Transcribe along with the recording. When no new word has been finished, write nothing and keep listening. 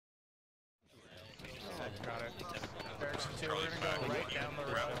Got it. Direction 2, we're gonna go right down the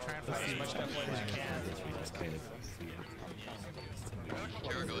road, try and find as much deploy as you can.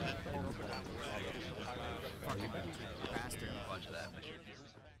 Sure, go ahead. Fucking bastard. Watch that.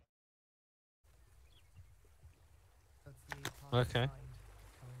 Okay.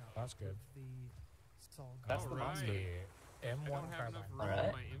 That's good. That's the monster. M1 carbine.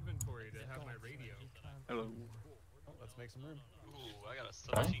 Alright. My inventory to have my radio. Hello. Oh, let's make some room. Ooh, I got a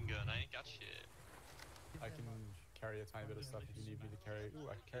submachine gun. I ain't got shit. I can carry a tiny bit of stuff if you need me to carry. Ooh,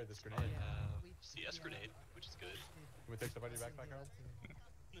 I can carry this I grenade. have CS grenade, which is good. Can we take stuff out of your backpack, Harold?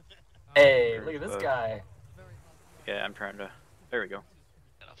 Hey, look at this guy. Yeah, I'm trying to. There we go.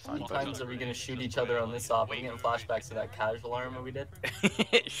 How many times are we gonna shoot each other on this op? I'm getting flashbacks to that casual Arma we did.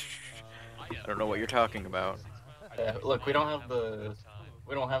 I don't know what you're talking about. Look, we don't have the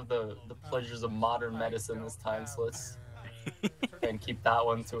pleasures of modern medicine this time, so let's and keep that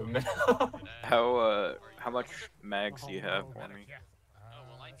one to a minimum. How much mags do you have for me?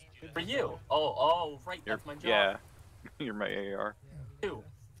 For you. Oh, right. That's my job. Yeah, you're my AR. 2.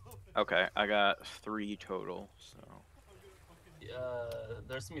 Okay, I got 3 total. So.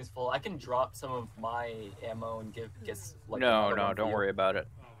 There's some full. I can drop some of my ammo and get like. No, don't worry about it.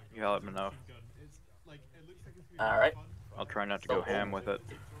 You have enough. All right. I'll try not to go ham with it.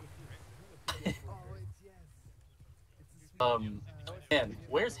 Man,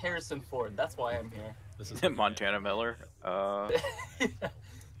 where's Harrison Ford? That's why I'm here. This is Montana Miller. I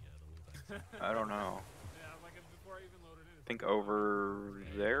don't know. I think over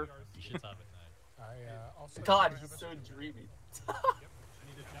there. God, he's so dreamy.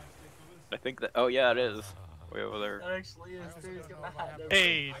 I think that. Oh yeah, it is. Way over there. That actually is. Dude, he's got the hat.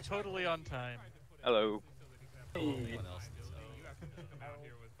 Hey, totally on time. Hello. Hey.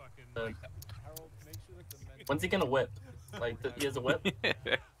 When's he gonna whip? Like, he has a whip? Wait,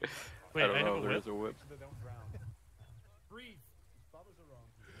 I don't know. There's a whip.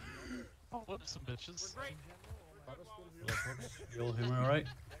 Oh, whip some bitches. You all hear me alright?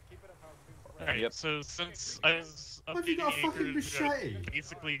 Alright, Yep. so since I was Have you got a fucking acres ago, machete?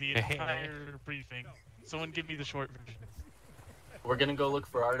 basically the entire briefing, someone give me the short version. We're gonna go look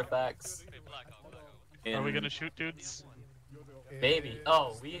for artifacts. Are we gonna shoot dudes? Maybe.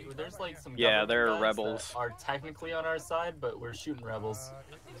 Oh, there's like some. Yeah, government they're guys rebels. that are technically on our side, but we're shooting rebels.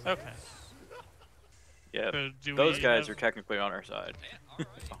 Okay. Yeah, So do those we guys have- are technically on our side.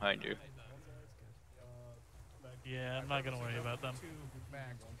 Behind you. Yeah, I'm not gonna worry about them.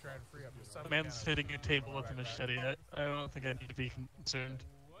 The man's hitting a table with a machete. I don't think I need to be concerned.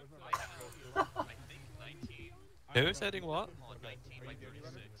 Who's hitting what?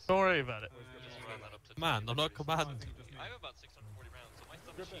 Don't worry about it. Man, I'm not command. I have about 640 rounds, so my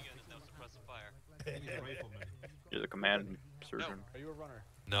submachine gun is now suppressive fire. You're the command surgeon. Are you a runner?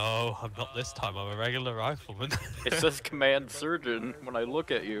 No, I'm not this time. I'm a regular rifleman. It says command surgeon when I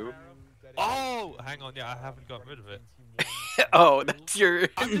look at you. Oh, hang on. Yeah, I haven't got rid of it. Oh, that's your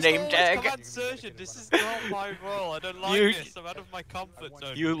name tag. Command surgeon. This is not my role. I don't like this. I'm out of my comfort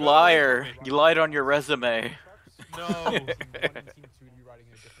zone. You Go liar. away from me. You lied on your resume. No.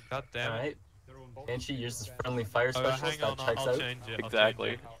 God damn it. Alright. And she uses friendly fire Oh, specialist. hang on. That checks I'll out. change it.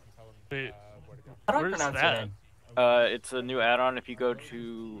 Exactly. Wait, How do I where's pronounce your that? name? It's a new add-on. If you go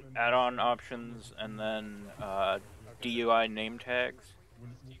to add-on options and then DUI name tags.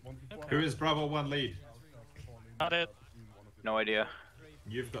 Who is Bravo 1 lead? Got it. No idea.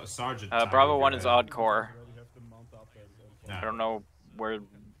 You've got a sergeant. Bravo 1 is odd core. Nah. I don't know where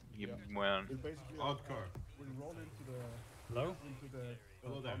you went. Odd core. Hello?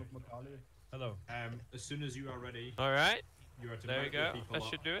 Hello there. Hello. As soon as you are ready, All right. you are to There we mount your go. people That up,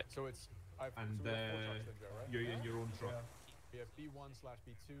 should do it. So it's. and so we have 4 trucks then, Joe, right? you're in your own truck. We have B1/B2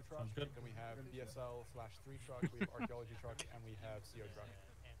 truck, Sounds good. then we have BSL/3 truck, we have archaeology truck, and we have CO truck.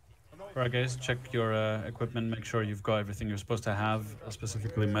 Alright guys, check your equipment, make sure you've got everything you're supposed to have,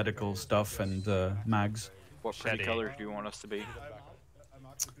 specifically medical stuff and mags. What pretty Machete. colors do you want us to be?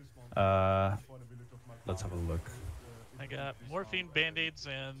 Let's have a look. I got morphine, band-aids,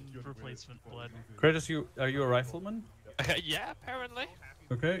 and replacement blood. Kratos, are you a rifleman? Yeah, apparently.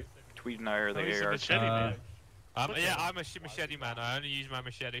 Okay. Tweed and I are Oh, the he's a AR. machete man. Yeah, I'm a machete man. I only use my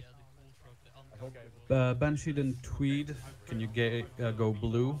machete. Banshee and Tweed, can you go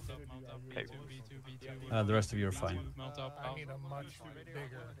blue? Okay. The rest of you are fine. I need a much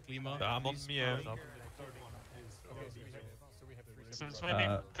bigger. I'm on me own. So it's my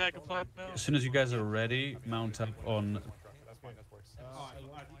name tag applied now? As soon as you guys are ready, mount up on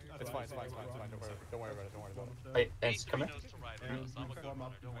It's fine. Don't worry about it. Wait, Ace, come here.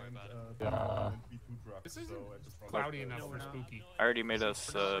 This isn't cloudy enough for spooky. I already made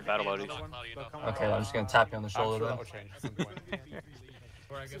us battle buddies. Okay, I'm just gonna tap you on the shoulder then.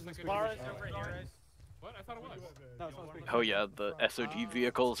 What? I thought it was. Oh yeah, the S.O.G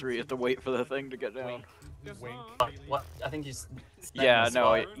vehicles where you have to wait for the thing to get down. What? I think you. Yeah,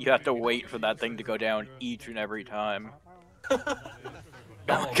 no, you have to wait for that thing to go down each and every time.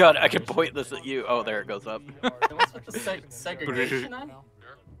 Oh god, I can point this at you. Oh, there it goes up. What's with the segregation?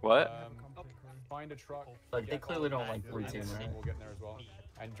 What? Find a truck. Like they clearly don't like routine, right? We'll get in there as well.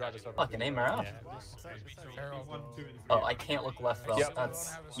 And drive us over. Fucking aim her out. Oh, I can't look left though. Yep.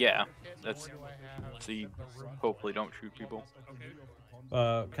 That's. Yeah, that's. So you hopefully don't shoot people.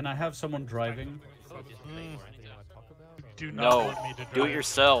 Can I have someone driving? Do not No, want me to do it drive.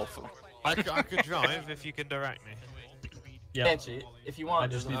 yourself. I could drive if you can direct me. Yeah. Can't you? If you want, I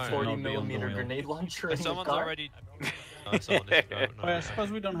there's just a need to 40 not be on the millimeter wheel. grenade launcher in the Someone's car. already. Oh, someone is driving. Oh, I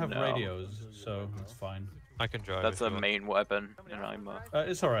suppose we don't have No. radios, so it's fine. I can drive. That's if a you want. main weapon, and I'm.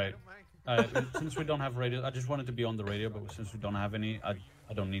 It's alright. Since we don't have radio, I just wanted to be on the radio, but since we don't have any, I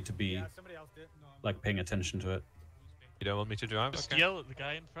don't need to be like paying attention to it. You don't want me to drive? Just Okay. yell at the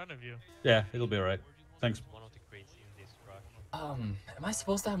guy in front of you. Yeah, it'll be alright. Thanks. Am I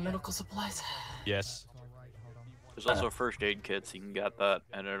supposed to have medical supplies? Yes. There's also first aid kits. You can get that,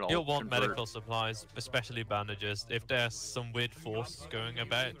 and it'll. You'll want convert. medical supplies, especially bandages. If there's some weird force going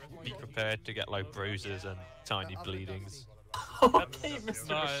about, be prepared to get like bruises and tiny bleedings. Okay, Mr.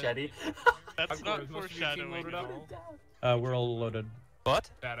 not- Machete. That's not foreshadowing at all. We're all loaded. What?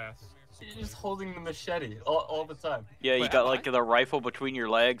 Badass. You're just holding the machete all the time. Yeah, you Wait, got am like the rifle between your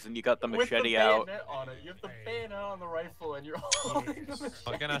legs, and you got the machete out. With the bayonet on it. You have the bayonet on the rifle, and you're holding the machete.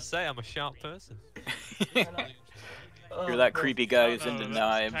 What can I say? I'm a sharp person. You're that creepy guy who's into that's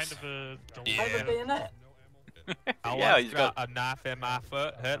knives. Kind of a I have a bayonet. I Yeah, once he's got- got a knife in my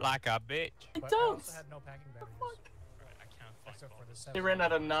foot, hurt like a bitch. I don't. They ran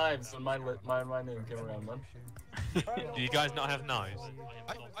out of knives when my name came around, man. Do you guys not have knives?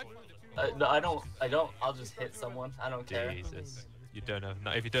 No, I don't. I'll just hit someone. I don't care. Jesus. You don't have.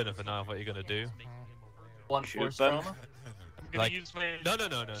 If you don't have a knife, what are you gonna do? One Shoot force them. trauma. I'm gonna Like- use my No.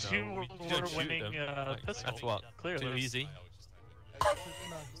 two You World don't War shoot winning them. Like, pistol. that's what. Clear Too those. easy.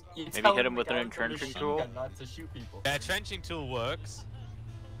 You Maybe tell hit him the with an guy with the entrenching machine tool? gun not to shoot people. Yeah, trenching tool works.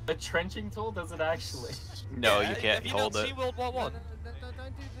 A trenching tool does it actually? No, Yeah, you can't have you hold not it. seen World War One?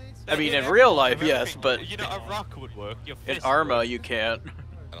 I mean, in real life, yes, but You know, a rock would work. Your in fist Arma, would. you can't.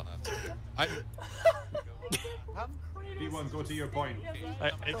 B1, go to your point. I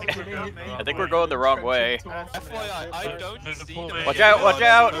think we're good, man. I think we're going the wrong way. FYI, I don't see. Watch Watch out! Watch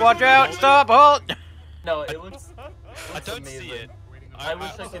out! Watch out! Stop! Hold! No, it looks. I don't see it. I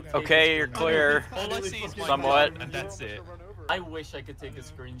wish I could. Take Okay, a you're screen- clear. All I see is my Somewhat. gun, and that's it. I wish I could take a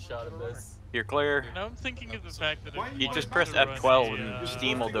screenshot of this. You're clear. Now I'm thinking of the fact that You if just we press were to run F12 a, and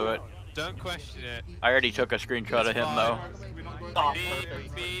Steam will do it. Don't question it. I already took a screenshot of him though. Oh, Beep,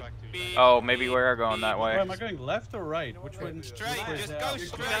 perfect. beep, beep, Oh, maybe beep, we are going beep. that Wait, way. am I going left or right? Which way? Straight, which way is just it go out? the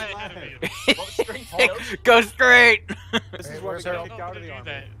straight. guy ahead of you. Well, straight to Go straight! This is Hey, where where's we our- get Don't kicked out of do the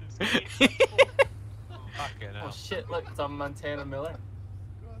army. that. It's- Fucking Oh hell. shit! Look, it's on Montana Miller.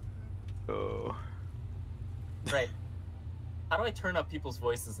 Oh. Right. How do I turn up people's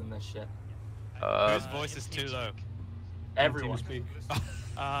voices in this shit? Whose voice is too low? Everyone. TeamSpeak.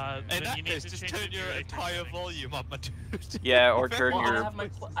 In then that you need case, to just change turn it to your your entire AKG. volume up, my dude. Yeah, or turn Well, your.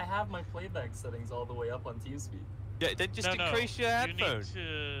 I have my playback settings all the way up on TeamSpeak. Yeah, then just No, increase your You headphones. need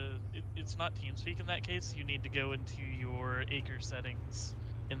to. It's not TeamSpeak in that case. You need to go into your Acre settings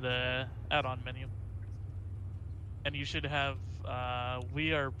in the add-on menu, and you should have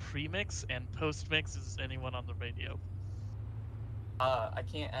we are pre-mix and post-mix is anyone on the radio. I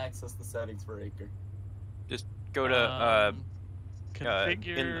can't access the settings for Acre. Just go to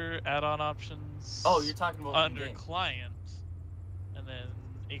Configure add-on options. Oh, you're talking about under in-game. client, and then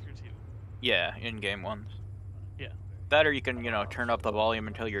Acre 2. Yeah, in-game ones. Yeah. That or you can, turn up the volume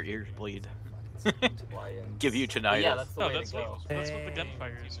until your ears bleed. Give you tinnitus. Yeah, that's the No, way that's to go. that's what the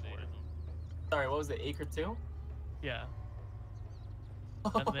gunfire is for. Sorry, what was it? Acre 2? Yeah.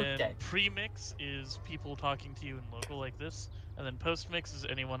 And then Okay. pre-mix is people talking to you in local like this, and then post-mix is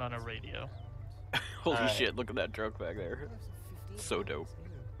anyone on a radio. Holy Alright. shit, look at that truck back there. So dope.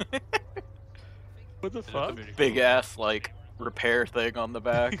 What the fuck? Big ass, like, repair thing on the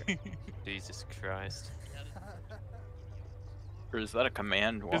back. Jesus Christ. Or is that a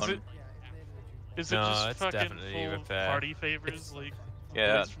command one? Is it? Is it No, just it's fucking definitely full of repair. party favors like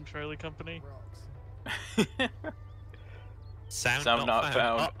Yeah. boys from Charlie Company? Sound not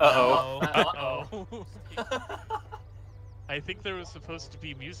found. Uh-oh. Uh-oh. I think there was supposed to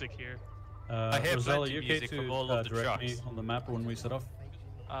be music here. I hear Rosella, plenty you of okay music to from all of the direct me trucks. on the map when we set off?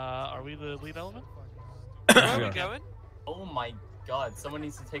 Are we the lead element? Where are we Yeah. going? Oh my god, someone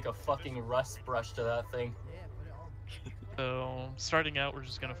needs to take a fucking rust brush to that thing. So, starting out, we're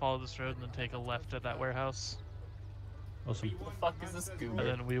just gonna follow this road and then take a left at that warehouse. Awesome. What the fuck is this And goober?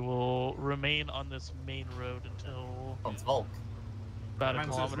 then we will remain on this main road until Oh, it's Volk. about a Man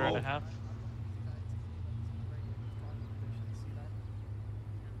says kilometer and a roll. half.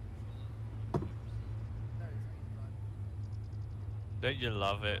 Don't you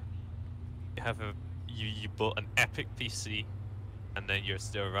love it? You have you bought an epic PC, and then you're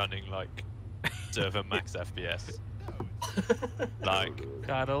still running like server max FPS. Like,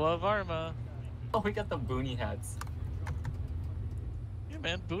 Gotta love Arma. Oh, we got the boonie hats. Yeah,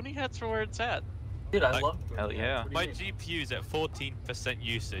 man, boonie hats are where it's at. Dude, I Like, love boonie hell hats. yeah. What my do you mean? GPU's at 14%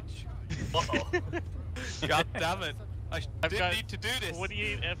 usage. Uh-oh. God damn it! I I've didn't got need to do this.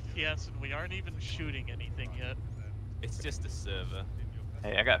 28 FPS and we aren't even shooting anything yet. It's just a server.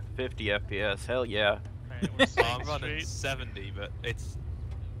 Hey, I got 50 FPS. Hell yeah. Alright, we're Oh, staying I'm running straight. 70, but it's.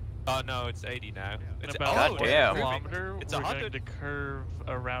 Oh no, it's 80 now. In It's about God a damn. kilometer, It's we're 100. going to curve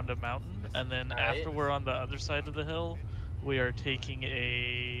around a mountain, and then Alright. after we're on the other side of the hill, we are taking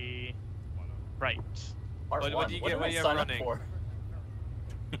a right. Part What one. do you What get did when I you're sign running? up for?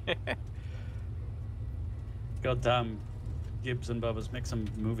 Goddamn, Gibbs and Bubbus, make some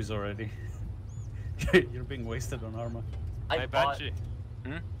movies already. You're being wasted on Arma. I Hey, bought... Banshee.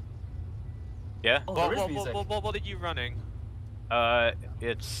 Yeah? Oh, What, there is what, music. what are you running?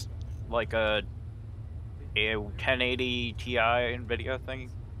 It's like a 1080 Ti NVIDIA thing.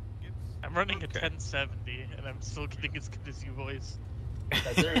 I'm running a Okay. 1070, and I'm still getting as good as you boys.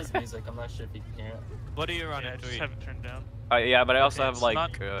 Guys, there is music. I'm not sure if you can hear it. What are you Yeah, running, I just Tweet? have it turned down. Yeah, but I also Okay, have it's like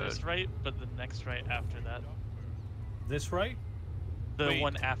not this right, but the next right after that. This right? The Wait.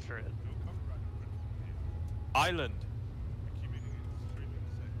 one after it. Island.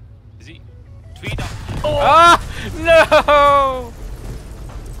 Is he? Tweet up. Ah! No!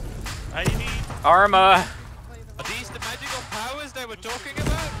 I need. Arma! Are these the magical powers they were talking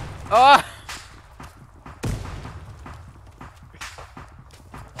about? Ah!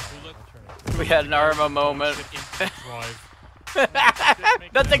 We had an Arma moment.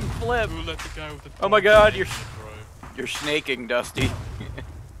 That thing flipped. Oh my god, you're snaking, Dusty.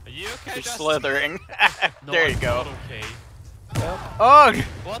 Are you okay, You're Dusty? slithering. No, There you I'm go. not okay. Oh!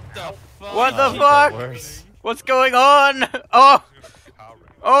 What the fuck? What the Keep it fuck? worse. What's going on? Oh!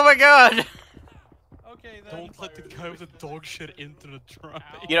 Oh my god! Okay, then. Don't let the guy with the dog shit into the drive.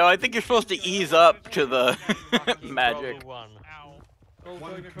 You know, I think you're supposed to ease up to the magic. One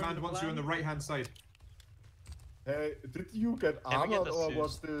command wants you on the right hand side. Hey, did you get we get armored the or suits?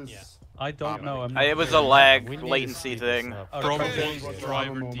 was this? I don't know. I'm not It was a sure. lag, We need to latency speed thing. this up. Probably Okay. What's the driver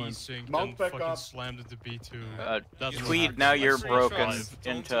armor moment? desynced Mount and back fucking up. slammed into B2. Tweed, That's what now happened. you're That's broken drive. Don't do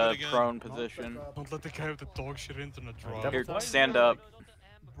into it again. prone position. Don't let the guy with the dog shit into the drive. Double Here, fly? stand up.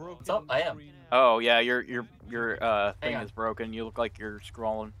 What's up? I am. Oh yeah, your thing on. is broken. You look like you're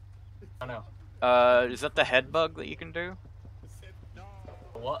scrolling. I know. Is that the head bug that you can do?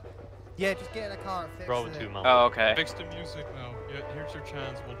 What? Yeah, just get in a car and fix Bravo it. 2 mount. Oh, okay. Fix the music now. Yeah, here's your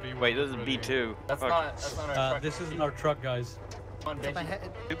chance. We'll be Wait, this is ready. B2. That's Fuck. not our truck. This isn't our truck, guys. Come on, If I Benji.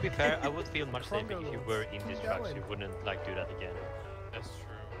 hit- To be fair, I would feel much safer Congo if you loads. were in these Keep trucks. going. You wouldn't like do that again. That's true.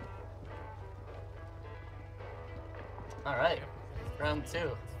 Alright. Round 2.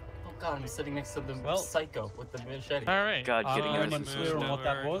 Oh god, I'm sitting next to the Well- psycho with the machete. Alright. God, getting I'm us. unclear on what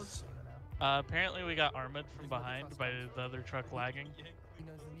that was. Apparently we got armored from behind by the other truck lagging. He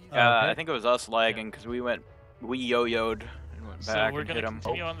knows the music. I think it was us lagging because we yo-yoed and went So back we're and hit gonna him.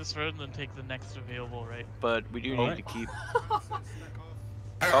 continue on this road and then take the next available right. But we do need Alright. to keep.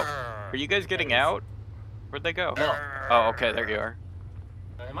 Oh, are you guys getting out? Where'd they go? No. Oh, okay, there you are.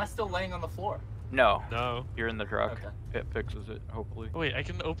 Am I still laying on the floor? No, No. you're in the truck. Okay. It fixes it, hopefully. Oh, wait, I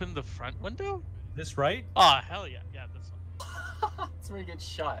can open the front window? This right? Ah, hell yeah. Yeah, this one. It's a very good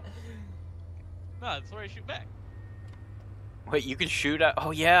shot. No, that's where I shoot back. Wait, you can shoot at.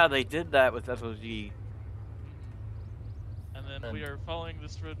 Oh yeah, they did that with S.O.G. And then we are following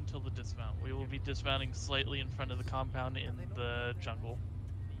this road until the dismount. We will be dismounting slightly in front of the compound in the jungle.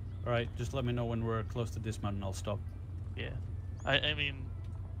 Alright, just let me know when we're close to dismount and I'll stop. Yeah. I mean,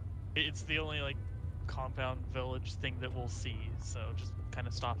 it's the only, like, compound village thing that we'll see, so just kind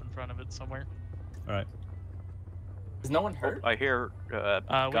of stop in front of it somewhere. Alright, Is no one hurt? I hear We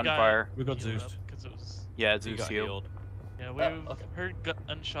gunfire. we got healed Zeus. up 'cause it was... Yeah, You Zeus got healed. healed. Yeah, we've okay. heard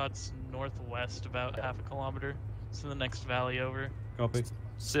gunshots northwest about half a kilometer. It's in the next valley over. Copy.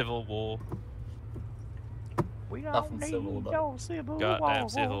 Civil War. We Nothing civil about no civil Goddamn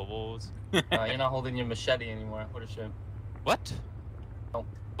civil wars. You're not holding your machete anymore. What a shame. What? Oh.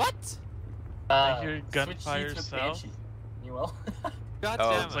 What? I hear switch gunfire seats with south. Banshee. You will. God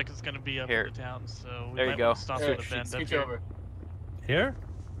Oh, damn Sounds it. like it's gonna be up Here. in the town, so we There you might go. want to stop at a bend up Scooch here. over. Here?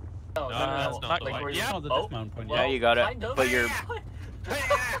 No, No, no, that's no, not like the where way. you're. Oh, the Oh, dismount point. Yeah, you got it. kind of. But you're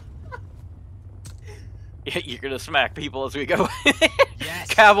you're gonna smack people as we go. Yes.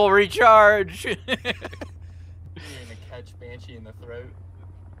 Cavalry charge. You're gonna catch Banshee in the throat.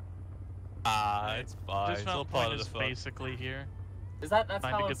 Ah, it's fine. It's all Dismount part point of the is fun. basically here. That's Find a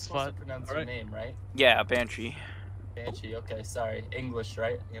how good it's supposed spot. to pronounce Alright. your name, right? Yeah, Banshee. Banshee. Okay, sorry. English,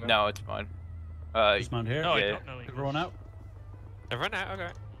 right? You know? No, it's fine. Dismount here. No, I Yeah. don't know English. Everyone out? Everyone out?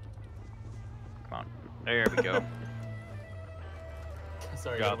 Okay. Come on. There we go.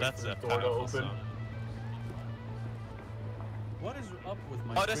 Sorry. God, gotta wait that's for a the door to powerful open. song. What is up with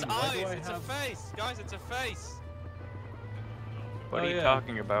my Oh, there's screen? Why eyes! do I It's a have... face! Guys, it's a face! What Oh, are you yeah.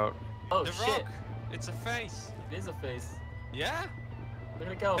 talking about? Oh The shit! rock! It's a face! It is a face. Yeah?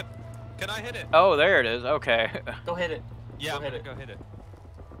 Where'd it go? Can I hit it? Oh, there it is. Okay. Go hit it. Yeah, Go I'm hit gonna it. go hit it.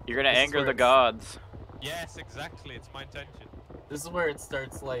 You're gonna This is anger where the it's- gods. Yes, exactly. It's my intention. This is where it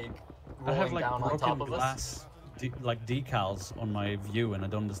starts like I rolling have like down on top broken of us. glass, like decals on my view, and I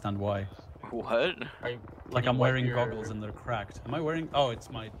don't understand why. What? Are you, Like can I'm you wipe wearing your- goggles and they're cracked. Am I wearing? Oh, it's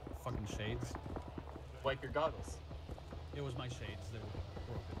my fucking shades. Wipe your goggles. It was my shades. They were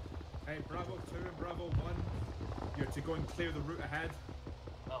broken. Hey, Bravo 2 and Bravo 1. You're to go and clear the route ahead.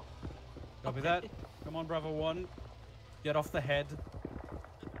 Oh. Copy that. Come on, Bravo 1. Get off the head.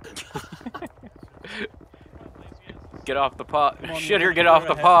 Get off the pot. Come on, Shitter, we're get gonna off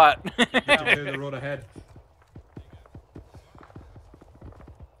the clear pot. Clear the road ahead.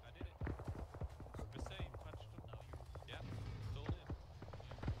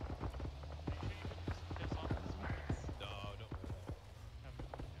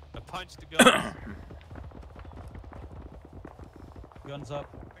 I punched the gun. Guns up.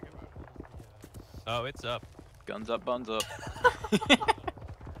 Oh, it's up. Guns up, buns up.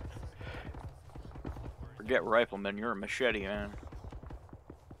 Forget rifleman, you're a machete man.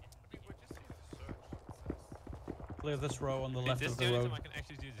 Clear this row on the Is left this of the the only road. time I can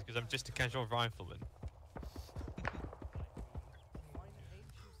actually do this because I'm just a casual rifleman.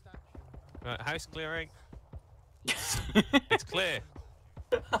 Right, house clearing. It's clear.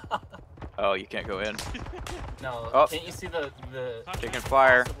 Oh, you can't go in. No, Oh. can't you see the Taking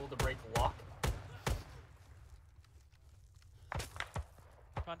fire. possible to break lock?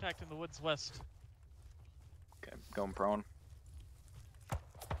 Contact in the woods west. Okay, going prone.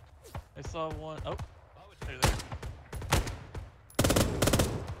 I saw one. Oh, they're there.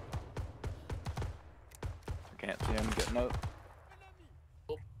 I can't see him getting out.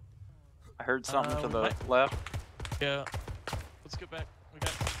 I heard something to we the might- left. Yeah. Let's get back. We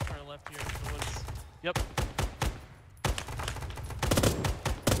got to our left here in the woods. Yep.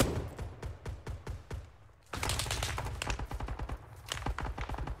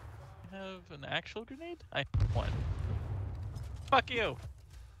 Have an actual grenade? I have one. Fuck you!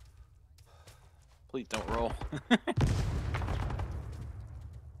 Please don't roll.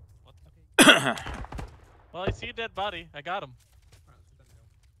 Well, I see a dead body. I got him.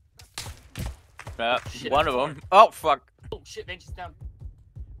 Shit, One I'm of them. Oh, fuck. Oh shit, Banshee's down.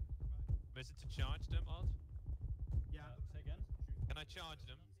 Is it to charge them, Oz? Yeah, say again. Can I charge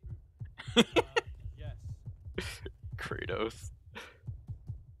them? Yes. Kratos.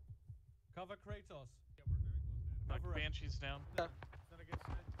 Cover Kratos. Like Cover it. Banshee's down.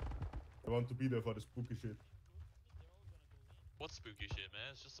 I want to be there for the spooky shit. What spooky shit,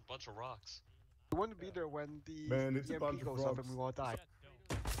 man? It's just a bunch of rocks. We want to be there when the Man, it's a bunch EMP of goes off rocks. and we all die.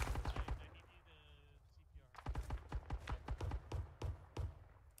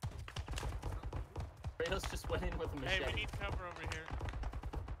 Kratos just went in with a Hey, machete. we need cover over here.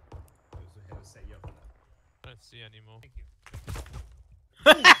 I don't see anymore.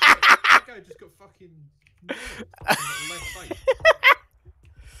 That guy just got fucking nailed on the left side.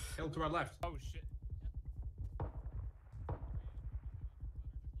 Hill to our left. Oh shit.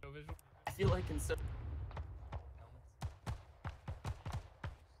 No visual. I feel like instead.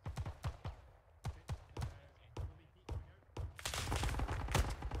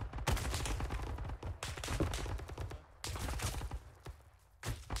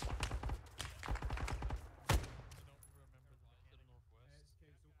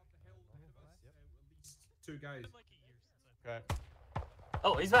 Two guys. Okay.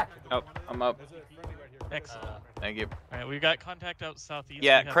 Oh, he's back. Oh, I'm up. Excellent. Thank you. All right, we got contact out southeast.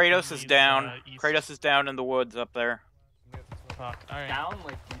 Yeah, We have Kratos is enemies, down. east. Kratos is down in the woods up there. Fuck. All right. Down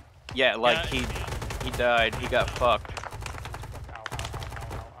like. Yeah, like Yeah, he died. He got fucked.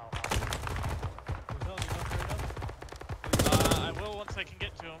 I will once I can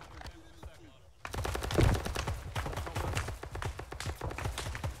get to him.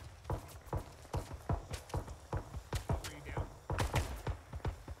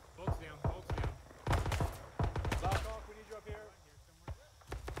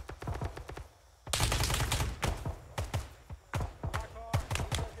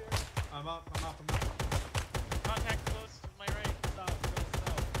 I'm up. Contact close to my right. South,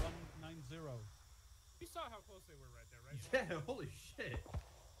 190. You saw how close they were right there, right? Yeah, holy shit.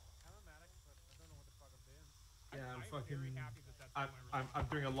 Yeah, I'm fucking. very happy that that's I'm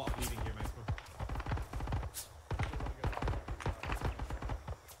doing a lot of bleeding here, Maxwell.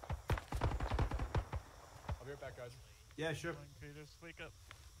 I'll be right back, guys. Yeah, sure. Come on, Kratos, wake up.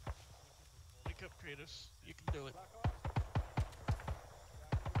 Wake up, Kratos. You can do it.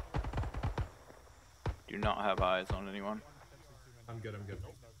 Do not have eyes on anyone. I'm good. Is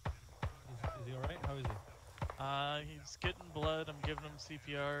he alright? How is he? He's getting blood. I'm giving him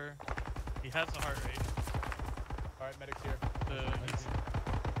CPR. He has a heart rate. Alright, medic's here.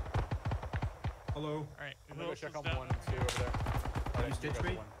 Hello. Alright, I'm who gonna go else check is on down? 1 and 2 over there. Alright, You stitch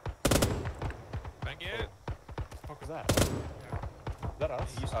me? Thank you. What the fuck was that? Is that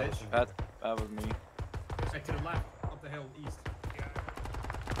us? You stitch? That was me. Back to the left, up the hill, east.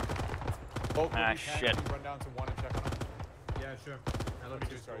 Both Ah, of you shit. can run down to 1 and check on him. Yeah, sure. Let me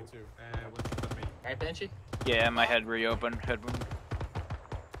just Sorry, go. 2. What's it with me? Right, Banshee? Yeah, my head reopened. Head wound.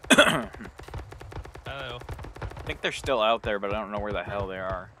 Hello. I think they're still out there, but I don't know where the hell they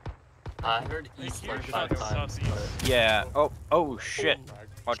are. I heard east like 5 times. But... Yeah. Oh shit.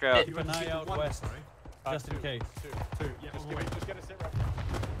 Watch out. Keep an eye out west, just in case. 2. Yeah, Just get a sit rep.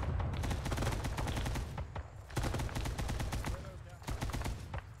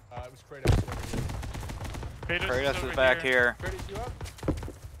 It was Kratos over here. Kratos over is back here. Kratos, you up?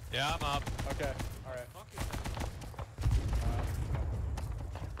 Yeah, I'm up. Okay, alright.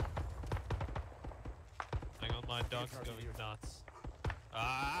 Hang on, my dog's going nuts.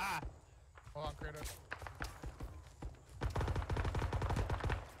 Ah! Hold on, Kratos.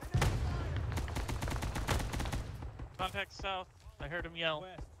 Contact south. I heard him yell.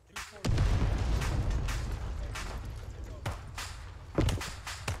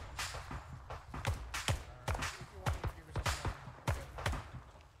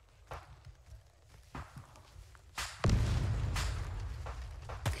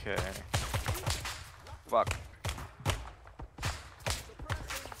 Okay. Fuck.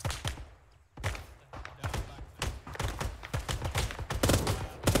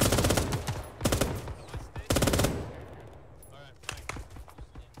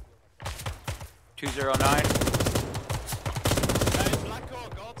 Two 209. Guys, Black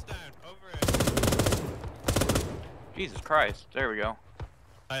Hawk, God's down. Over it. Jesus Christ. There we go.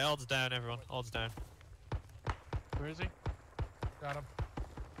 Hey, Ald's down, everyone. Ald's down. Where is he? Got him.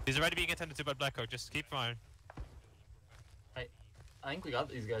 He's already being attended to by Black Hawk. Just keep firing. I think we got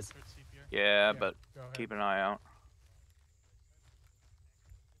these guys. Yeah, but Go ahead. keep an eye out.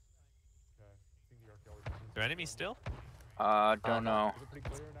 Are there enemies still? Don't know.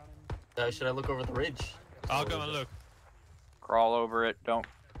 Should I look over the ridge? I'll go and look. Crawl over it. Don't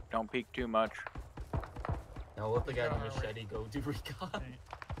peek too much. Now let the guy on the machete go do recon.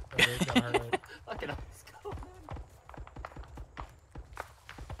 Fucking eyes go, man.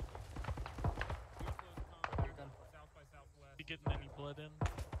 You getting any blood in?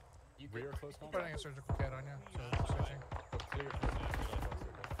 Rear close Putting contact? a surgical kit on you. So searching.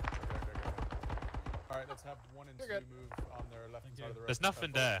 Alright, let's have 1 and 2 You're good. move on their left-hand side of the road. There's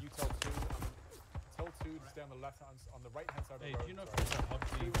nothing there. You tell 2, tell 2 to stay on the left-hand, on the right-hand side of the Hey, road. do you know if there's a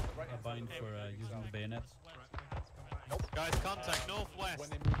hotkey bind for using the bayonets? Guys, contact northwest. When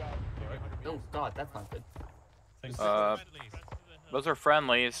they move out, maybe 100 Oh meters. god, that's not good. Thanks. Those are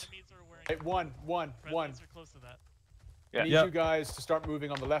friendlies. Hey, one. Friendlies are close to that. I Yeah. need you guys to start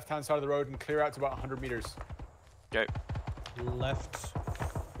moving on the left-hand side of the road and clear out to about 100 meters. Okay. Left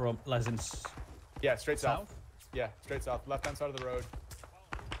from Lessons. Yeah, straight south. South? Yeah, straight south. Left-hand side of the road.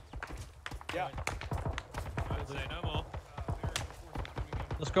 Yeah. I'd say no more.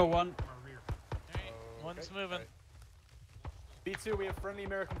 Let's go 1. One's moving. Right. B2, we have friendly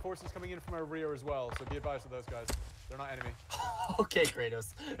American forces coming in from our rear as well, so be advised of those guys. They're not enemy. Okay,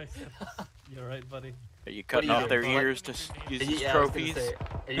 Kratos. You're right, buddy. Are you cutting you off their doing? ears to use as Yeah, I was gonna trophies? say,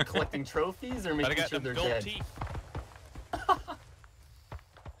 are you collecting trophies or Gotta making get sure them they're gold dead? teeth.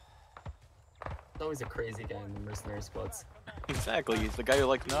 always a crazy guy in the mercenary squads. Exactly, he's the guy who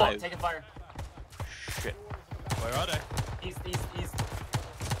likes Oh, knives. taking fire. Shit. Where are they? East.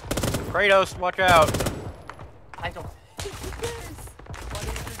 Kratos, watch out! I don't.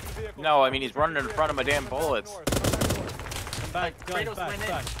 No, I mean he's running in front of my damn bullets. Back, guys, Kratos back went in.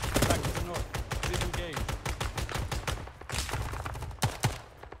 to the north. Please engage.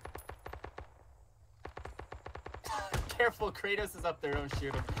 Careful, Kratos is up there. Don't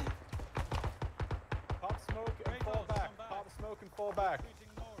shoot him. Pop smoke and fall back. Pop smoke and fall back.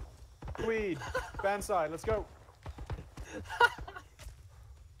 Tweed, band side, let's go.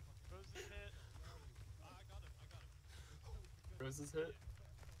 Rose is hit.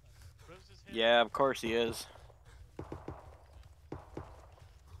 Yeah, of course he is.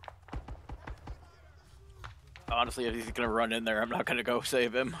 Honestly, if he's gonna run in there, I'm not gonna go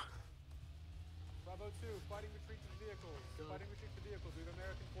save him. Bravo 2, fighting retreat to vehicles. Fighting retreat to vehicles. We have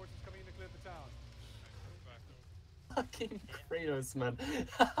American forces coming in to clear the town. Fucking Kratos, man.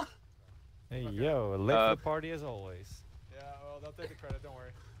 Hey, yo, late for the party as always. Yeah, well, they'll take the credit, don't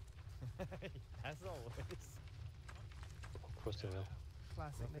worry. As always. Of course they will.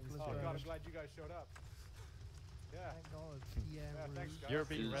 Classic Nicholas. Oh god, I'm glad you guys showed up. Yeah. Thank God. Yeah, thanks, guys. You're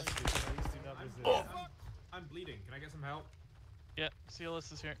being rescued, so please do not resist. Oh, I'm bleeding. Can I get some help? Yeah,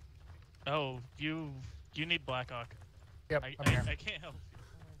 CLS is here. Oh, you need Blackhawk. Yep, I I'm here. can't help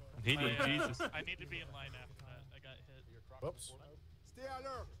you. He need Jesus. I need to be in line after that. I got hit. Whoops. Stay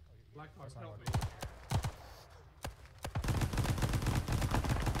alert. Blackhawk, help me.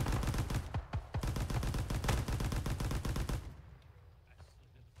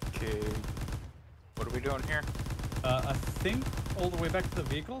 Okay. What are we doing here? I think all the way back to the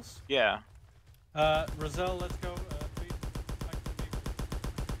vehicles. Yeah. Roselle, let's go. Please, back to the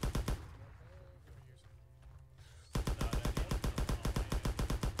vehicles.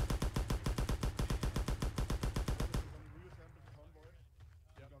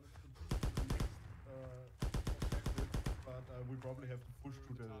 But we probably have to push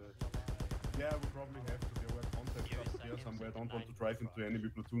to the. Yeah, we probably have to. There were contacts up there somewhere. I don't want to drive into enemy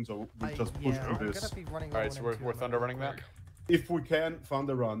platoon, so we just push through this. Alright, so we're Thunder running that? If we can,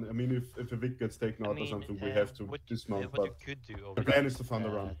 Thunder run. I mean, if a Vic gets taken out or something, we have to dismount. What you But could do the plan is to Thunder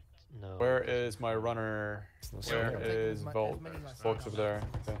run. No. Where is my runner? Where is Volk? Volk's over there.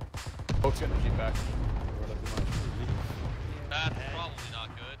 Okay. Volk's getting the Jeep back. That's probably not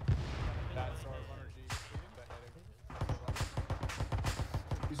good. That's our runner Jeep.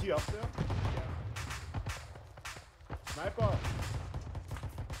 Is he up there? Sniper! God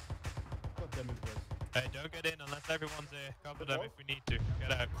damn it, Wes. Hey, don't get in unless everyone's there. Cover them if we need to.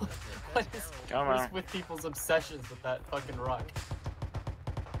 Get out. What is Come on. with people's obsessions with that fucking rock?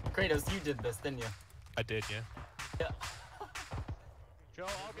 Kratos, you did this, didn't you? I did, yeah. Yeah. Joe,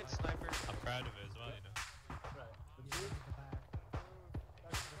 I'll get sniper. I'm proud of it as well, you know.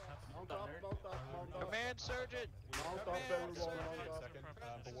 Command Surgeon! Mount up, everyone, mount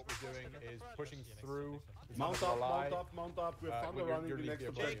up. But what we're doing is pushing through. Mount up, mount up, mount up. We're Thunder running the next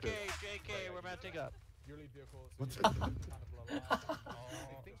objective. JK, we're mounting up. Your lead vehicle is What's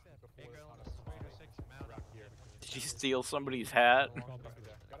Did you steal somebody's hat?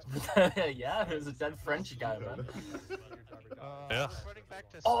 Yeah, there's a dead French guy, man. Yeah.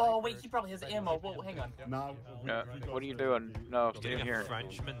 Oh, wait, he probably has ammo. Whoa, hang on. Now, What are you doing? No, stay Getting here. a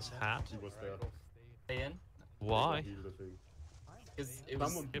Frenchman's hat? he was there. Stay in. Why? Because it was...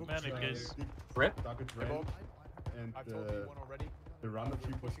 Someone Get took manic, guys. Rip? target range, and I've told you one already. the runner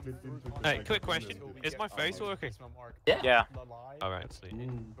Jeep was split into. the Hey, like, quick one question. and- Is my face working? Yeah. Alright, sweet.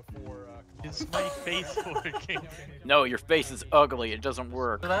 Before, Is my face working? No, your face is ugly. It doesn't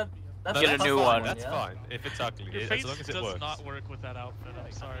work. So that's Get a that's new fine, one. That's yeah. fine. If it's ugly, Your as face long as it does works. not work with that outfit.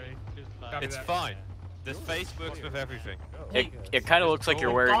 I'm sorry. It's fine. This face works with everything. It kind of looks like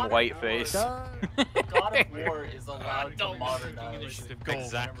you're wearing whiteface. God of War is allowed to modernize.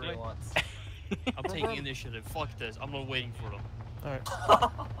 Exactly. whenever it wants. I'm taking initiative. Fuck this. I'm not waiting for them.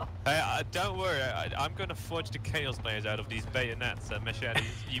 Hey, don't worry. I'm gonna forge the chaos layers out of these bayonets and machetes.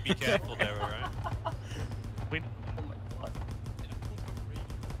 You be careful there, alright? Oh my god.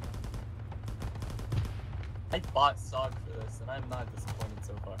 I bought S.O.G for this, and I'm not disappointed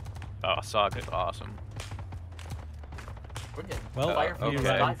so far. Oh, S.O.G is awesome. We're getting Well, fire from these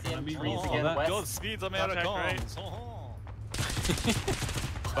okay. goddamn I mean, trees oh, again, that- Wes. Godspeed, Americans.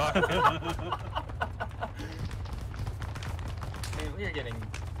 Dude, we are getting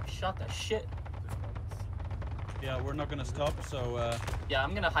shot to shit. Yeah, we're not gonna stop. So Yeah,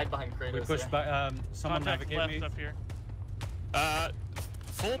 I'm gonna hide behind Kratos. we push here. back. Someone Contact navigate left me. up here.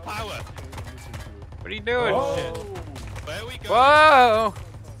 Full power. What are you doing? Oh, shit. Where are we going? Whoa!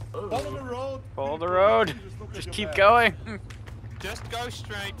 Follow the road. Follow the road. Just your keep back. going. Just go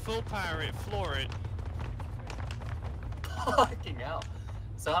straight, full power it, floor it. Fucking hell.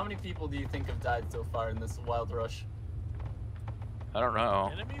 So how many people do you think have died so far in this wild rush? I don't know.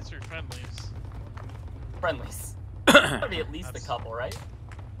 Enemies or friendlies? Friendlies. Gotta be at least a couple, right?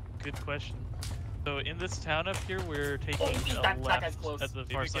 Good question. So in this town up here, we're taking a that guy's left close. at the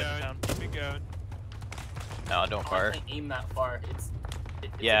Keep far it side of going, town. keep it going. No, don't I fire. can't aim that far. It's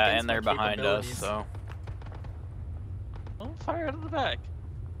Yeah, against and they're my behind us, capabilities. so. Don't fire out of the back.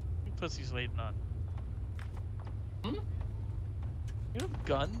 You pussies waiting on. Hmm? You have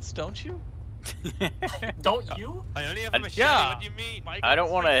guns, don't you? Don't you? I only have a machete, yeah. what do you mean? I don't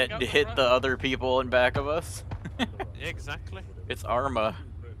want to hit the other people in back of us. Exactly. It's Arma.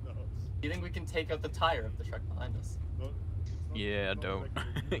 Do you think we can take out the tire of the truck behind us? Yeah, don't.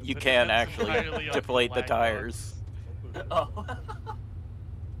 You can actually deflate the tires. Oh.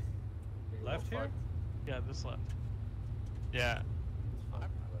 Left here? Yeah, this left. Yeah.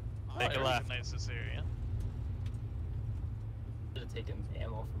 Take a I left. recognize this area. Should have taken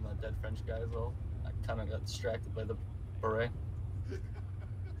ammo from that dead French guy as well. I kind of got distracted by the beret.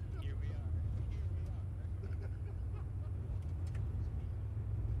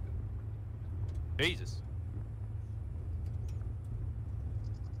 Jesus.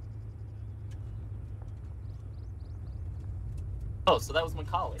 Oh, so that was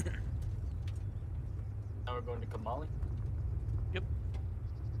Macaulay. Now we're going to Kamali? Yep.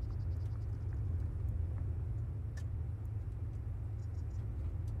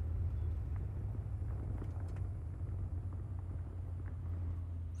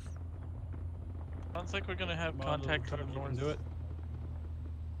 Sounds like we're gonna have contact to the north. Do it.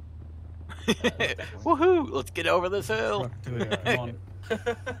 Woohoo! Let's get over this hill. Do it. Come on.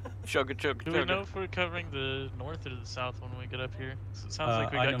 Chugga chugga Do we know chugga. if we're covering the north or the south when we get up here? 'Cause it sounds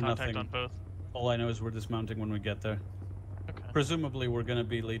like we I got know contact nothing. on both. All I know is we're dismounting when we get there. Okay. Presumably, we're going to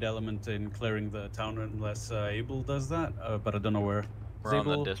be lead element in clearing the town unless Abel does that, but I don't know where. We're on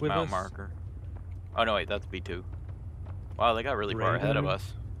the Abel with dismount us? marker. Oh no, wait, that's B2. Wow, they got really far ahead of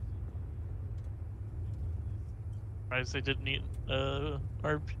us. Surprised they didn't need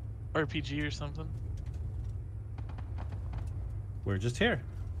RPG or something. We're just here.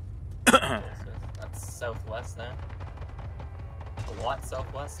 That's southwest there. A lot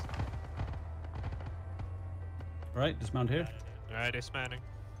southwest. Right, dismount here. Alright, dismounting.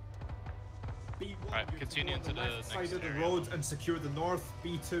 B1, Right, you're continue to go on the into the left next side of the area. road and secure the north.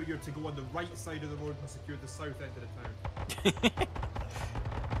 B2, you're to go on the right side of the road and secure the south end of the town.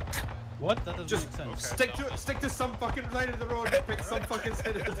 What? That doesn't Just make sense. stick to some fucking line of the road and pick some fucking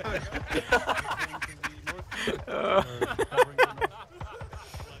side of the town.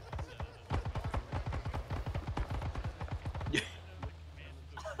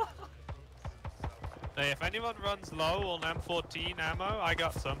 Hey, if anyone runs low on M14 ammo, I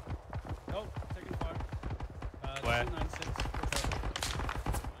got some. Oh, taking fire. Where? 296.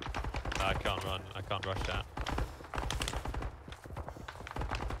 No, I can't run. I can't rush that.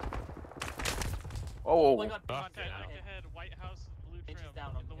 Oh, my God. Contact Fucking hell. ahead, White House with blue Inches trim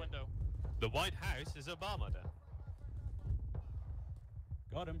down on in the me. window. The White House is Obama then.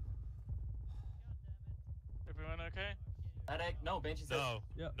 Got him. Everyone okay? Medic? No, Banshee's hit. No.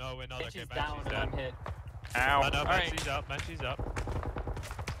 Yeah. No, we're not Banshee's okay. down Banshee's and I'm dead. hit. ow. Oh, no, Alright. Banshee's up. Banshee's up.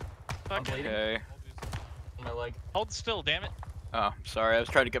 I'm bleeding Okay. on my leg. Hold still, damn it. Oh, sorry, I was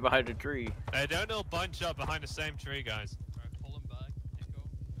trying to get behind a tree. Hey, don't all bunch up behind the same tree, guys. Pull him back,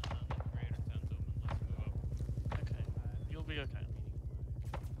 Echo, and then the creator tent him and let's move up. Okay. You'll be okay.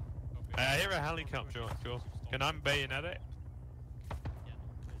 Hey, I hear a helicopter. Cool. Can I bayonet it?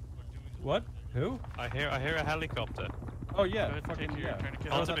 What? Who? I hear a helicopter. Oh yeah. Go ahead and Fucking take your yeah. tourniquet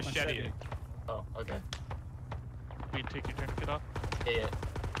Hold off. the machete. Oh, okay. We take your tourniquet off. Yeah.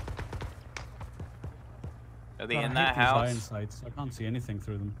 Are they God, in I that hate these iron house? sights. I can't see anything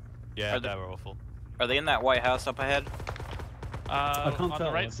through them. Yeah, Are the- they were awful. Are they in that White House up ahead? can't On the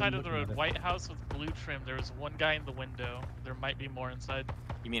tell, right I've side been of the looking road, at it. White House with blue trim. There was one guy in the window. There might be more inside.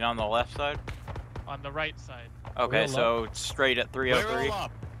 You mean on the left side? On the right side. Okay, all so straight at We're 303. all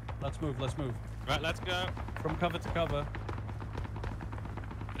up. Let's move. Let's move. Right, let's go. From cover to cover.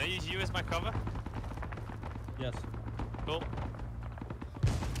 Can I use you as my cover? Yes. Cool.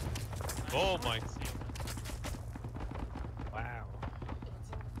 Oh my. Wow.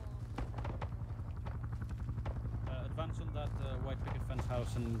 Advance on that white picket fence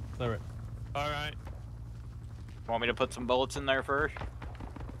house and clear it. Alright. Want me to put some bullets in there first?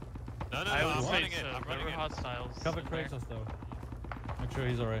 No, no, I no, would I'm say running in. so. I'm There running were in. hostiles. Cover in there. Kratos though. Make sure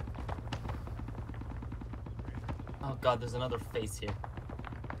he's alright. Oh god, there's another face here.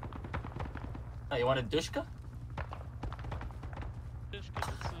 Oh, you want a dushka? It's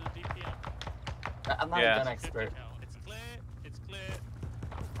DPM. I'm not a gun expert. It's clear. It's clear.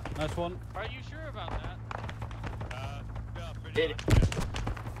 Nice one. Are you sure about that? Yeah, pretty much.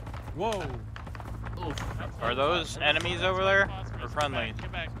 Whoa. Oof. Are those enemies over there or friendly?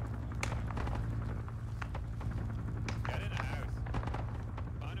 Get back. Get in the house.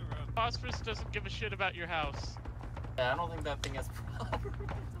 Find a room. Phosphorus doesn't give a shit about your house. Yeah, I don't think that thing has problems.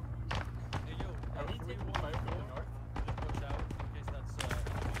 Hey, yo, Are we taking one fire from the north? watch out in case that's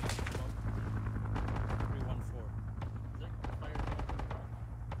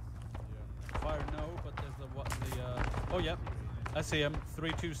 314. Fire no, but there's the what oh yep. I see him.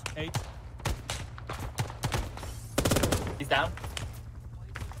 328. He's down.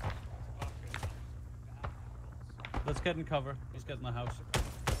 Let's get in cover. Let's get in the house.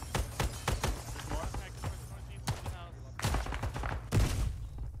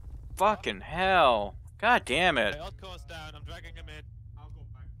 Fucking hell. God damn it. Hey, odd course down. I'm dragging him in. I'll go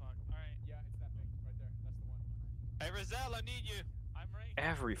back. Alright. Yeah, it's that thing right there. That's the one. Hey, Roselle, I need you. I'm right.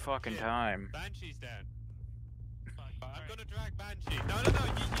 Every fucking time. Banshee's down. I'm gonna drag Banshee. No, you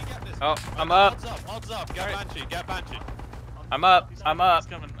get this. Oh, I'm up. Odds up. Get Banshee. Get Banshee. I'm up. I'm up.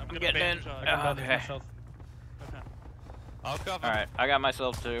 He's coming. I'm getting in. Okay. Myself. Okay. I'll cover. Alright, I got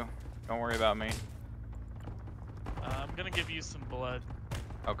myself too. Don't worry about me. I'm gonna give you some blood.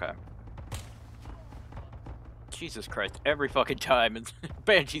 Okay. Jesus Christ, every fucking time it's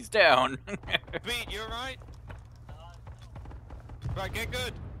Banshee's down. Beat, you alright? Right, get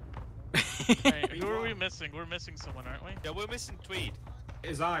good. Hey, who are we missing? We're missing someone, aren't we? Yeah, we're missing Tweed. It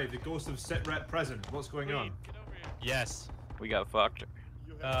is I, the ghost of Sit Rep present. What's going on? Get over here. Yes. We got fucked.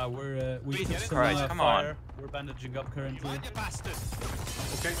 We Please, took get it. some Christ, come on. fire. We're bandaging up You currently, mind, you bastard?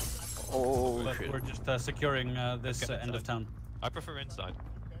 Okay. Oh but shit. we're just securing this Get end of inside. town. I prefer inside.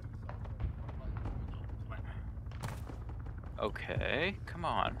 Okay, come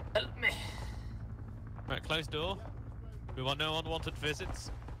on. Help me. Right, close door. We want no unwanted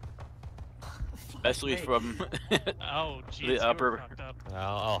visits. Especially from Oh, jeez. the upper. Fucked up.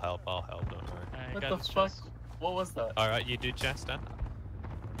 I'll help, don't worry. Alright, What got the his fuck? chest. What was that? Alright, you do chest then.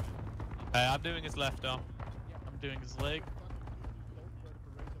 Hey, I'm doing his left arm. I'm doing his leg.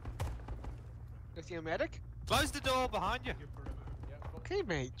 Is he a medic? Close the door behind you. Okay,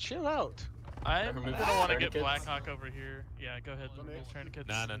 mate, chill out. I'm Remove gonna want to get tourniquets. Blackhawk over here. Yeah, go ahead. Remove tourniquets.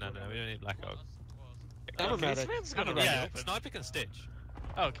 No, we don't need Black Oak. I'm a Okay, this medic. man's gonna I'm a run Yeah, open. Sniper can stitch.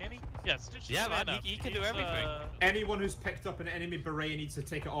 Oh, can he? Yeah, Stitch. Yeah, is man, enough. he can do He's, everything. Anyone who's picked up an enemy beret needs to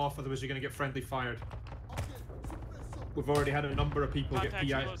take it off, otherwise you're going to get friendly fired. We've already had a number of people get,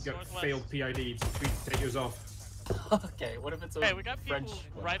 Contact close, get northwest. failed PID, so please take yours off. Okay, what if it's a Hey, we got people French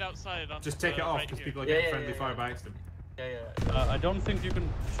one? right outside. On Just take it off, right because here. people are Yeah, getting yeah, friendly yeah, fire yeah. by accident. Yeah. I don't think you can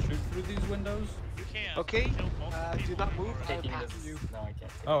shoot through these windows. You can. Okay, Kill multiple do people not in move. one. I'm Taking passing this. you. No, I can't. Take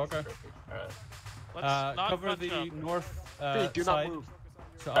Oh, this okay. trophy. Alright. Let's not Cover bunch the up. north Hey, do side, not move.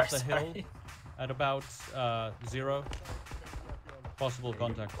 so up the Sorry. hill, at about 0. Possible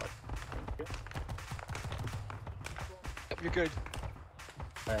contact. Yep, you're good.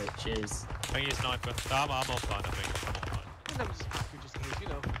 Alright, cheers. Thank you, Sniper. I'm all fine, I think. I'm all fine. And I'm just happy just in case, you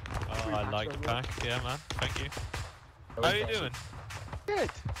know. Oh, I like the pack. Yeah, man. Thank you. Are How we you catching? doing? Good.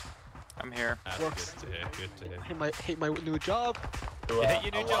 I'm here. That's Works. good to hear. Good to hear. Hate my new job. You, hate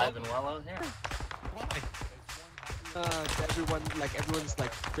your new alive job? and well out here? Everyone's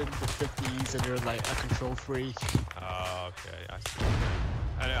like in the 50s and you're like a control freak. Oh, okay. I see.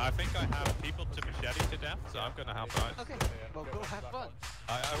 And I think I have people to machete to death, so I'm gonna help out. Okay, well go have fun.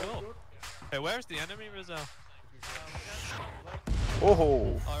 I will. Hey, where's the enemy, Rizal?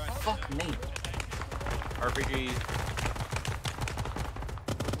 Oh, Alright. Fuck me. RPG.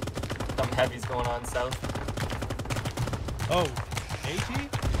 Some heavies going on south. Oh, 80?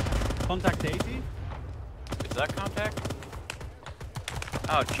 Contact 80? Is that contact?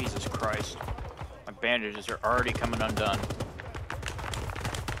 Oh, Jesus Christ. My bandages are already coming undone.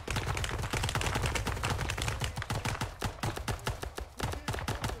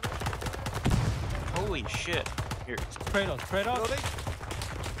 Holy shit. Here. Kratos,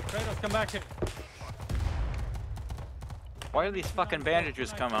 come back here. Why are these fucking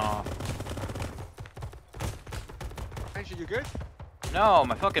bandages coming off? Angel, you good? No,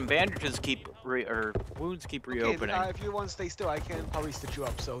 my fucking bandages keep wounds keep Okay, reopening. if you want to stay still, I can probably stitch you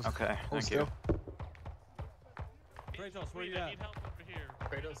up. So Okay, hold thank you. still. Kratos, where you I at? need help over here.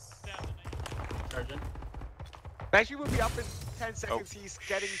 Kratos. Down the Charging. Banshee will be up in 10 seconds. He's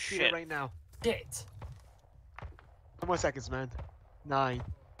getting to shit. it right now. Shit. 10 more seconds, man. 9,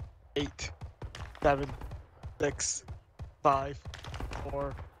 8, 7, 6, 5,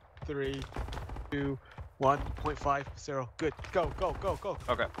 4, 3, 2, 1.50. Good. Go, go, go, go.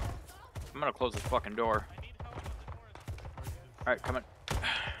 Okay. I'm gonna close this fucking door. Alright, come in.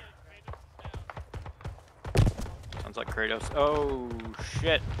 Sounds like Kratos. Oh,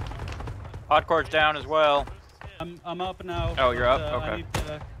 shit. Hardcore's down as well. I'm up now. Oh, you're but, up? I Okay. need,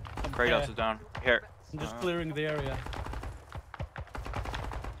 Kratos is down. Here. I'm just clearing the area.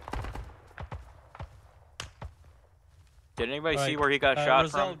 Did anybody see Alright, where he got shot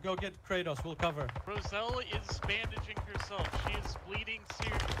Roselle, from? go get Kratos. We'll cover. Roselle is bandaging herself. She is bleeding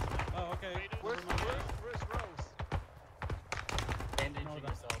seriously. Oh, okay. Where's Rose? Bandaging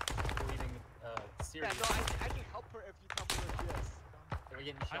yourself, bleeding Yeah, seriously. no, I can help her if you tell me where she is. They were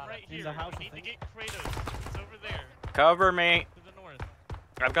getting I'm shot right at. here. the house, We I need to think. get Kratos. It's over there, Cover me. to the north.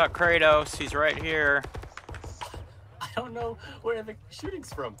 I've got Kratos. He's right here. I don't know where the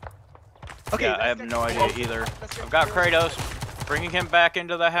shooting's from. Okay, Yeah, I let's have get no Kratos. idea either. Let's get I've got Kratos. Kratos. Bringing him back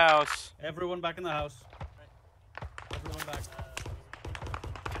into the house. Everyone back in the house. Everyone back.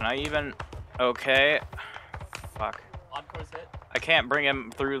 Can I even... Okay. Fuck. Encore's hit. I can't bring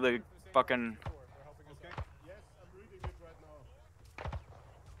him through the fucking... Yes, I'm reading it right now.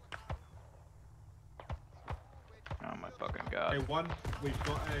 Oh my fucking god. Okay, one, we've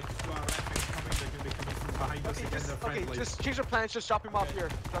got Square Epic coming. They're going to be coming from behind us Okay, again. They're okay, friendly. just change your plans. Just drop him off here.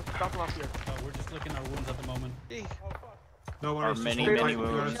 Drop him off here. We're just licking our wounds at the moment. Hey, No Our worries. just mini, hold mini tight,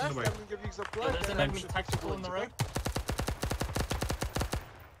 we're wounds. in the way. I'm gonna give you some So blood. there's an and enemy then tactical in the road.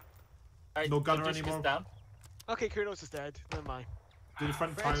 Alright, No gunner the Dushka's anymore. down. Okay, Kratos is dead. Never mind. Do the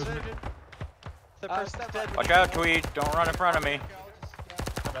front tires. The person's dead. Watch out, Tweed. Don't run in front of me.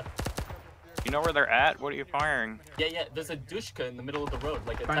 You know where they're at? What are you firing? Yeah, yeah, there's a Dushka in the middle of the road.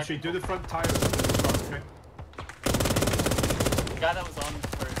 Like a Banshee, do tactical. the front tires. of the truck, okay? The guy that was on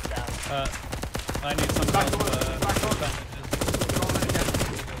first down. I need some Back help, on, back on. bandages. Get on it again.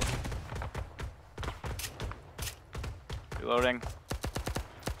 Reloading.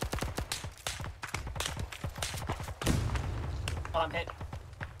 Oh, I'm hit.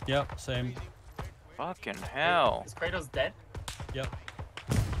 Yep, same. Fucking hell. Is Kratos dead? Yep.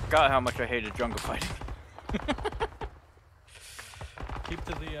 Forgot how much I hated jungle fighting. Keep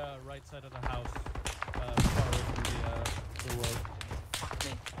to the right side of the house. Far away from the road. Fuck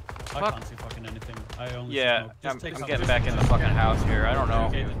me. I can't see fucking anything. I only see Yeah, smoke. Just take I'm cover. getting back in the fucking house here. I don't know.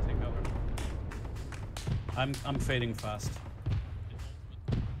 Okay, then take cover. I'm fading fast.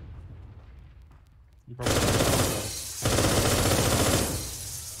 I'm probably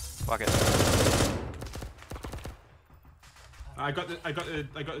Fuck it. I got the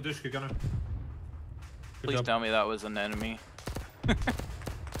Dushka gunner. Please job. tell me that was an enemy.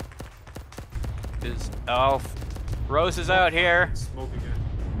 Oh, Rose is out here. Smoke again.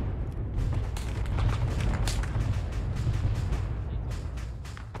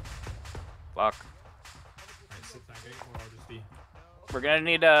 Fuck. Right, sit down, gate, or I'll just be. We're gonna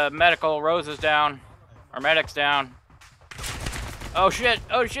need a medical. Rose is down. Our medic's down. Oh shit!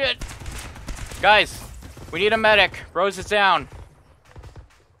 Oh shit! Guys, we need a medic. Rose is down.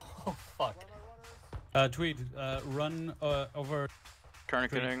 Oh, fuck. Tweed, run over.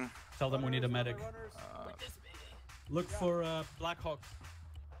 Tourniqueting. Tell them we need a medic. Look for Black Hawk.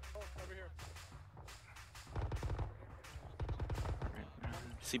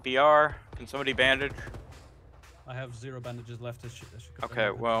 CPR. Can somebody bandage? I have 0 bandages left. It should Okay,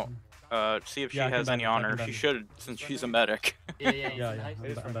 well, see if she Yeah, I can has any bandage, I on can her. She bandage. should, since she's a medic. Yeah, Yeah, yeah.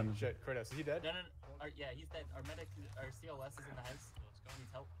 It is I'm friendly. bandaged. Shit, Kratos, is he dead? No, no, no. Yeah, he's dead. Our medic, our CLS is in the house.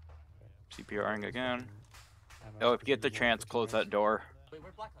 Needs help. CPRing again. Oh, if you get the chance, close that door. Wait,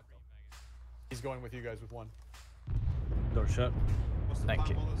 where'd Blackhawk go? He's going with you guys with one. Door shut. What's the Thank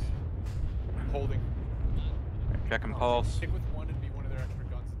plan, you. Bubbus? Holding. Checking pulse. Stick with one and be one of their extra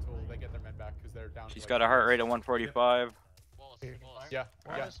guns until they get their men back because they're down. to, She's like, got a heart rate of 145. Wallace, Wallace. Yeah,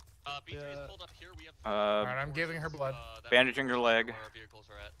 yeah. B3 is pulled up here. We have Alright, I'm giving her blood. Bandaging her leg. where our vehicles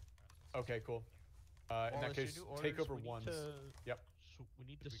are at. Okay, cool. In that case, take over ones. Yep. We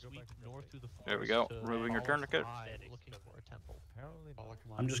need to sweep north through the forest. There we go. to Removing your follow tourniquet. line, looking for a temple.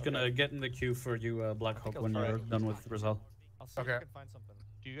 I'm just gonna get in the queue for you, Black Hawk, when you're done with Rizal. I'll see if Okay. I can find something.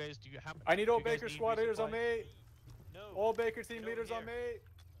 Do you happen? I need all do you guys Baker need squad leaders on resupply? me. No. All Baker team leaders on me.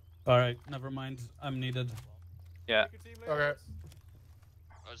 Alright, never mind. I'm needed. Yeah. Baker team Okay. leaders.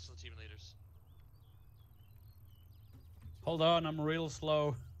 Oh, just the team leaders. Hold on, I'm real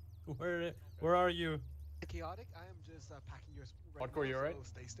slow. Where are you? Chaotic. I am just packing your. Hardcore, you alright? So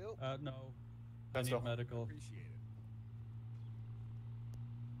stay still. No. I That's need all. medical.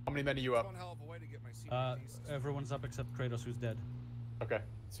 How many men are you up? Everyone's up except Kratos, who's dead. Okay.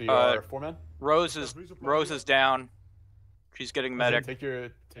 So you are 4 men? Rose is down. She's getting medic. Take your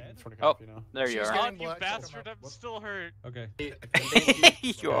front Oh, off, you know. there you are. God, you bastard! I'm still hurt. Okay.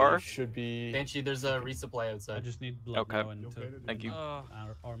 You are. Should be. Banshee, there's a resupply outside. I just need blood Okay. now and Thank you.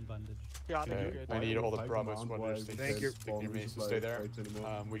 arm bandage. Yeah, Okay, I need all the Bravos Thank Thank you. So stay there.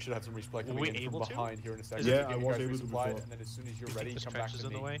 We should have some resupply coming in from behind here in a second. Yeah, I was able to resupply, before. and then as soon as you're ready, come back to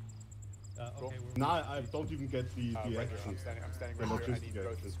me. Okay. Nah, I don't even get the Right here. action. I'm standing They're right not here. I just need get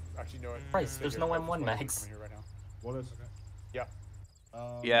both. this. Actually, no. Christ, there's no M1 mags. Here right now. What is? Yeah.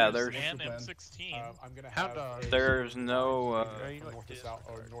 Yeah, there's. And M16. I'm gonna have. There's no. North to south,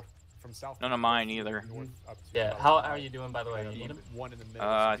 or north from south. None of mine either. Yeah, how are you doing, by the way? You need them? One in the middle.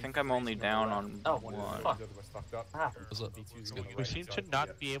 I think I'm only down on one. Ah. We seem to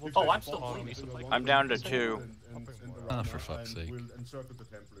not be able to. Oh, I'm still on bleeding. resupply. I'm down to 2. Ah, for fuck's sake. We'll encircle the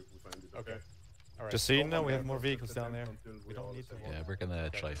temple if we find it. Okay. All right. Just so you know, we have more vehicles down there. We don't need them. Yeah, we're gonna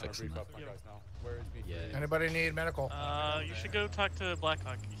try fixing that. Yeah. Anybody need medical? You should go talk to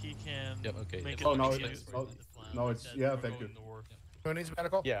Blackhawk. He can Yep, okay. make it Oh, look no, easy. yeah, thank you. Who needs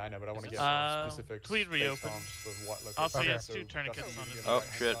medical? Yeah, I know, but I want to get specifics. Tweed based reopen. on what Also, he location. has 2 tourniquets on his Oh,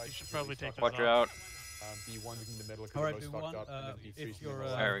 back. shit. You should probably take those Watch off. out. B1's in the middle. All right, B1. If you're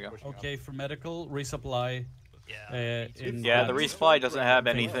There we go. okay for medical resupply. Yeah, the resupply doesn't have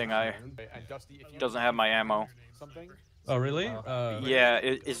anything. Doesn't have my ammo. Oh, really? Yeah,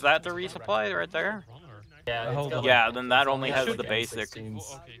 is that the resupply right there? Yeah, hold on. Yeah, then that only has the basic.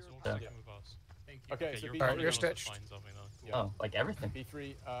 Okay, so Alright, you're stitched. Oh, like everything.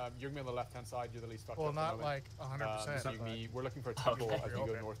 B3, you're gonna be on the left-hand side. You're the least fucked Well, up at not the like moment. 100%. We're looking for a temple Okay. as you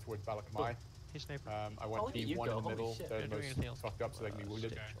go north towards Balakamai. I went look at you B1 go, in the holy middle. shit. They're the most fucked up, so they can be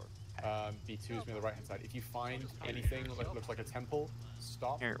wounded. B2 is me on the right-hand side. If you find anything that looks like a temple,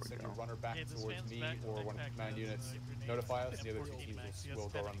 stop. Here we Send go. your runner back towards me or one of the command units. Notify us. The other 2 teams will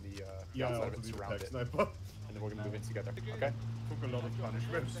go around the Yeah, outside I of also it, need a surround pack it, sniper. and then we're gonna move in together. Okay. Took a lot of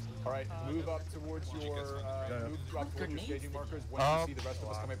punishments. All right, move up towards your move up towards your staging markers. When you see the rest of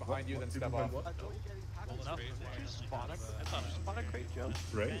us coming behind you, then step off.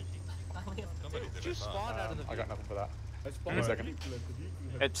 Right? Did you spawn out of the I got nothing for that. Give me a second.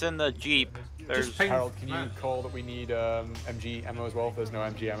 It's in the Jeep. There's. Harold, can you call that we need MG ammo as well? There's no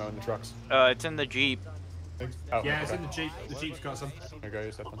MG ammo in the trucks. It's in the Jeep. Oh, Yeah, it's okay. in the Jeep. The Jeep's got some. There you go,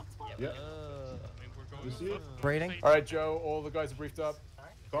 you step on. Yeah. You see it? Rating? All right, Joe. All the guys are briefed up.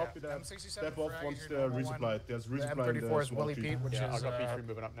 Copy that. Step off once they're resupplied. There's The resupply in the M34 is SWAT Willie team. Pete, which Yeah, I is got B3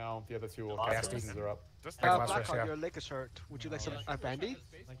 moving up now. The other 2 will Gas cast are up. Blackhawk, your leg is hurt. Would you like some bandy?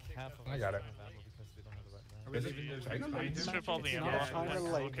 I got it. Strip all the ammo off.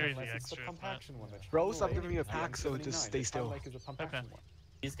 We'll carry the extra. Bros, I'm giving you a pack, so just stay still. Okay.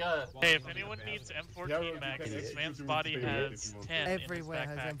 He's got. Hey, if anyone needs M14 mags, this man's body has 10 Everywhere in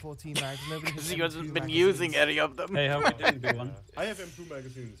his has backpack. M14 mags. Nobody has He M2 hasn't been magazines. using any of them. Hey, how are we doing, B1? I have M2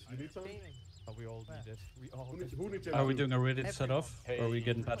 magazines. You need some? We all need it. We all Who needs Are we M2? doing a ready set off? Or are we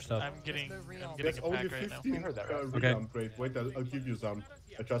getting patched up? I'm getting There's a only pack right now. 15 heard that, right? Okay. Great. Wait, I'll give you some.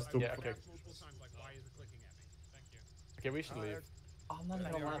 I just took. Yeah, okay. Okay, we should leave. Oh, no,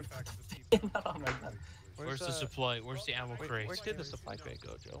 no, no. Oh my god. Where's the supply? Where's the ammo crate? Where did the supply crate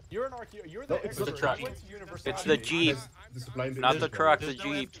go, Joe? You're an archaeo. You're No, the it's expert. the truck. You went to university. It's the Jeep. The supply in Not the truck, the There's no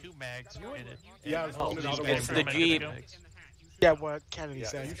Jeep. M2 mags in it. Yeah, it's only another It's one. the Jeep. Yeah, what Kennedy Yeah,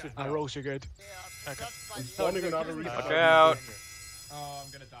 said. you should I know. Rose, you're good. Okay. I'm spawning another Watch resupply. out. Oh,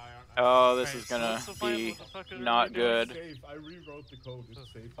 I'm gonna die. Oh, this is Alright, gonna so let's find be what the fuck are we not doing? good. Safe. I rewrote the code.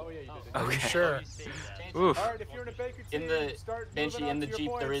 It's safe. Oh yeah, you did. Are you Okay. sure? Oof. All right, if you're in a Baker team, In the start Banshee, moving in the up to Jeep,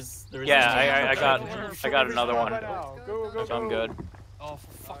 your there points. is. Yeah, I got Shoot another one. right now. Go, go, So I'm go. good. Oh,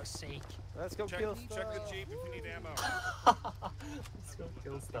 for fuck's sake. Let's go kill stuff. Check the Jeep if you need ammo. Let's go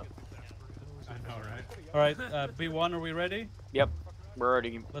kill stuff. I know, right? Alright, B1, are we ready? Yep. We're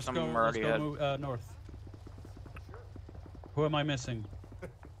already. Let's Some go, are let's already go ahead. move, north. Who am I missing?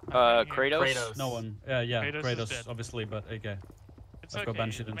 Kratos. No one. Yeah, Kratos is Kratos, dead. obviously, but okay. It's Let's go okay.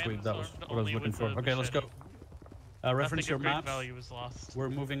 Banshee and Man Tweed. That was armed what I was only looking with for. the Okay, let's go. machete. Reference your Nothing of great maps. value was lost. We're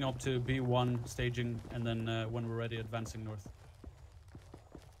moving up to B1 staging, and then when we're ready, advancing north.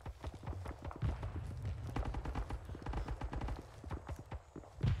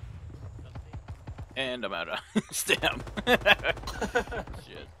 And I'm out of stem.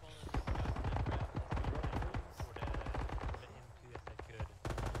 Shit.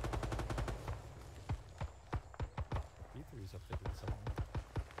 B3's up there doing something.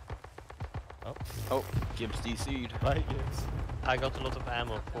 Oh, Gibbs DC'd. Bye, Gibbs. I got a lot of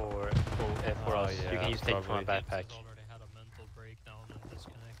ammo for us. yeah, You can use take from my probably. backpack.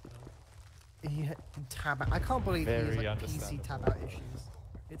 He tab out. I can't believe he Very has like PC understandable. tab out issues.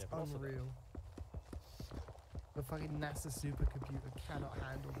 It's Yeah, but also unreal. The fucking NASA supercomputer cannot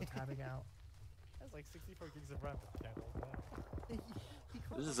handle the tabbing out. That's like 64 gigs of RAM. Can't hold that.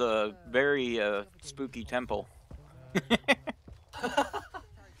 This is a very spooky temple. Is that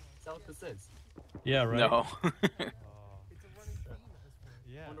what this is? Yeah, right. No. I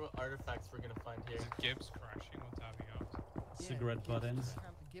wonder what artifacts we're gonna find here. Gibbs crashing. What's happening out? Cigarette butt ends.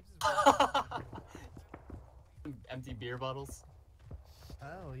 Empty beer bottles.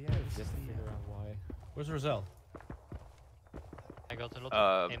 Oh yeah. Just to figure out why. Where's Roselle? I got a lot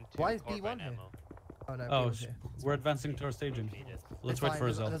of M2 why is carbine B1 here? ammo. Oh no. Oh, B1's here. we're advancing to our staging. Let's It's wait fine, for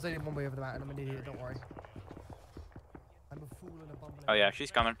Roselle. There's only one way over the mountain. I'm an idiot. Don't worry. I'm a fool and a bumbling. Oh yeah,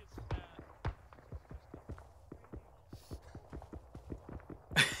 she's coming.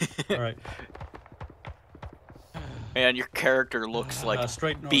 All right. Man, your character looks like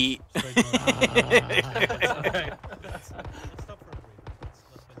straight north. beat. Straight north.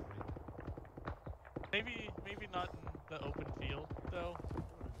 Maybe not in the open field though.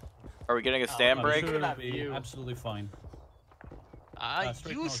 Are we getting a stand I'm break? sure it'll be absolutely fine.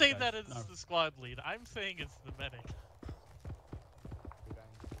 Straight You north, say guys. that as No. the squad lead. I'm saying it's the medic.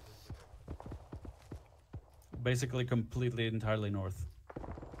 Basically, completely, entirely north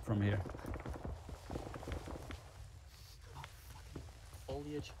from here.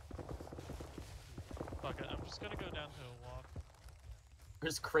 Foliage. Fuck it, I'm just gonna go down to a walk.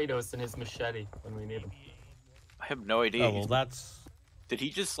 Where's Kratos and his machete when we need him? I have no idea. Oh well, that's. Did he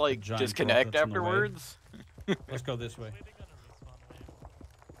just like giant disconnect rock that's in the way. afterwards? Let's go this way.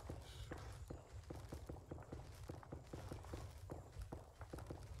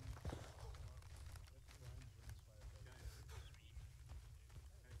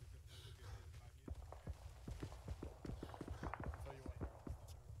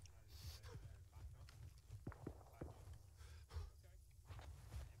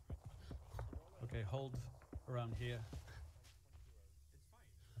 Okay, hold around here.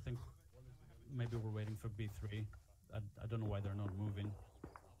 I think maybe we're waiting for B3. I don't know why they're not moving.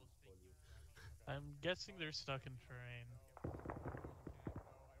 I'm guessing they're stuck in terrain.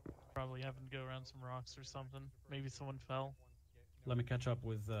 Probably having to go around some rocks or something. Maybe someone fell. Let me catch up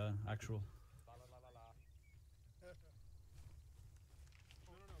with actual.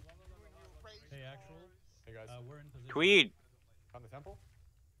 Hey, actual. Hey guys. We're in position. Tweed. On the temple?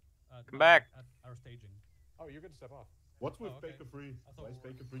 Come back. At our staging. Oh, you're good to step off. What's with okay. Baker Free? Why is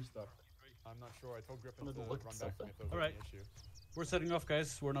Baker Free stuck? I'm not sure. I told Griffin to Doesn't run look back so to me if there was All right. any issue. We're setting off,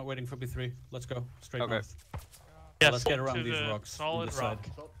 guys. We're not waiting for B3. Let's go. Straight Okay. north. Yes, Let's get to around these the rocks. solid on this rock.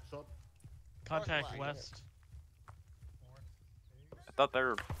 side. Shot. Contact west. I thought they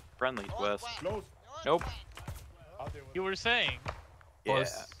were friendlies west. Close. Nope. I'll deal with You were saying. Yeah.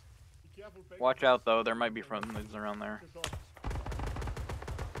 Close. Be careful, Baker. Watch out though, there might be friendlies around there.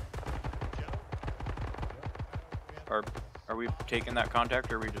 Are we taking that contact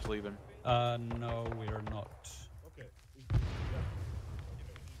or are we just leaving? No, we are not. Okay.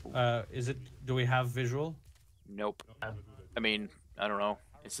 Is it? Do we have visual? Nope. I mean, I don't know.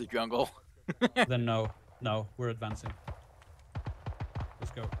 It's the jungle. Then no. No, we're advancing.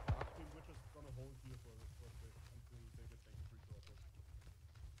 Let's go. We're just gonna hold here for a bit until they get Baker Free to us.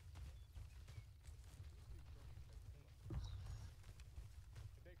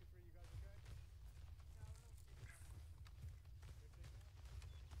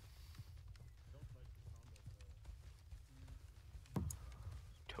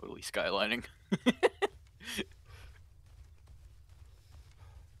 Totally skylining.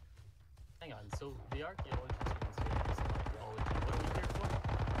 Hang on, so the archaeologist is here for some archaeology. What are we here for?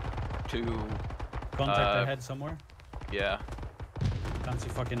 To Contact ahead somewhere. yeah. Can't see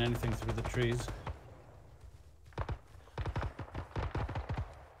fucking anything through the trees.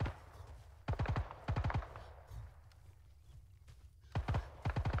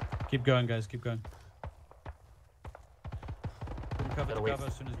 Keep going, guys. Keep going. Cover Gotta to wait. cover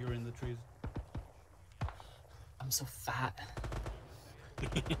as soon as you're in the trees. I'm so fat.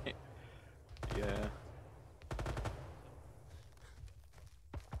 Yeah.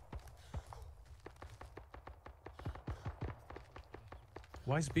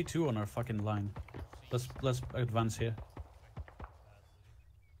 Why is B2 on our fucking line? Let's advance here.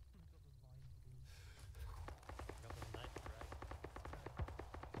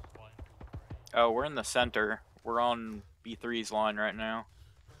 Oh, we're in the center. We're on B3's line right now.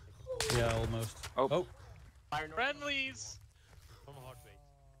 Yeah, almost. Oh. Friendlies! Normal heart rate.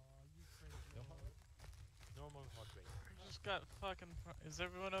 Normal heart rate. Just got fucking. Is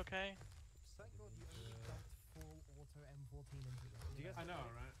everyone okay? Do you guys I know,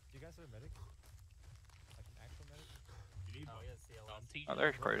 medic? right? Do you guys have a medic? Like an actual medic? Oh, yeah, CLS. Oh,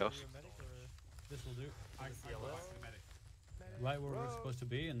 there's Kratos. Are you a medic or... This will do. I go back to the medic. Right where we're supposed to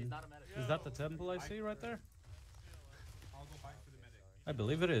be, and is that the temple I see right there? I'll go back to the medic. I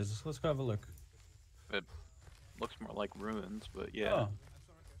believe it is. Let's go have a look. It looks more like ruins, but yeah. Oh.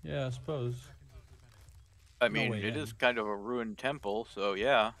 Yeah, I suppose. I mean, it is kind of a ruined temple, so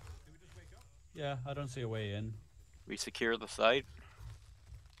yeah. Yeah, I don't see a way in. We secure the site.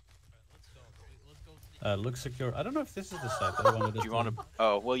 Looks secure. I don't know if this is the site that I wanted to Do you want to?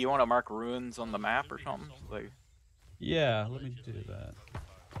 Oh, well, you want to mark ruins on the map or something? Like. Yeah, let me do that.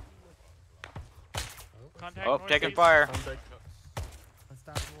 Contact Oh, northeast. taking fire.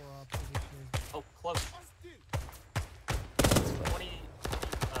 Oh, close. 20.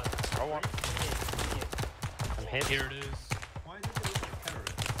 I'm hit. Here it is. Why is it a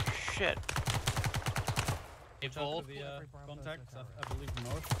terrorist? Shit. Hey, Volk. Contact, I believe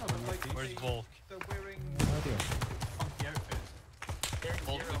north. Where's Volk? They're wearing funky outfits.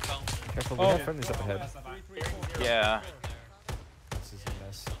 Volk we found. Careful, we have friendlies up ahead. Yeah. This is a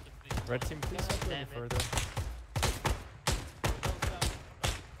mess. Red team, please help a little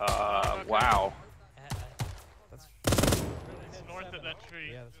further. Wow. It's north of that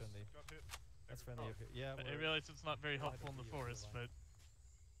tree. Yeah, that's friendly. That's friendly. Okay. Yeah. I realize it's not very helpful in the forest, but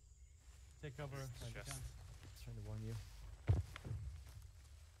take cover. Just trying to warn you.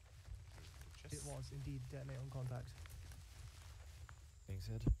 It was indeed detonate on contact. Being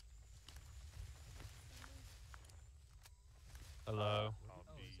said. Hello.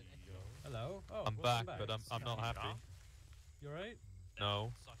 Hello. Oh, I'm back, but I'm not happy. You alright?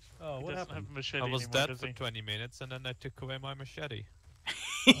 No. Oh, what happened? I was dead for 20 minutes, and then they took away my machete.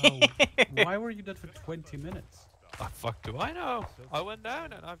 Oh, why were you dead for 20 minutes? The fuck do I know? I went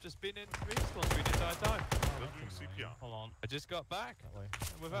down, and I've just been in respawn through the entire time. Hold on. I just got back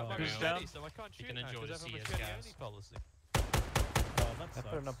without my Who's machete, down? so I can't shoot can now enjoy because the I have a CS machete gas. only policy. Oh, that That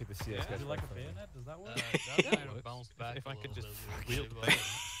better not be the CS guys. Would you like a bayonet? Does that work? That kind of bounced back If a I could little just bit. wield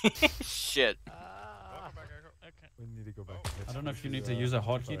the Shit. okay. We need to go back. I don't know if you need to use a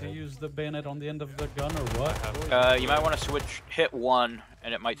hotkey to use the bayonet on the end of the gun or what. You might want to hit 1,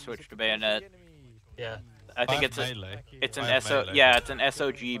 and it might switch to bayonet. Yeah. I think it's an it's an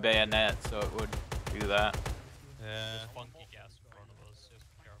S.O.G bayonet, so it would do that. Yeah. Funky gas in front of us. Just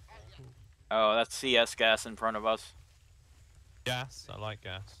be careful. Oh, that's CS gas in front of us. Gas. I like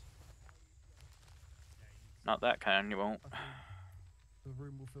gas. Not that kind, you won't. The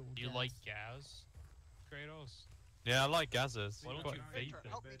room will fill with Do you gas. like gas, Kratos? Yeah, I like gases. Why don't you vape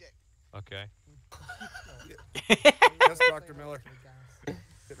it? Okay. Yes, Dr. Miller.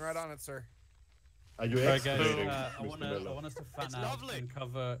 Getting right on it, sir. Are you Alright, guys, excavating, I Mr. want Miller? us to fan out and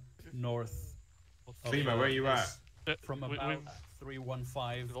cover north. Klima, where you at? From about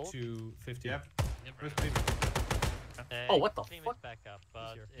 315 to 50. Yep. Where's Oh, what the Klima's fuck? back up,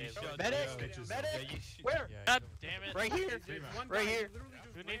 but Medic! Where? God damn it! Right here! Right here!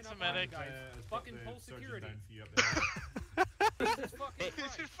 Who needs a medic? Fucking full security. Jesus fucking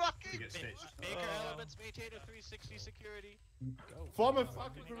You get stitched. Baker Elements maintain a 360 security. Form a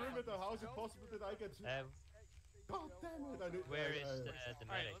fucking perimeter. How is it possible that I get... God damn it, I did... Where is the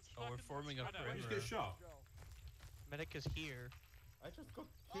medic? Oh, we're forming a Why did you perimeter. get shot? Medic is here. I just got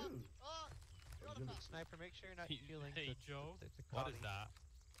killed. Sniper, make sure you're not feeling Hey, Joe. What is that?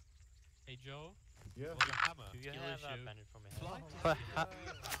 Hey, Joe. Yeah. What's a hammer? Do you Skill have issue. bandage for me?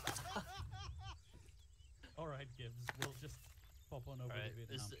 Alright, Gibbs, we'll just pop on over Alright, to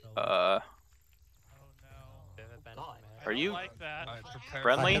Vietnam. is- fellas. Are you like that.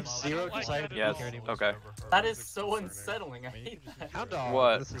 friendly? I have zero desire to Yes. be here anymore. Okay. That is so unsettling. I hate that. Hound dog.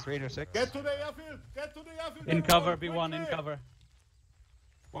 What? This is Raider 6. Get to the airfield! Get to the airfield! In cover, everyone, B1, in quickly! cover.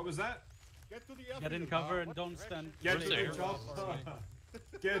 What was that? Get to the airfield! Get in cover and don't stand. Get really to the close. chopper!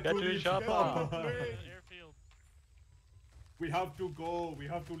 Get to the chopper. Airfield. We have to go. We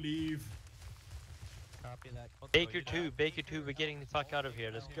have to leave. Copy that. Baker 2, we're getting the fuck out of here.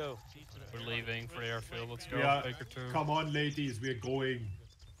 Let's go. We're leaving for airfield. Let's go. We are, Baker 2. come on, ladies. We're going.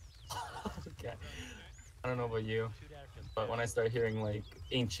 Okay. I don't know about you, but when I start hearing like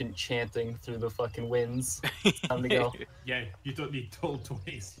ancient chanting through the fucking winds, it's time to go. Yeah, you don't need told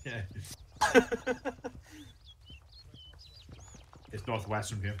twice. Yeah. It's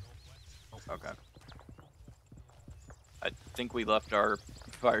northwest from here. Okay. I think we left our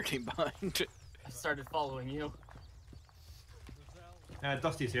fire team behind. I started following you.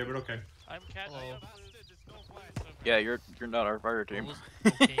 Dusty's here, but okay. I'm catching up. There's no place over Yeah, you're not our fire team.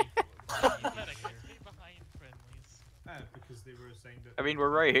 Medic, stay behind friendlies. Because they were saying that. I mean, we're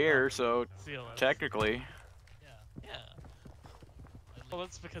right here, so CLS. technically. Yeah. Well,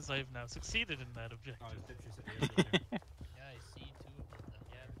 that's because I've now succeeded in that objective. Yeah, I see two of them.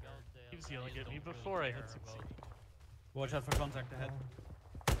 Yeah, we got yelling at me before I hit succeed. Watch out for contact ahead.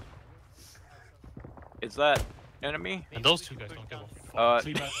 Is that enemy? And those two guys don't give a fuck.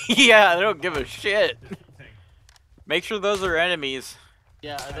 Yeah, they don't give a shit. Make sure those are enemies.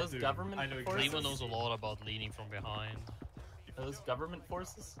 Yeah, are those government forces? Lima knows a lot about leaning from behind. Are those government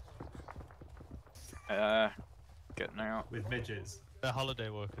forces? Getting out. With midgets. They're holiday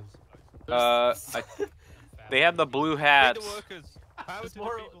workers. They have the blue hats. Free the workers. Power There's to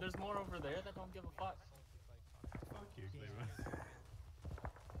more, the people. there's more over there that don't give a fuck. Fuck you, Cleaver.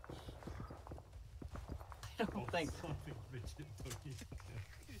 I don't think.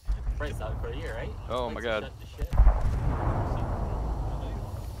 Right, out for a year, right? Oh my god. Shut the shit.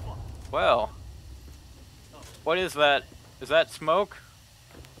 Well. What is that? Is that smoke?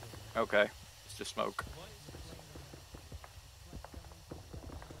 Okay. It's just smoke.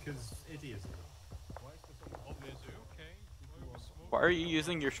 Because idiots. Why are you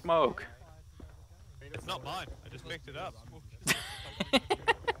using your smoke? It's not mine. I just picked it up.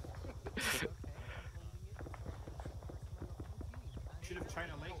 Should have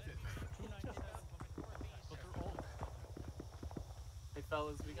China linked it. Hey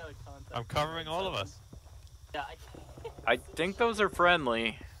fellas, we got a contact. I'm covering all of us. Yeah, I think those are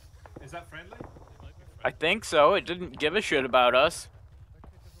friendly. Is that friendly? I think so. It didn't give a shit about us.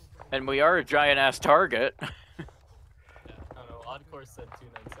 And we are a giant ass target. I don't know, Oddcore said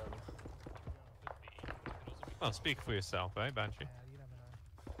 297. Well, speak for yourself, eh, Banshee?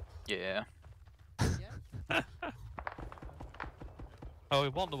 Yeah. Oh, we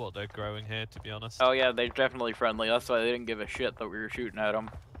wonder what they're growing here, to be honest. Oh yeah, they're definitely friendly. That's why they didn't give a shit that we were shooting at them.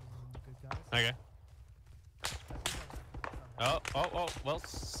 Okay. Oh, well,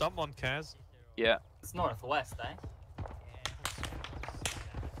 someone cares. Yeah. It's northwest, eh?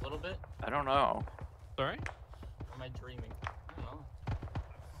 A little bit? I don't know. Sorry? Or am I dreaming? I don't know.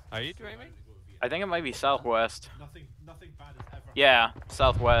 Are you dreaming? I think it might be southwest. Nothing bad has ever. Yeah,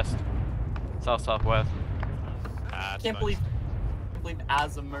 southwest. Southwest. Ah, I can't believe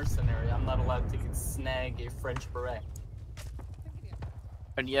as a mercenary I'm not allowed to snag a French beret.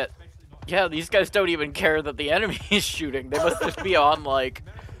 And yet, yeah, these guys don't even care that the enemy is shooting. They must just be on like.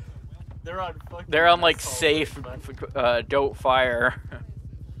 They're on fucking. They're on like assault, safe, don't fire.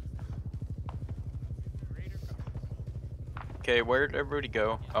 Okay, where did everybody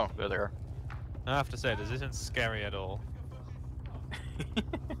go? Oh, there they are. I have to say, this isn't scary at all.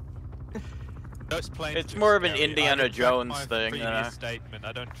 Those planes. It's are more of an scary. Indiana I retract Jones my thing, previous statement.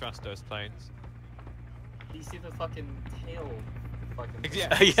 I don't trust those planes. You see the fucking tail? Fucking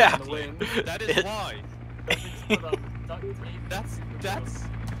Yeah, yeah. in the wind. That is why. That's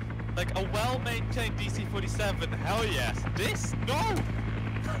like a well-maintained DC-47. Hell yes. This no.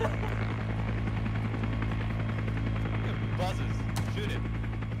 Buzzes. Shoot it.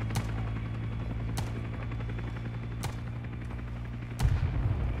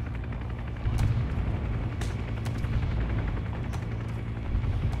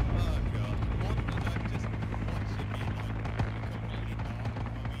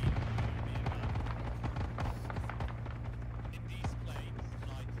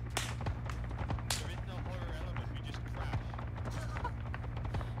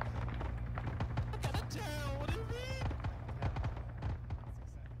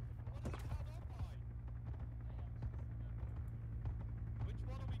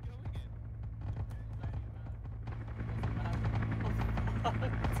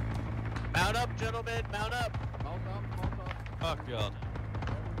 Mount up, gentlemen, mount up! Mount up. Oh god.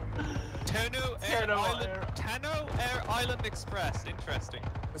 Tano Air Island Express, interesting.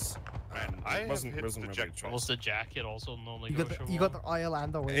 Man, I wasn't ready. Was the jacket also normally You got the aisle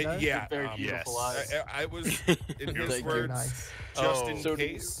and the window? Yeah, very beautiful eyes. I was, in his words, nice. just in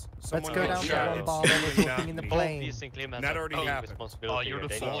case Let's someone go down else to one bar when we're talking in the plane. That already happened. Oh, you're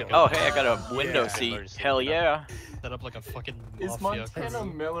the fool. Oh, hey, I got a window seat. Hell yeah. Set up like a fucking Is mafia Montana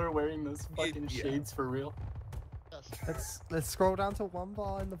crew. Miller wearing those fucking shades for real? Let's scroll down to one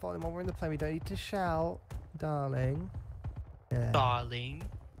bar in the bottom while we're in the plane. We don't need to shout, darling. Yeah. Darling.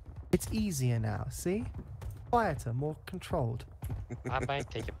 It's easier now, see? Quieter, more controlled. I might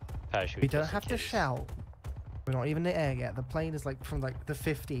take a parachute. We don't have to shout. We're not even in the air yet. The plane is like from like the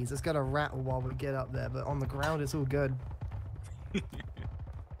 50s. It's gonna rattle while we get up there, but on the ground it's all good. I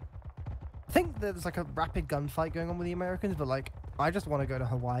think there's like a rapid gunfight going on with the Americans, but like I just want to go to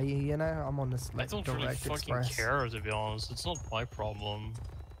Hawaii, you know? I'm on this like I don't really direct fucking express. care, to be honest. It's not my problem.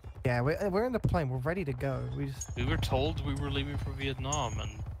 Yeah, we're in the plane. We're ready to go. We were told we were leaving for Vietnam,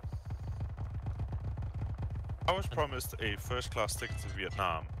 and I was promised a first-class ticket to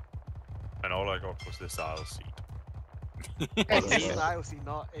Vietnam, and all I got was this aisle seat. It's obviously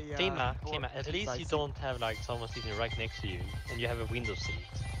not a. Tima, at least you don't have like someone sitting right next to you, and you have a window seat.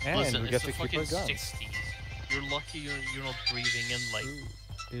 And Listen, we it's get the to keep our fucking guns. 60s. You're lucky you're not breathing in like.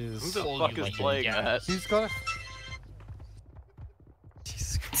 Who the all fuck you is like playing gas. that? Who's got a...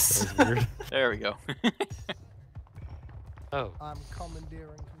 Jesus Christ, that was weird. There we go. Oh. I'm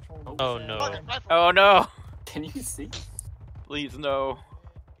commandeering control. Oh no. Oh no! Can you see? Please no.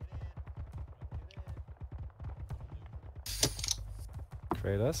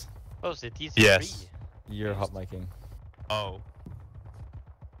 Kratos? Oh, so these Yes. You're hot micing. Oh.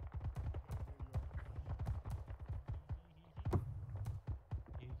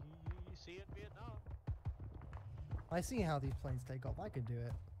 I see how these planes take off. I could do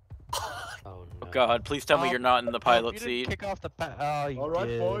it. Oh Oh god, please tell me you're not in the pilot you seat. didn't kick off the Alright,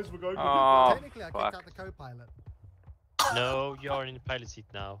 boys, we're going to Oh, Technically, I fuck. kicked out the co-pilot. No, you are in the pilot seat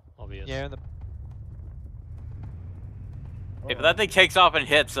now, obvious. Yeah, the... If that thing takes off and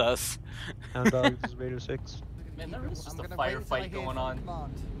hits us. Hound dog, this is Radio 6. Man, there is just a I'm gonna wait until I firefight hear going from on.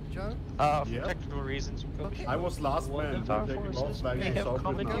 command. Joe? For Yeah. technical reasons, we probably I was last one man. of We're our taking off forces like may in have South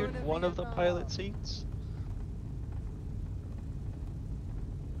Vietnam. commandeered one of the pilot seats.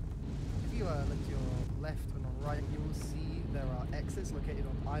 If you look to your left and right, you will see there are exits located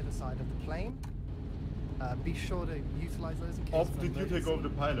on either side of the plane. Be sure to utilize those in case Off, of did you take emergency. over the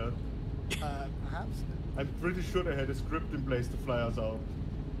pilot? Perhaps. I'm pretty sure they had a script in place to fly us out.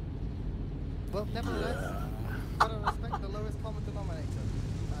 Well, nevertheless, gotta respect the lowest common denominator.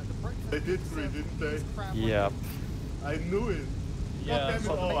 The breakfast They did is agree, served didn't with they? these crab Yep. I knew it. Yeah, God damn it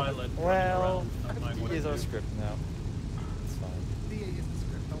so the all. pilot. Well, What here's to our do. script now. It's fine. DA is the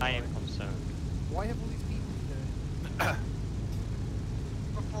script. Don't I worry. am concerned. Why have all these people here?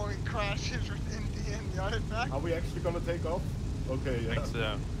 Before it crashes within the artifact. Are we actually gonna take off? Okay, yeah. Think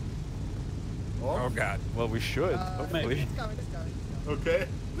so. Oh god. Well, we should, hopefully. It's going, it's going. Okay.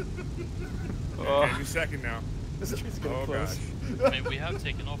 Any second now. This tree's getting Oh close. gosh. I mean, we have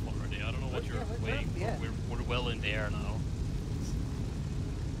taken off already. I don't know what you're waiting for. yeah. We're well in the air now.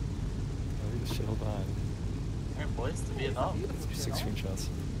 Leave the shit all behind. Alright, boys, to Vietnam. 6 screenshots.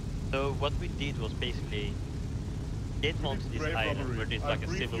 So what we did was basically get onto this Brave island robbery. where there's like a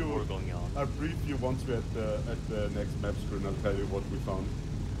civil war going on. I'll brief you once we're at the next map screen. I'll tell you what we found.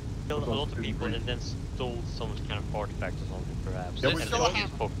 Killed a lot of people and then stole some kind of artifact or something perhaps. Yeah, and we then stole a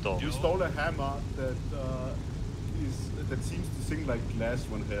just fucked off. You stole a hammer that seems to sing like glass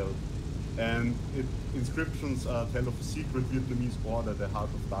when held, and inscriptions tell of a secret Vietnamese order, the Heart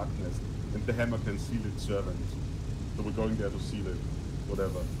of Darkness, and the hammer can seal its servant. So we're going there to seal it.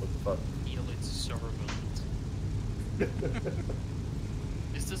 Whatever. What the fuck? Heal its servant.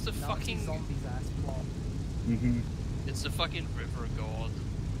 Is this the Nazi fucking? zombies ass plot. It's the fucking river god.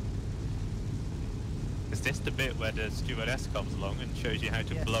 Is this the bit where the stewardess comes along and shows you how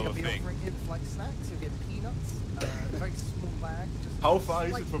to Yes, blow you'll a be thing? offering in-flight snacks. You'll get peanuts, a very small bag. Just How far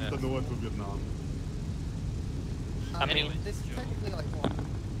is it slight- from Tanoa to Vietnam? I mean, this is technically like what?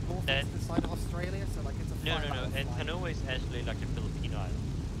 Northeast side of Australia, so like it's a No, 5-hour and flight. Tanoa is actually like a Filipino island.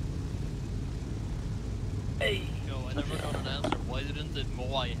 Hey. Yo, I never got an answer. Why didn't the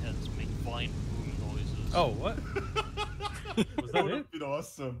Moai heads make fine boom noises? Oh, what? Was that Would it? have been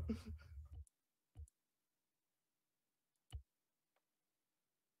awesome.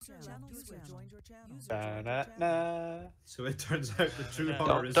 So it turns out the true Don't-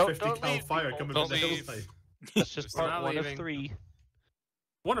 horror is don't- 50 don't cal leave, fire people. coming Don't from the leave. hillside. That's just We're part not 1 leaving. of 3.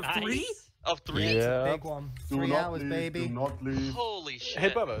 One of three? Nice. Of 3? Yeah. Big one. Do 3 not hours, leave, baby. Do not leave. Holy shit. Hey,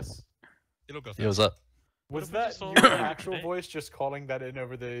 Bubbus. It'll go Yo, what's up? Was if we that just all your went actual today? voice just calling that in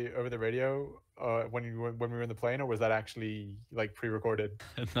over the radio when we were in the plane, or was that actually like pre-recorded?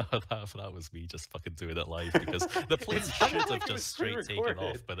 No, that was me just fucking doing it live because the plane should have just straight taken off,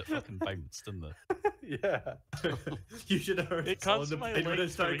 pre-recorded. but it fucking bounced, didn't it? Yeah. You should have heard It us all caused in the my plane when it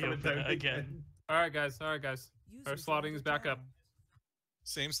legs to started coming reopen down again. Alright, guys. Our slotting is back up.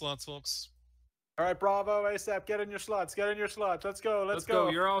 Same slots, folks. All right, Bravo, ASAP, get in your slots. Let's go. Let's go.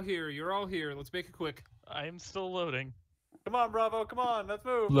 You're all here. Let's make it quick. I'm still loading. Come on, Bravo. Come on. Let's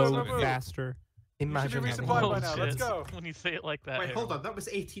move. Load move. faster. Imagine be having resupplied one. by now. Let's Shit. go. When you say it like that. Wait, hold Harold. on. That was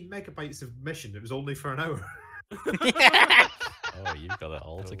 18 megabytes of mission. It was only for an hour. Oh, you've got it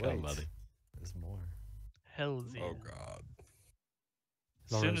all to come, wait. buddy. There's more. Hell's yeah. Oh god.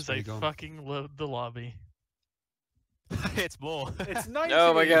 As soon Lawrence, as where I you going? fucking load the lobby. It's more. It's 19.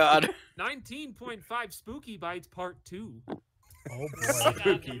 Oh my god. 19.5 Spooky Bites Part 2. Oh boy.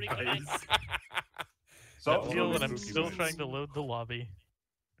 Spooky guys. So, I feel that I'm still trying to load the lobby.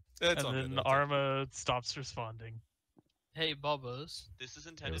 It's all And good, then that's all Arma stops responding. Hey, Bubbus. This is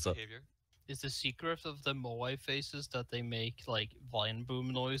intended what's up? behavior. Is the secret of the Moai faces that they make like vine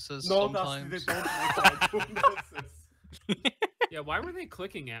boom noises No, sometimes? Dusty, they don't make vine boom noises. Yeah, why were they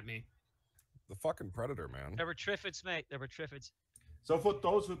clicking at me? The fucking predator, man. There were triffids, mate. There were triffids. So for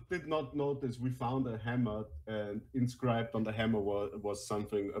those who did not notice, we found a hammer, and inscribed on the hammer was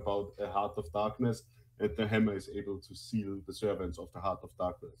something about a Heart of Darkness, and the hammer is able to seal the servants of the Heart of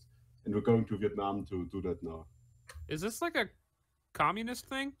Darkness. And we're going to Vietnam to do that now. Is this like a communist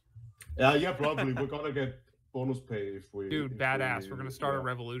thing? Yeah, probably. We're gonna get bonus pay if we... Dude, badass. We're gonna start a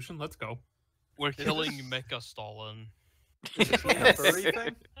revolution. Let's go. We're killing Mecha Stalin. Is it a furry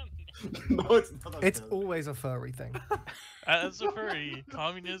thing? No, it's not. It's always a furry thing. As a furry,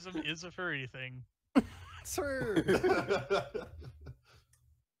 communism is a furry thing. True.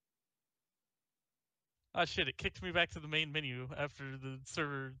 Ah, shit, it kicked me back to the main menu after the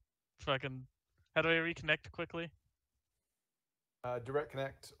server fucking... How do I reconnect quickly? Direct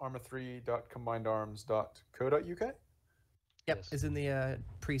connect arma3.combinedarms.co.uk. Yep, it's in the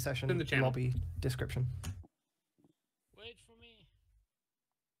pre-session in the channel. lobby description. Wait for me.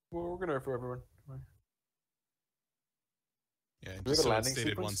 Well, we're gonna for everyone. Yeah, we just got a so it's landing stated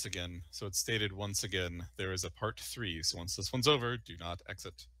sequence? once again. So it's stated once again. There is a part 3. So once this one's over, do not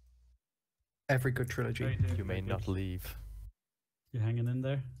exit. Every good trilogy. You may not leave. You hanging in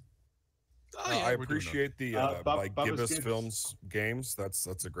there? I appreciate the like Bubbus Gibbs gives- Films games. That's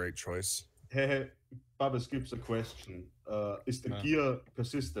a great choice. Hey, Bubbus gives a question. Is the gear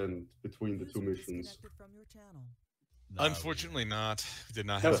persistent between the two missions? Unfortunately not. We did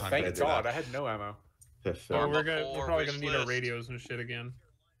not No, have time to thank do God. that. I had no ammo. Or we're probably gonna need our radios and shit again.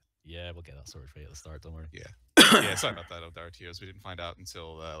 Yeah, we'll get that sorted for you at the start, don't worry. Yeah. Yeah, sorry about that, RTOs. We didn't find out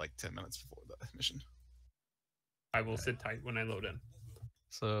until like 10 minutes before the mission. I will sit tight when I load in.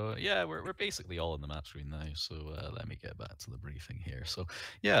 So yeah, we're basically all in the map screen now. So let me get back to the briefing here. So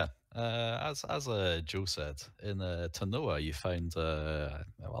yeah, as Joe said, in Tanoa you found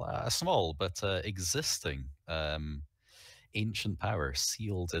well, a small but existing ancient power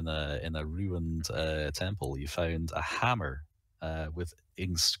sealed in a ruined temple. You found a hammer with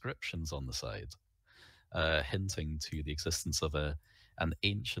inscriptions on the side, hinting to the existence of an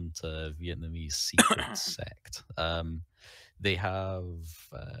ancient Vietnamese secret sect. They have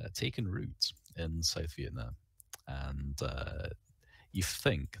taken root in South Vietnam, and you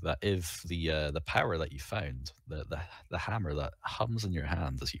think that if the power that you found, the hammer that hums in your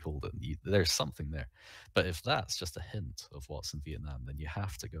hand as you hold it, there's something there. But if that's just a hint of what's in Vietnam, then you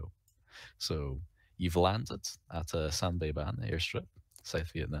have to go. So you've landed at San Bay Ban airstrip,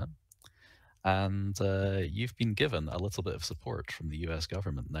 South Vietnam, and you've been given a little bit of support from the US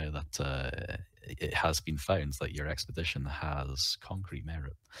government now that it has been found that your expedition has concrete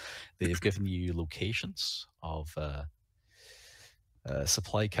merit. They've given you locations of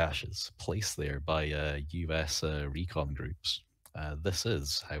supply caches placed there by US recon groups. This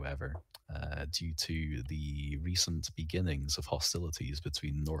is, however, due to the recent beginnings of hostilities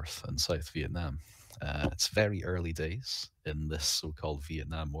between North and South Vietnam. It's very early days in this so-called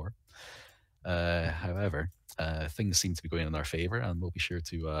Vietnam War. However, things seem to be going in our favor, and we'll be sure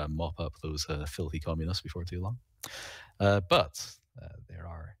to mop up those filthy communists before too long. But there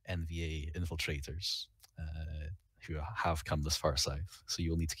are NVA infiltrators who have come this far south, so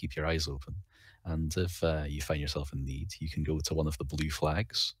you'll need to keep your eyes open. And if you find yourself in need, you can go to one of the blue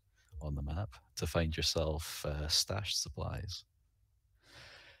flags on the map to find yourself stashed supplies.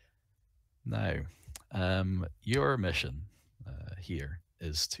 Now, your mission here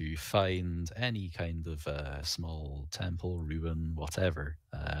is to find any kind of small temple, ruin, whatever,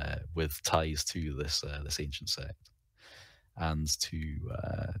 with ties to this this ancient sect, and to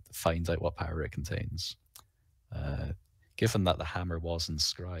find out what power it contains. Given that the hammer was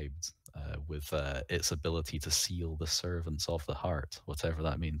inscribed with its ability to seal the servants of the heart, whatever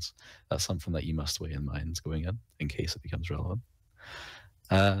that means, that's something that you must weigh in mind going in case it becomes relevant.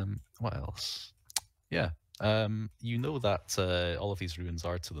 What else? Yeah. You know that all of these ruins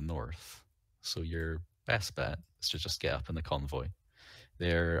are to the north, so your best bet is to just get up in the convoy.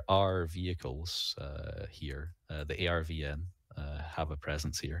 There are vehicles here. The ARVN have a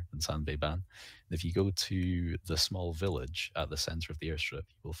presence here in San Bay Ban. And if you go to the small village at the center of the airstrip,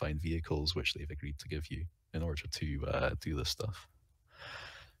 you will find vehicles which they've agreed to give you in order to do this stuff.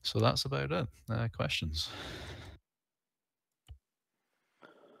 So that's about it. Questions?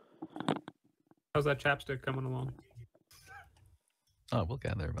 How's that chapstick coming along? Oh, we'll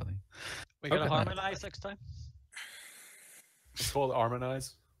get there, buddy. We're gonna harmonize next time. It's called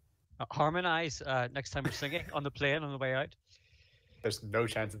harmonize. Harmonize next time we're singing on the plane on the way out. There's no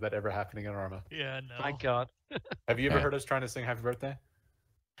chance of that ever happening in Arma. Yeah, no. Thank God. Have you ever heard us trying to sing Happy Birthday?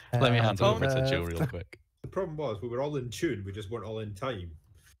 Let me hand it over to Joe real quick. The problem was we were all in tune, we just weren't all in time.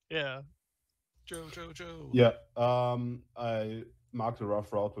 Yeah. Joe. Yeah, I marked a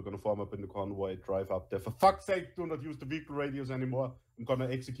rough route. We're gonna form up in the convoy, drive up there. For fuck's sake, do not use the vehicle radios anymore. I'm gonna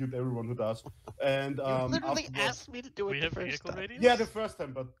execute everyone who does. And You literally afterwards- asked me to do it We the have first vehicle time. radios? Yeah, the first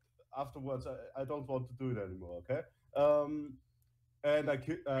time, but afterwards I don't want to do it anymore. Okay. And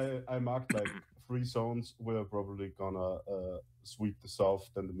I marked like 3 zones. We're probably gonna sweep the south,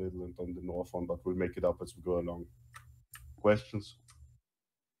 then the middle, and then the north one, but we'll make it up as we go along. Questions?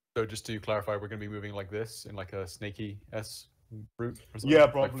 So just to clarify, we're going to be moving like this in like a snaky S route? Or something? Yeah,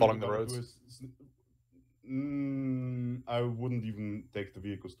 probably. Like following the we're gonna roads? I wouldn't even take the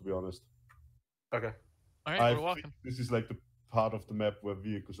vehicles, to be honest. Okay. All right, I we're walking. think this is like the part of the map where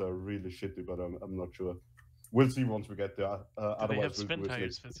vehicles are really shitty, but I'm not sure. We'll see once we get there. Do they Otherwise, have we'll spin do it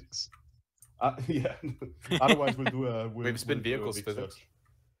tires like- physics? Yeah. Otherwise, we'll do a. We have spin we'll do a vehicles big physics. search.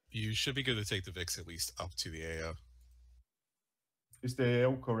 You should be good to take the VIX at least up to the AO. Is the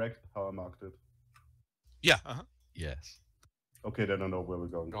AO correct? How I marked it? Yeah. Yes. Okay, then I know where we're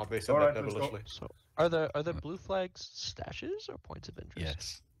going. God, they said All that right, let's go. devilishly. So are the blue flags stashes or points of interest?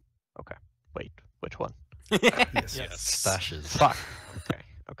 Yes. Okay. Wait, which one? Yes. Stashes. Fuck.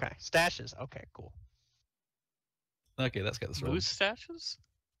 Okay. Stashes. Okay, cool. Okay, let's get this rolling. Moose stashes?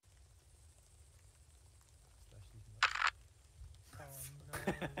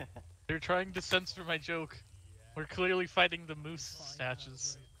 They're trying to censor my joke. We're clearly fighting the moose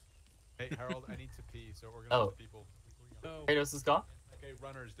stashes. Hey, Harold, I need to pee, so organize Oh. the people. Kratos is gone? Okay,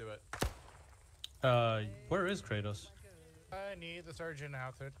 runners do it. Where is Kratos? I need the surgeon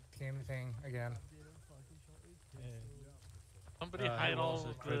outfit. Team thing again. Somebody I hide will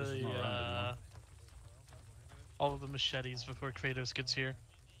also Kratos is not around all of the machetes before Kratos gets here.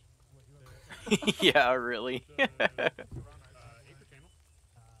 Yeah, really. I'm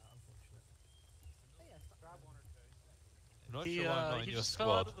not He, sure why I'm not in he your just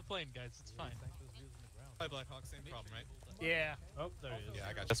fell out squad. of the plane, guys. It's fine. Hi, Blackhawk, same problem, right? Yeah. Oh, there he is. Yeah,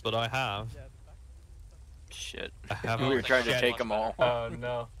 I got you. Yes, but I have. Shit. I have. We were trying to take them all. Oh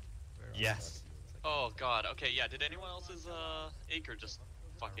no. Yes. Oh god, okay, yeah, did anyone else's acre just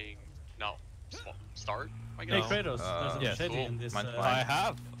fucking start? I Hey guess? Kratos, there's a yes. machete Cool. in this. Mine's fine. I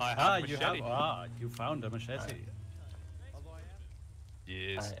have you have. machete. You found a machete.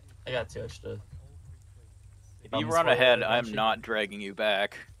 Yes. I got 2 extra. If you run ahead, I'm not dragging you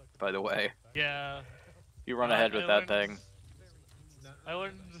back, by the way. Yeah. You run I ahead with that learned- thing. I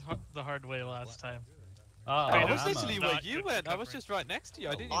learned the hard way last time. I was Kratos literally is where not you good went. I was covering. just right next to you.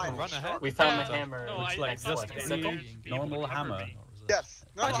 I didn't even run ahead. We found Yeah. the hammer. No, Looks I like thought just you a would be able normal to cover hammer. me. Yes.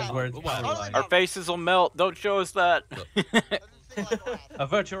 No, This is where it's Wow. power line. Our faces will melt. Don't show us that.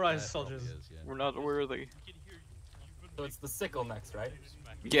 Avert your eyes, soldiers. We're not worthy. So it's the sickle next, right?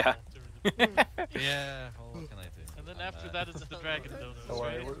 Yeah. Yeah, well, what can I do? And then after that is the dragon donuts. Don't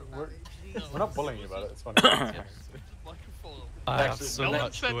worry, right? we're not bullying you about it. It's fine. I have Actually, so no one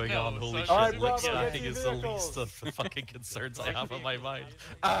much said going no, on. Holy so shit! Alright, Lip bravo, smacking get is your the vehicles. least of the fucking concerns I have on my mind.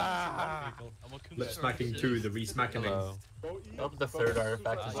 Ah! Lip smacking 2, the re-smacking. Hello. Oh, the third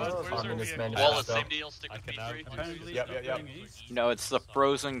artifact is Where's just our communist vehicle? Wallace, manifesto. same deal, stick I with can B3. Apparently, Yep, stop yep. going east. No, it's the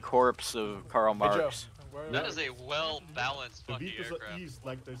frozen corpse of Karl Hey, Joe, Marx. That is a well-balanced The fucking vehicles are aircraft. east,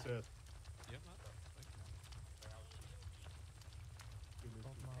 like they said.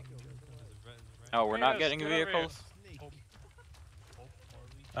 Oh, we're not Kratos, getting get over here. vehicles?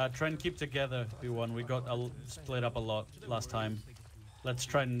 Try and keep together, B1. We got split up a lot last time. Let's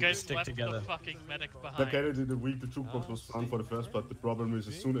try and You guys stick left together. the fucking medic The behind. Kennedy, the week the jukebox was fun for the first part. The problem is,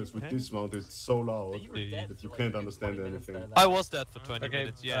 as soon as we dismount, it's so loud that you can't understand anything. I was dead for 20 Okay,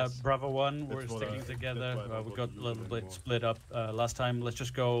 minutes. Yes. Bravo 1, we're That's what sticking I- together. that's why I We don't got want a to little use bit it split up last time. Let's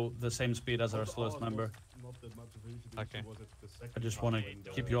just go the same speed as our slowest member. Not that much of an issue, Okay. was it the second I just part want to when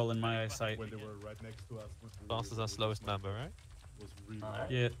keep the- you all in my eyesight. When they were right next to us. was really- Fast is our slowest member, right? was really Alright.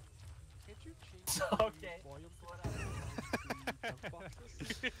 Yeah. Okay.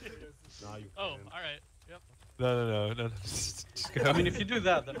 Now you Oh, can. alright. Yep. No. Just go. I mean, if you do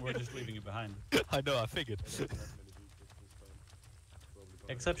that, then we're just leaving you behind. I know. I figured.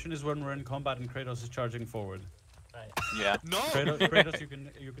 Exception is when we're in combat and Kratos is charging forward. Right. Yeah. No. Kratos, you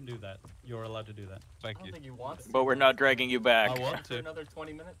can do that. You're allowed to do that. I Thank don't you. think you want to. But we're not dragging you back. I want For to. another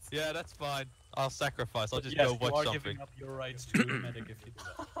 20 minutes. Yeah, that's fine. I'll sacrifice. I'll just Yes, go you watch are something. giving up your rights to medic if you do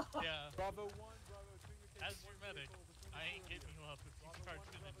that. Yeah. Bravo 1, Bravo 2, As your medic, I ain't getting you up if you charge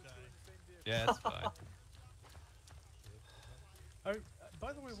in and die. Yeah, it's fine.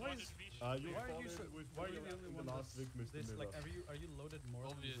 By the way, why is You why are you followed so, with why are you in the only the one last that's week, Mr. this like Miller. are you loaded more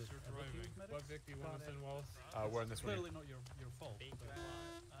than Obvious, the you're other driving. team medics? What Vicky Wilson was. We're in this one. Clearly not your fault. But,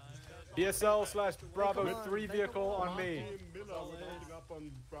 BSL/Bravo 3 vehicle on me.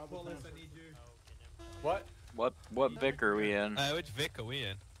 What? What Vic are we in? Which Vic are we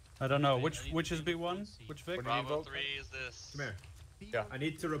in? I don't know. Which is B1? Which Vic? Bravo 3 is this. Come here. Yeah. I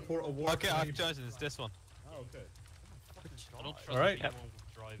need to report a war. Okay, I've chosen. It's this one. Oh, okay. I don't trust Alright. anyone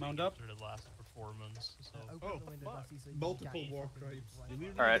with driving Mount up. after the last performance. So. Multiple war crimes.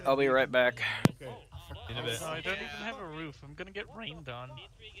 All right, I'll be right back. Okay. In a bit. So I don't even have a roof. I'm gonna get rained on.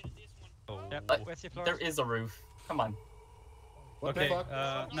 Oh. There is a roof. Come on. What Okay, the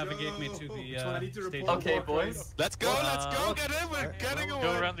fuck? navigate me to the station. Okay, boys. Let's go, let's go, get in, we're getting away.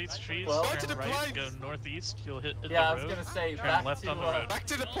 Go around these trees, Well, turn to the right, plains. go northeast, you'll hit the Yeah, I road. was gonna say, turn back left to, on the road. Back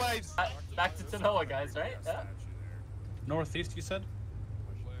to the plains. Back to Tanoa, guys, right? Yeah. Northeast, you said?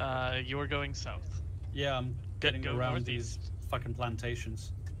 You're going south. Yeah, I'm getting go around northeast. these fucking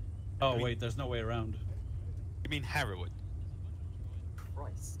plantations. Oh wait, there's no way around. You mean Harrowwood?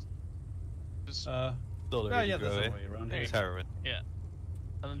 Christ. Just, yeah, there's no way around here. It's heroin. yeah.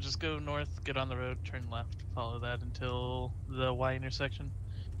 And then just go north, get on the road, turn left, follow that until the Y intersection.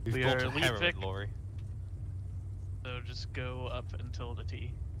 We've We got are a lead heroin Vic, lorry. so just go up until the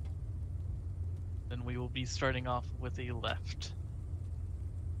T. Then we will be starting off with a left.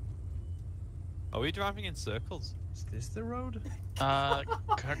 Are we driving in circles? Is this the road? Turn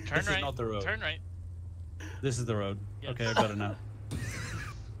This right. is not the road. Turn right. This is the road. Yes. Okay, I got it now.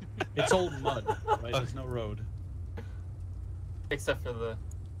 It's all mud, right? There's no road. Except for the...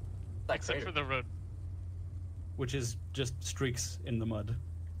 Except for the road. Which is just streaks in the mud.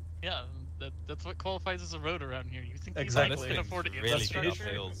 Yeah, that's what qualifies as a road around here. You think Exactly. these people can afford Really infrastructure?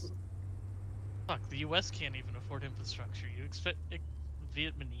 big hills. Fuck, the US can't even afford infrastructure. You expect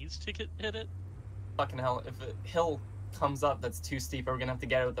Vietnamese to hit it? Fucking hell, if a hill comes up that's too steep, we're gonna have to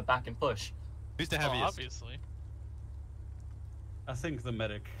get out the back and push. Who's the Oh, heaviest? obviously. I think the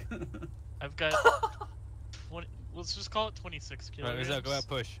medic. I've got 20. Let's just call it 26 Right, kilograms. Rizzo, go out,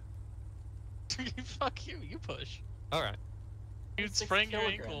 push. Fuck you, you push. Alright. You 6 sprain your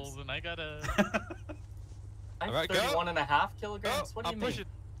kilograms. ankles, and I gotta. I'm Alright, go. 31.5 kilograms? What do I'm you mean? pushing.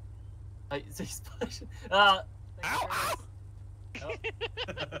 So he's pushing. Ow, ow!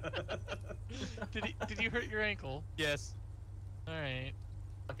 Did you hurt your ankle? Yes. Alright.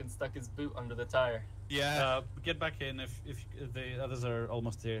 Fucking stuck his boot under the tire. Yeah. Get back in if the others are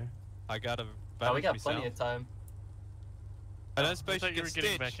almost here. I gotta Oh, we got balance plenty myself. of time. I don't I suppose thought you you can were getting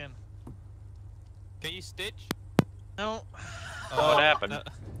stitch. back in. Can you stitch? No. What happened?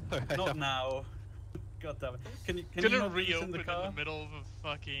 Not now. God damn it. Can you Gonna not put this reopen in the car? middle of a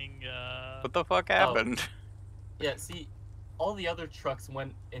fucking. What the fuck happened? Yeah, see, all the other trucks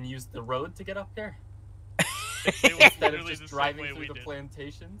went and used the road to get up here. It was Instead of literally just the same driving way through we the did.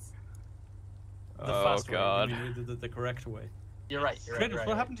 plantations. The Oh fast god. way. I mean, we did it the correct way. You're right, you're right. Kratos, You're right,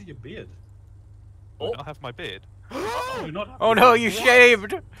 what right. happened to your beard? I don't have my beard. Oh, you're not Oh no, you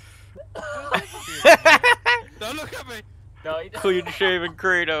shaved! Don't look at me! No, he Clean shaven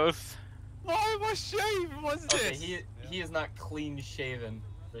Kratos. Why am I shaved? What's Okay, this? he is not clean shaven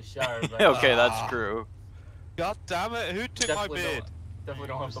for sure. But Okay, that's true. God damn it, who took Definitely my beard? definitely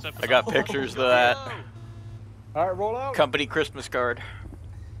don't have the. I got pictures of that. Alright, roll out. Company Christmas card.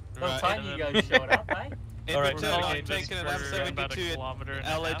 No Right, time you guys showed up, right? In Alright, return, we're I'm taking taking an this for about a M72 kilometer in and a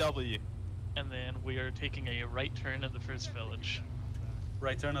half. LAW. And then we are taking a right turn at the first village.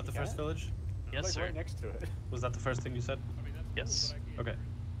 Right turn at the first village? Yes, Like sir. right next to it. Was that the first thing you said? Yes. Okay.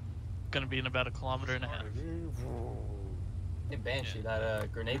 Gonna be in about a kilometer and a half. Hey Banshee, that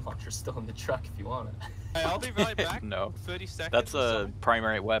grenade launcher's still in the truck if you want it. Hey, I'll be right back. No. 30 seconds. That's a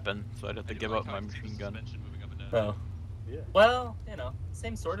primary weapon, so I'd have to give up my machine gun. Oh. Yeah. Well, you know,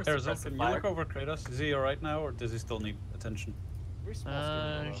 same sort of Arizona, suppressive can you fire. look over Kratos? Is he alright now, or does he still need attention?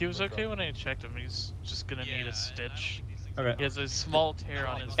 He was okay when I checked him. He's just gonna need a stitch. Okay. He has a small tear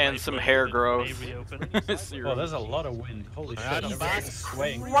on his And right some leg hair that growth. may reopen. Oh, there's a lot of wind. Holy shit. Jesus It's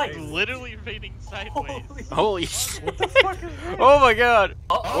swaying. Christ. Literally fading sideways. Holy shit. Oh my god.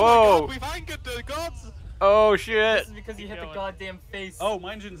 Oh Whoa. my god, we've angered the gods! Oh This shit. is because you hit the goddamn face. Oh,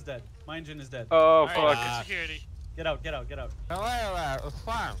 my engine's dead. My engine is dead. Oh Alright, fuck. security. Get out, get out, get out. It's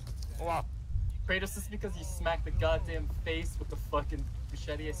fine. Wow. Kratos, this is because you smacked the goddamn face with the fucking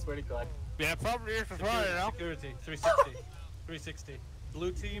machete, I swear to god. Yeah, probably is fine, you know? Security, 360. 360.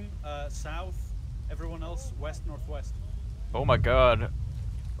 Blue team, south. Everyone else, west, northwest. Oh my god.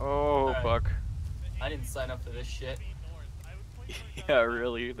 Oh Alright. fuck. I didn't sign up for this shit. Yeah,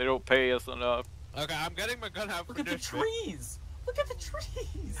 really. They don't pay us enough. Okay, I'm getting my gun out for Look at the this bit. trees! Look at the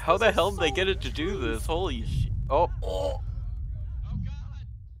trees! How Those the are hell did they so get it to do trees. this? Holy shit. Oh. Oh!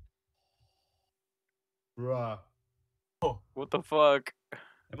 Bruh. What the fuck?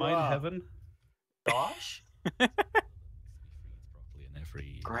 Am I in heaven? Gosh?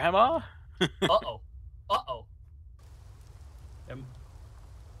 Grandma? Uh-oh. Uh-oh.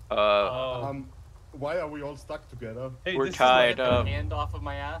 Why are we all stuck together? Hey, We're this is tied like, up. Hand off of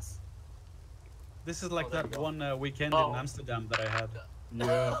my ass. This is like there that we go. one weekend Oh. in Amsterdam that I had.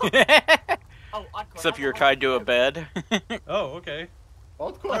 Yeah. Oh, Except you're tied to a bed. Oh, okay.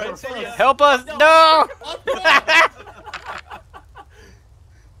 Alright, Help us! No!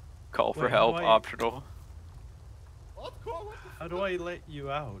 Call for Wait, help, how do I- optional. How do I let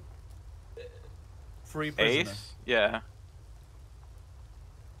you out? Free prisoner. Ace? Yeah.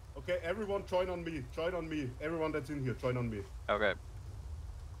 Okay, everyone join on me. Join on me. Everyone that's in here, join on me. Okay.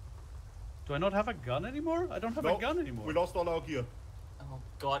 Do I not have a gun anymore? I don't have a gun anymore. We lost all our gear. Oh,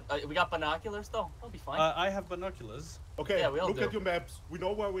 God. We got binoculars, though? I'll be fine. I have binoculars. Okay, Yeah, we all look do. at your maps. We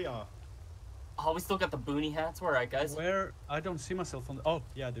know where we are. Oh, we still got the boonie hats. We're right, guys. Where? I don't see myself on the... Oh,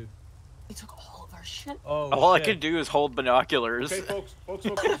 yeah, I do. They took all of our shit. Oh, All I shit. can do is hold binoculars. Okay, folks.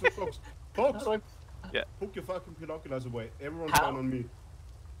 Folks, Yeah. Hook your fucking binoculars away. Everyone How? join on me.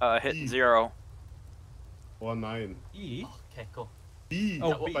 Hit 0. Or 9. E? Oh, okay, cool. B.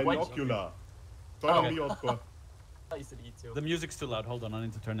 Oh, B. Binocular. Join on me, Oscar. I thought you said E2. The music's too loud. Hold on, I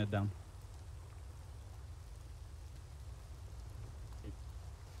need to turn it down.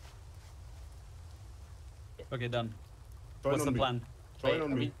 Okay, done. Join What's on the me. plan? Join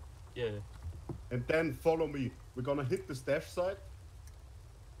on me. Yeah. And then follow me. We're gonna hit the stash site,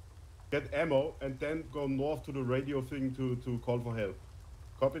 get ammo, and then go north to the radio thing to call for help.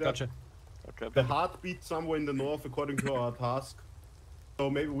 Copy that? Gotcha. The heartbeat somewhere in the north according to our task. So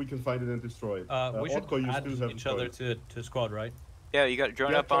maybe we can find it and destroy it. We should Otko, you add still have each the other choice. to squad, right? Yeah, you got to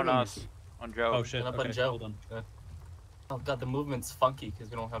join Yeah, up on join on us. me. On Joe. Oh shit, Up okay, on Joe. hold on. Yeah. Oh, God, the movement's funky because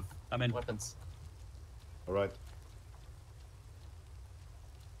we don't have I'm in. weapons. Alright.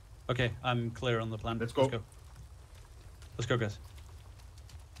 Okay, I'm clear on the plan. Let's go. Let's go, guys.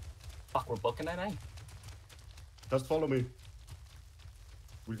 Fuck, we're booking that, eh? Just follow me.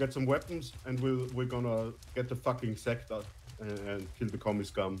 We'll get some weapons and we're gonna get the fucking sector and kill the commie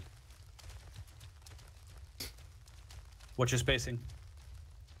scum. What's your spacing?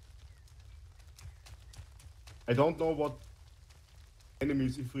 I don't know what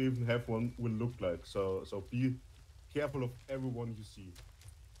enemies, if we even have one, will look like. So be careful of everyone you see.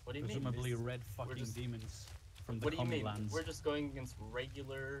 What do you Presumably mean? red fucking demons from the What do you commie mean? lands. We're just going against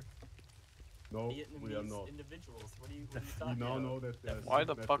regular No, Vietnamese we are not. individuals. What are you We talking now about? know that there's Why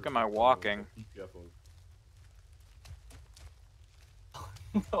the better, fuck am I so walking? Be careful.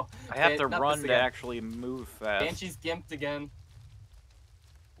 No, I have to not run this to again. actually move fast. Banshee's gimped again.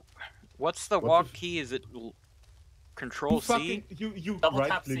 What's the What's walk the- key? Is it Control You C? fucking, you Double right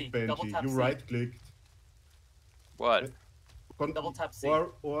tap C, clicked, double Benji. tap You C. right clicked. What? Double tap C.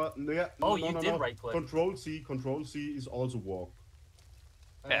 Or yeah, Oh, no, you no, did no. right click. Control C is also walk.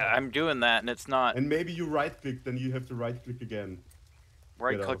 Yeah, I'm doing that, and it's not. And maybe you right click, then you have to right click again.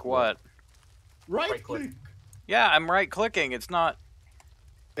 Right Get click out. what? Right click. Yeah, I'm right clicking. It's not.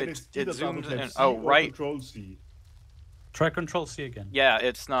 And It either double zooms tap in. C Oh, or right. Control C. Try Control C again. Yeah,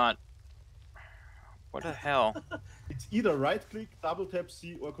 it's not. What the hell? It's either right click, double tap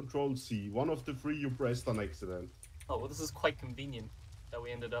C, or Control C. One of the three you pressed on accident. Oh, well, this is quite convenient that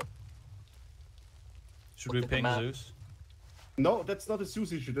we ended up. Should we Look at the ping map. Zeus? No, that's not a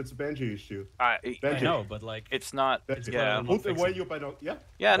Zeus issue. That's a Banshee issue. I Banshee. know, but like it's not. Banshee. Yeah. Put away your binoculars. Yeah.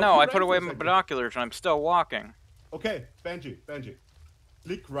 Yeah, But no, you I ran put for away a my second. binoculars, and I'm still walking. Okay, Banshee.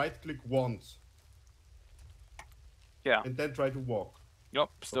 Click right click once. Yeah. And then try to walk. Yep,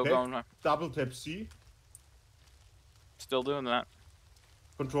 still Okay? going. Double tap C. Still doing that.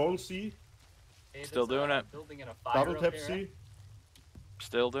 Control C. Hey, Still there's doing a it. building and a fire Double up tap here, C. eh?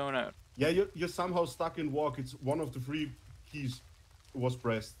 Still doing it. Yeah, you're somehow stuck in walk. It's one of the three keys was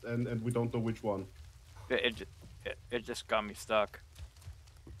pressed, and we don't know which one. It just got me stuck.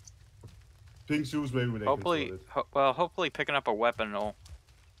 Ping Zeus maybe they can Hopefully, sort it. well, hopefully picking up a weapon will.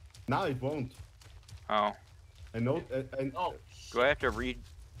 No, it won't. Oh. I know. Oh, Do I have to read?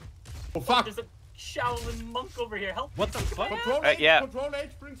 Oh fuck! There's a Shaolin monk over here. Help! What the fuck? Control H. yeah. Control H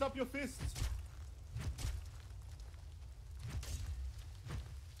brings up your fists.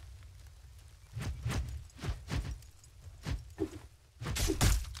 You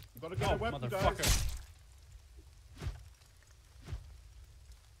gotta get a weapon, guys. motherfucker.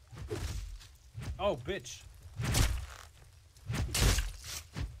 Oh, bitch.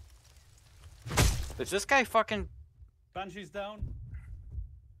 Is this guy fucking? Banshee's down.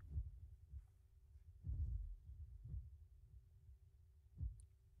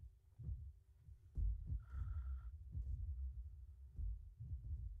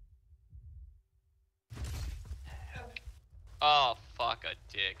 a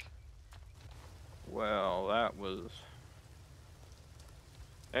dick. Well, that was...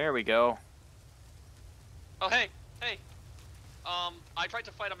 There we go. Oh, hey! Hey! I tried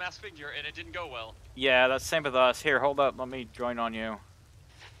to fight a masked figure and it didn't go well. Yeah, that's same with us. Here, hold up. Let me join on you.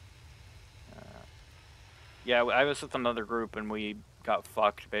 Yeah, I was with another group and we got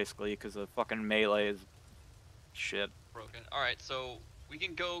fucked, basically, because the fucking melee is shit. Broken. Alright, so we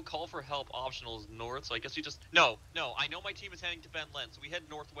can go call for help optionals north, so I guess we just... No, I know my team is heading to Ben Len, so we head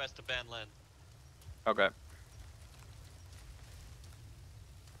northwest to Ben Len. Okay.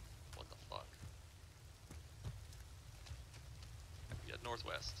 What the fuck? Yeah,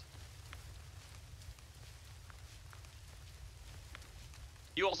 northwest.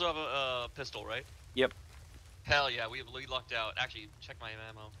 You also have a pistol, right? Yep. Hell yeah, we lucked out. Actually, check my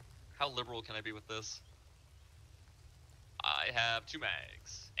ammo. How liberal can I be with this? I have 2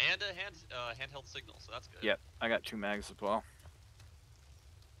 mags and a handheld signal, so that's good. Yep, I got 2 mags as well.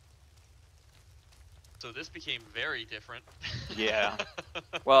 So this became very different. Yeah.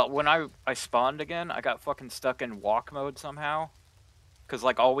 Well, when I spawned again, I got fucking stuck in walk mode somehow. Because,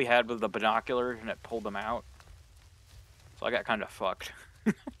 like, all we had was the binoculars and it pulled them out. So I got kind of fucked.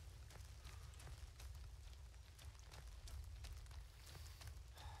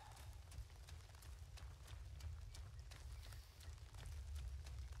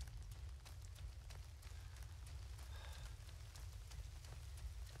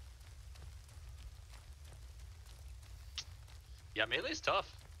 Yeah, melee's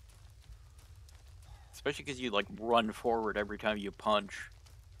tough. Especially because you, like, run forward every time you punch.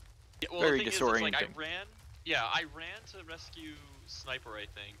 Yeah, well, Very the thing disorienting. is, like, I ran to rescue Sniper, I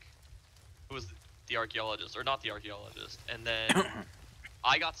think. Who was the archaeologist, or not the archaeologist, and then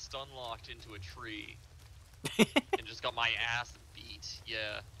I got stun locked into a tree and just got my ass beat.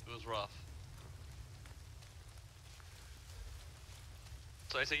 Yeah, it was rough.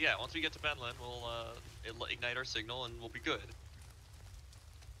 So I say, yeah, once we get to Benlin, we'll ignite our signal and we'll be good.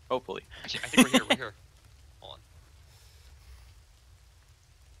 Hopefully. Actually, I think we're here. Hold on.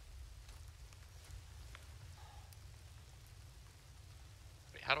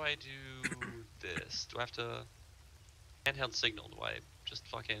 Wait, how do I do this? Do I have to handheld signal? Do I just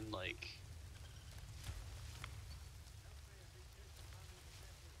fucking like?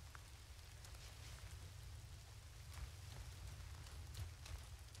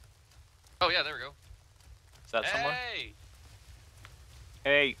 Oh yeah, there we go. Is that someone? Hey!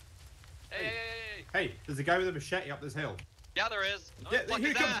 Hey. Hey, there's a guy with a machete up this hill. Yeah, there is. Yeah, here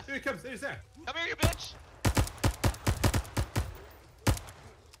he comes. Here he comes. There's there. Come here, you bitch!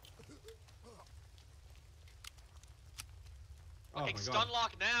 Oh Fucking my stun God.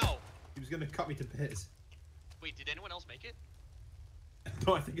 lock now! He was gonna cut me to bits. Wait, did anyone else make it?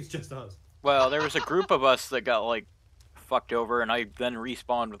 No, I think it's just us. Well, there was a group of us that got, like, fucked over, and I then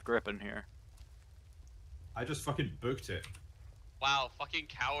respawned with Grippin here. I just fucking booked it. Wow, fucking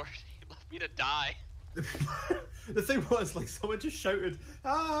coward. He left me to die. The thing was, like, someone just shouted,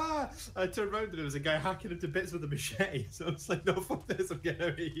 "Ah!" I turned around and there was a guy hacking him to bits with a machete. So I was like, no, fuck this, I'm getting out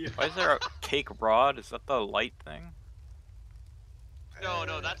of here. Why is there a cake rod? Is that the light thing?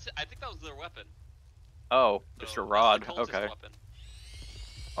 No, that's. I think that was their weapon. Oh, just a rod. Cultist Okay. weapon.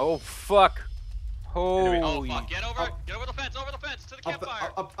 Oh, fuck. Holy. Oh, fuck. Get over the fence, to the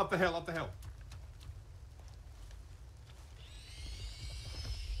campfire. Up the hill, up the hill.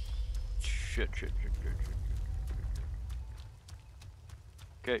 Shit.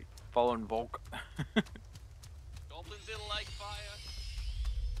 Okay, following Volk. Goblins in like fire.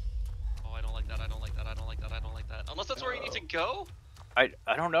 Oh, I don't like that. Unless that's where you need to go? I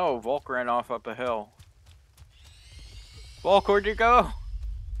don't know. Volk ran off up a hill. Volk, where'd you go?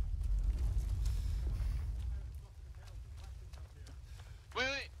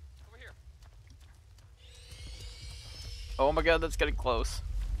 Wait. Over here. Oh my god, that's getting close.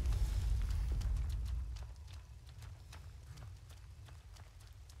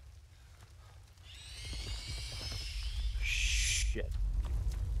 Shit.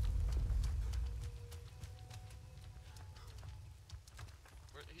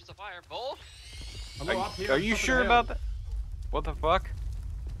 Here's the fire. Volk? Are you sure about that? What the fuck?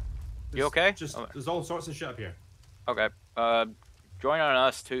 You okay? There's all sorts of shit up here. Okay. Join on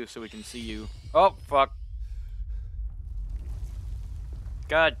us too so we can see you. Oh, fuck.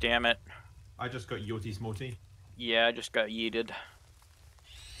 God damn it. I just got Yoti Smoty. Yeah, I just got yeeted.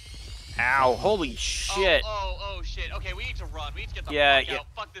 Ow, holy shit. Oh, shit. Okay, we need to run. We need to get the fuck out.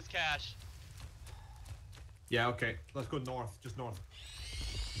 Fuck this cache. Yeah, okay. Let's go north. Just north.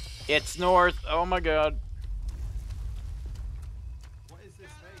 It's north. Oh my god. What is this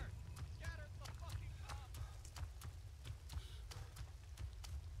thing?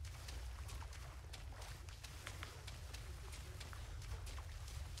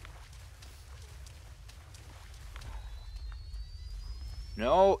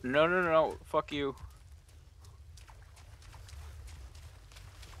 No, no, no, no. Fuck you.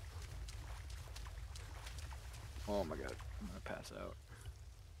 Oh my god. I'm gonna pass out.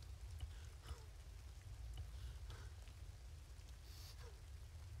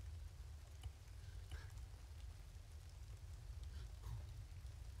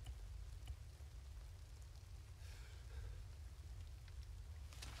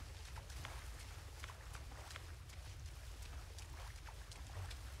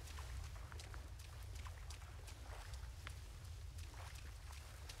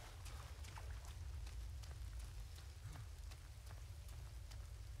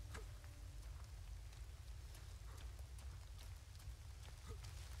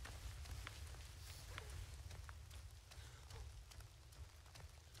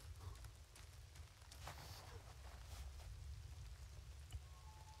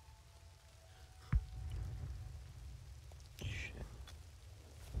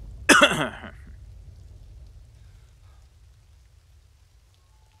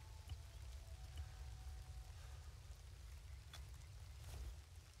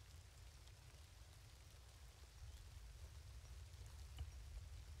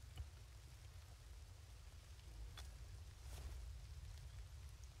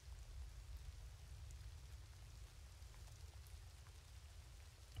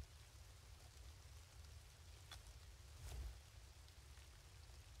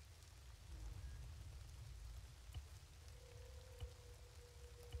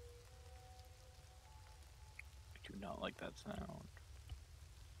 Do not like that sound.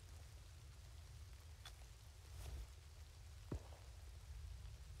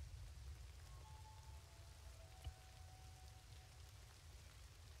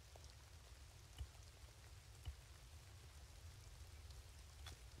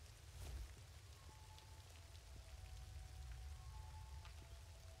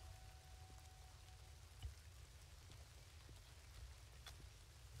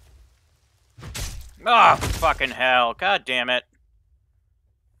 Ah, fucking hell. God damn it.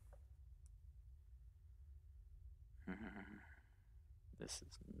 This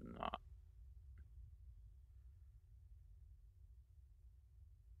is not...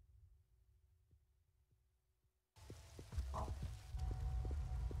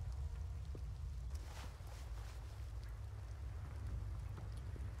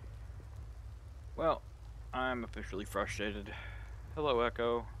 Well, I'm officially frustrated. Hello,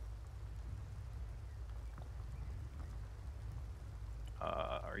 Echo.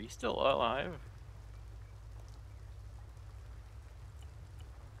 Are you still alive?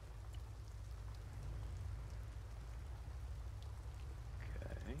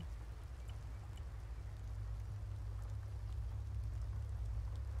 Okay.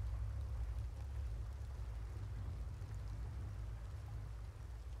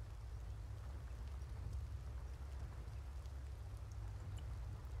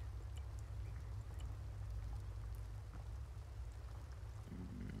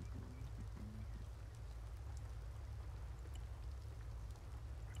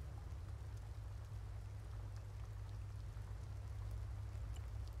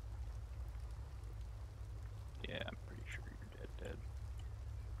 Yeah, I'm pretty sure you're dead.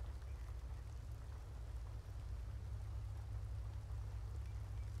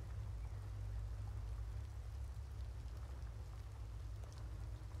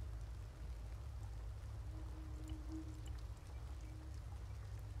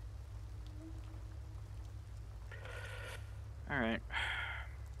 Alright.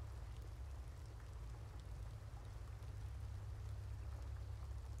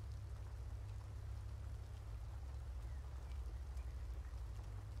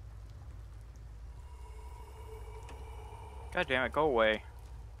 God damn it, go away.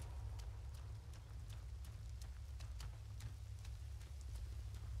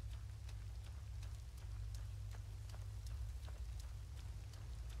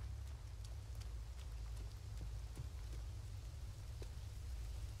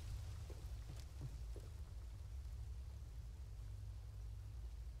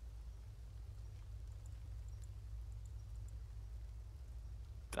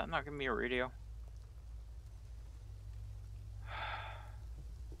 Is that not giving me a radio?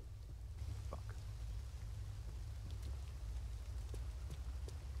 Fuck.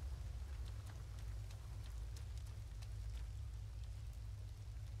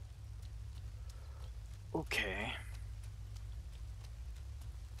 Okay.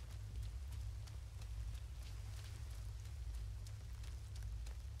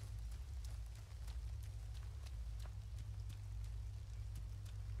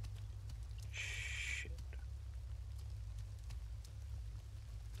 Shit.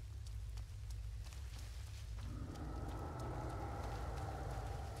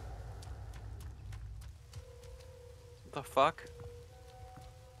 the fuck?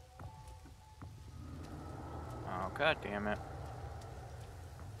 Oh, god damn it.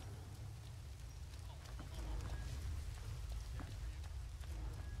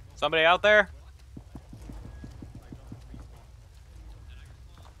 Somebody out there?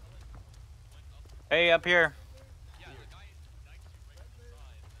 Hey, up here.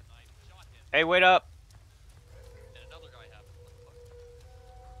 Hey, wait up.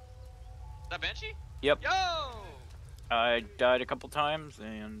 That Banshee? Yep. Yo! I died a couple times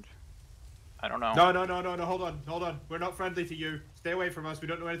and I don't know. No, hold on. We're not friendly to you. Stay away from us. We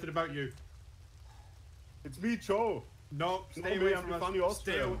don't know anything about you. It's me, Joe. No, stay away from us.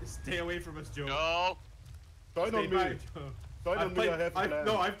 Stay away from us, Joe. No. Join on me. Back, Joe. Join on me, I have plans.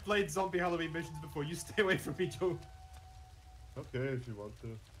 No, I've played zombie Halloween missions before. You stay away from me, Joe. Okay, if you want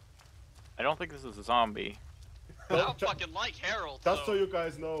to. I don't think this is a zombie. I don't fucking like Harold. Just so you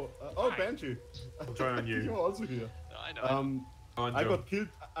guys know. Oh, Banshee. I'll join on you. You're also here. I know. I got killed.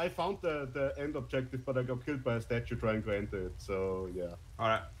 I found the end objective, but I got killed by a statue trying to enter it. So yeah. All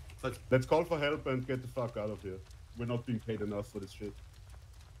right. Let's call for help and get the fuck out of here. We're not being paid enough for this shit.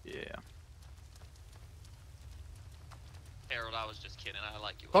 Yeah. Harold, I was just kidding. I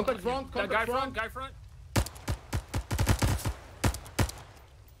like you. Contact front. Contact front. Guy front.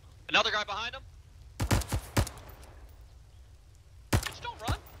 Another guy behind him. Bitch, don't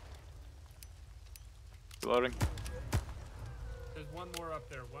run. Loading. There's one more up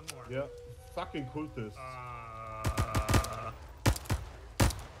there. One more. Yeah. Fucking cultists.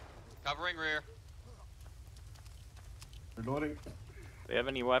 Covering rear. Do Reloading. they have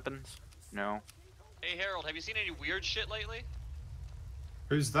any weapons? No. Hey Harold, have you seen any weird shit lately?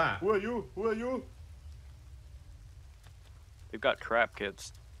 Who's that? Who are you? Who are you? They've got trap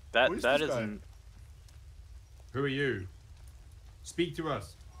kits. That Who is that this guy? isn't. Who are you? Speak to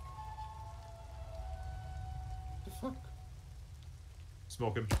us. The fuck?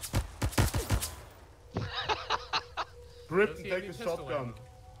 Smoke him. Grip and take a shotgun.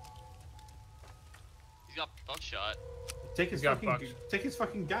 He's got buckshot. Take his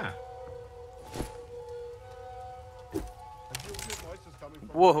fucking gat.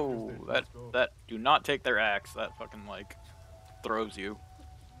 Whoa! That do not take their axe. That fucking like throws you.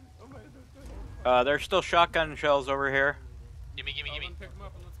 There's still shotgun shells over here. Gimme. Pick them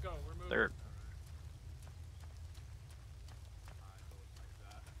up and let's go. We're moving. They're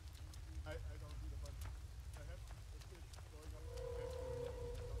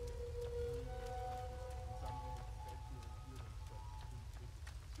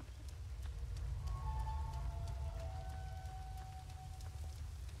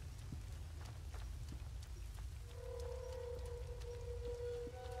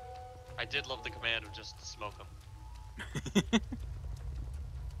I did love the command of just smoke him.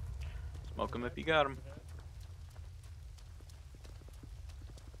 Smoke them if you got them.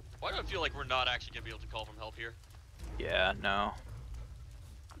 Why do I feel like we're not actually gonna be able to call from help here? Yeah, no.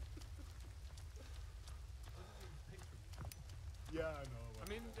 Yeah, I know. I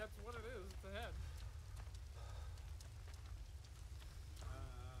mean, that's what it is. It's ahead.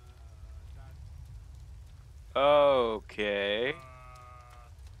 Okay.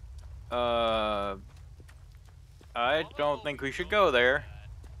 I don't think we should go there.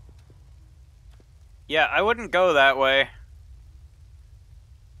 Yeah, I wouldn't go that way.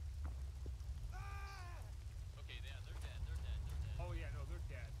 Oh yeah, no, they're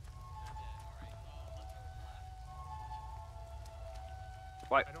dead.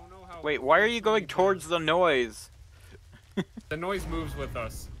 Why? I don't know how. Wait, why are you going towards the noise? The noise moves with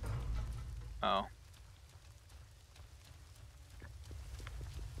us. Oh.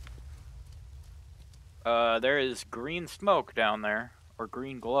 There is green smoke down there, or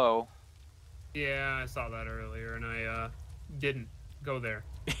green glow. Yeah, I saw that earlier, and I didn't go there.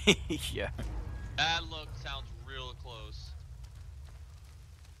 Yeah. That sounds real close.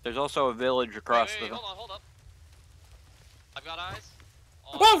 There's also a village across Hey, the. hold up. I've got eyes.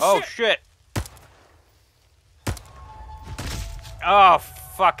 Oh shit! Oh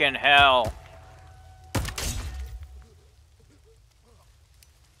fucking hell!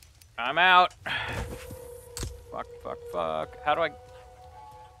 I'm out. Fuck. How do I?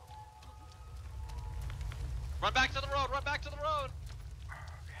 Run back to the road.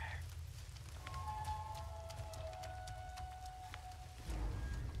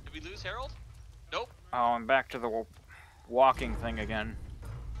 Did we lose Harold? Nope. Oh, I'm back to the walking thing again.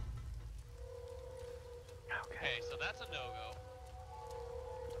 Okay, so that's a no-go.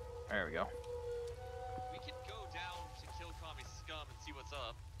 There we go. We can go down to kill Kami Scum and see what's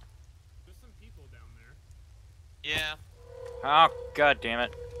up. There's some people down there. Yeah. Oh god damn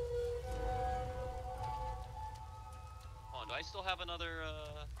it! have another.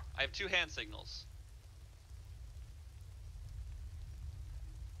 I have 2 hand signals.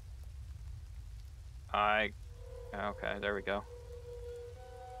 Okay, there we go.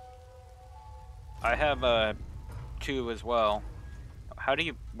 I have 2 as well.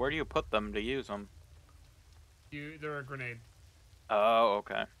 Where do you put them to use them? They're a grenade. Oh,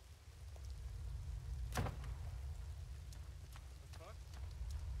 okay.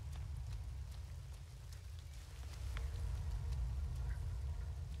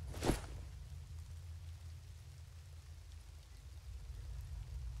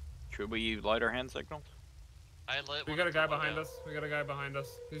 Should we light our hand signals? We got a guy behind us. We got a guy behind us.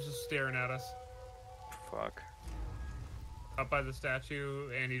 He's just staring at us. Fuck. Up by the statue,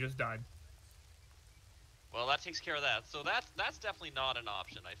 and he just died. Well, that takes care of that. So that's definitely not an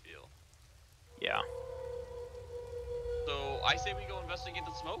option, I feel. Yeah. So I say we go investigate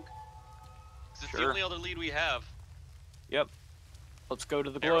the smoke. 'Cause it's the Sure. only other lead we have. Yep. Let's go to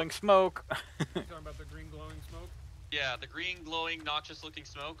the glowing smoke. You talking about the green glowing smoke? Yeah, the green, glowing, noxious-looking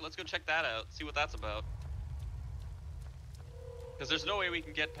smoke. Let's go check that out. See what that's about. Because there's no way we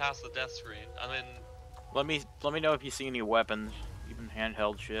can get past the death screen. I mean, Let me know if you see any weapons, even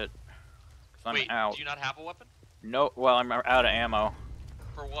handheld shit. 'Cause I'm wait, out. do you not have a weapon? No, well, I'm out of ammo.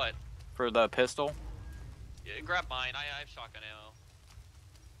 For what? For the pistol. Yeah, grab mine. I have shotgun ammo.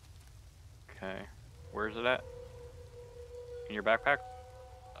 Okay. Where's it at? In your backpack?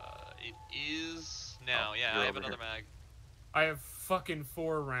 It is now. Oh, Yeah, you're I have over another here. mag. I have fucking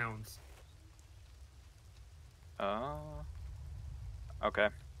 4 rounds. Okay.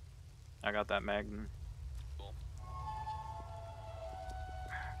 I got that mag. Cool.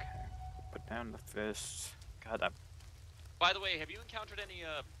 Okay. Put down the fists. God, that. By the way, have you encountered any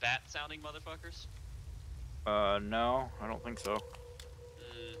bat-sounding motherfuckers? No, I don't think so.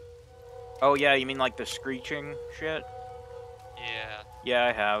 Mm, Oh yeah, you mean like the screeching shit? yeah. Yeah,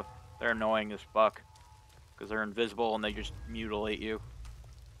 I have. They're annoying as fuck. Because they're invisible and they just mutilate you.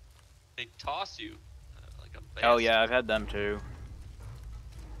 They toss you like a bastard. Oh yeah, I've had them too.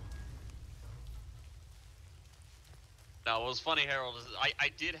 Now, what was funny, Harold, is I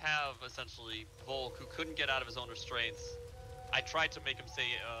did have, essentially, Volk, who couldn't get out of his own restraints. I tried to make him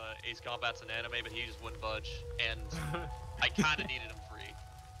say Ace Combat's an anime, but he just wouldn't budge, and I kind of needed him free.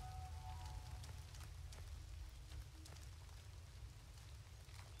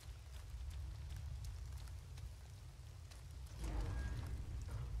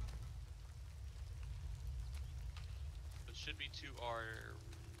 It should be to our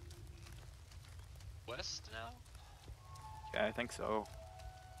west now? Yeah, I think so.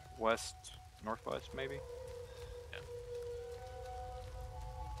 West, northwest, maybe? Yeah.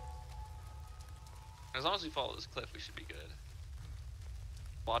 As long as we follow this cliff, we should be good.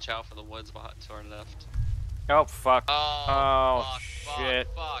 Watch out for the woods behind to our left. Oh, fuck. Oh, shit.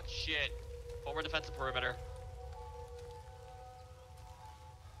 Fuck, shit. Forward defensive perimeter.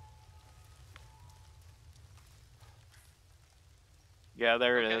 Yeah,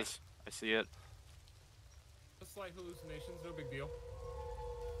 there it is. I see it. Just like hallucinations, no big deal.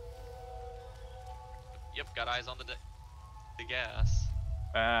 Yep, got eyes on the gas.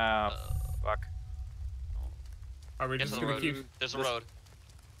 Fuck. Are we just gonna keep... There's a road.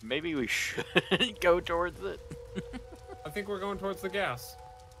 Maybe we should go towards it. I think we're going towards the gas.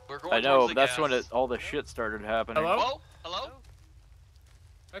 We're going I know, towards the that's gas. when all the shit started happening. Hello? Hello?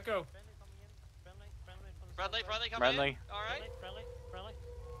 Echo. Friendly coming Friendly. in. Alright. Friendly.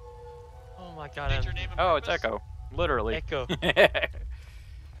 Oh my god. State your name and Oh, it's purpose. Echo. Literally. Echo.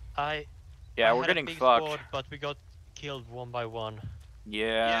 Yeah, I we're had getting a big fucked. squad, but we got killed one by one.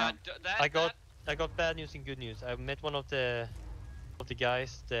 Yeah. I got bad news and good news. I met one of the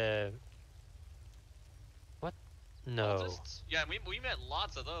guys. What? No. Cultists? Yeah, we met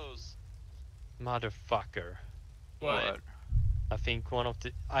lots of those. Motherfucker. What? I think one of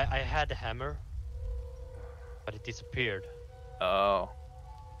the I had a hammer, but it disappeared. Oh.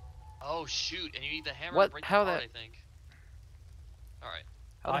 Oh shoot! And you need the hammer What? to break How the apart, that- I think. All right.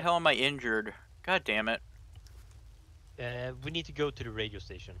 How the hell am I injured? God damn it. We need to go to the radio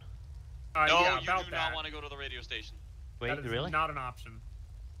station. No, yeah, you about do that. not want to go to the radio station. Wait, That is really? not an option.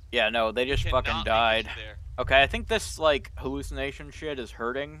 Yeah, no, they just Cannot fucking make it died. there. Okay, I think this, like, hallucination shit is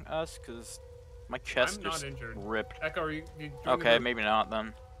hurting us, because my chest I'm not just injured. ripped. Echo, are you doing Okay, the- maybe not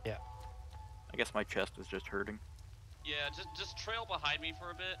then. Yeah. I guess my chest is just hurting. Yeah, just trail behind me for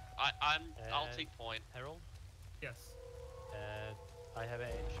a bit. I'll take point. Harold? Yes. I have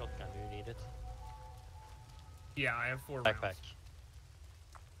a shotgun. Do you need it? Yeah, I have 4 Backpack. rounds.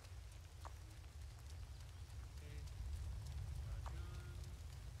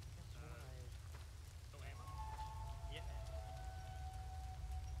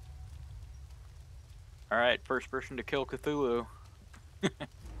 All right, first person to kill Cthulhu.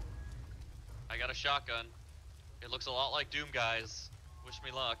 I got a shotgun. It looks a lot like Doom, guys. Wish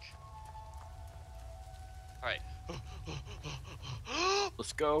me luck. Alright.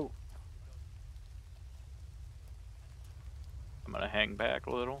 Let's go. I'm gonna hang back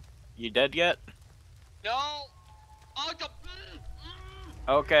a little. You dead yet? No! Oh,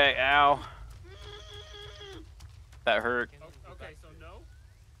 Okay, ow. That hurt. Okay, so no?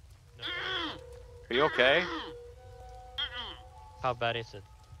 Are you okay? How bad is it?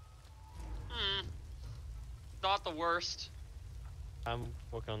 Not the worst. I'm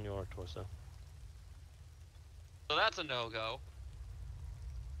working on your torso. So that's a no-go.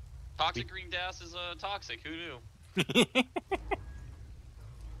 Toxic green gas is toxic. Who knew?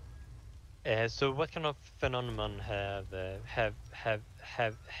 So what kind of phenomenon have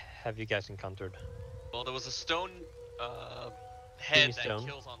you guys encountered? Well, there was a stone head that Stone.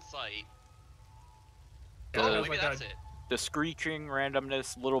 kills on sight. Yeah, Oh, it has maybe like that's a- it. The screeching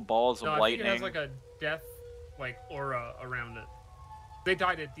randomness, little balls No, of I think it lightning. has like a death, like aura around it. They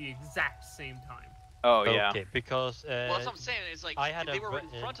died at the exact same time. Oh yeah. Okay, because Well, that's what I'm saying. It's like I had they were in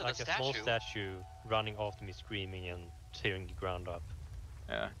a front of like the a small statue. statue running after me, screaming and tearing the ground up.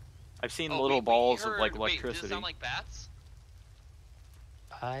 Yeah. I've seen Oh, little we balls heard, of like wait, does it electricity. sound like bats?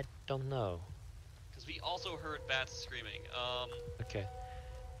 I don't know. Because we also heard bats screaming. Okay.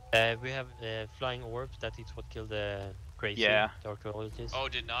 We have flying orbs. That is what killed the crazy Yeah. archaeologist. Oh,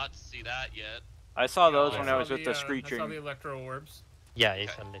 did not see that yet. I saw those I when saw I was with the I saw screeching. the electro orbs. Yeah,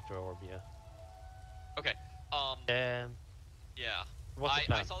 it's an electro orb. Yeah. Okay. Yeah. What's the I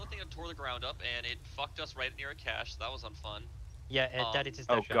plan? saw the thing that tore the ground up, and it fucked us right near a cache, so that was unfun. Yeah, that is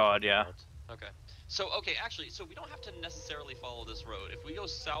the Oh statue I'm god, talking yeah. about. Okay. So, okay, actually, so we don't have to necessarily follow this road. If we go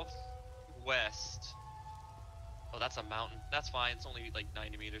southwest... Oh, that's a mountain. That's fine. It's only like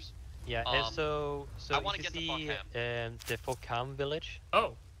 90 meters. Yeah, so I want to if get you to see Fockham. the Fockham village.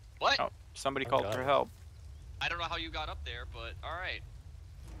 Oh. What? Oh, somebody Oh, called God. for help. I don't know how you got up there, but alright.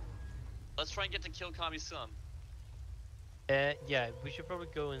 Let's try and get to kill Kami's son. Yeah, we should probably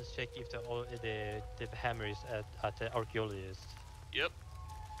go and check if the hammer is at the archaeologist. Yep.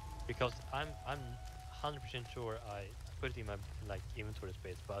 Because I'm 100% sure I put it in my like inventory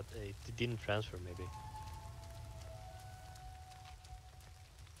space, but it didn't transfer maybe.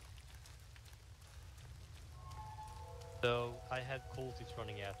 So I had cultists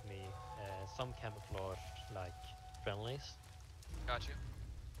running at me, some camouflage like friendlies. Gotcha.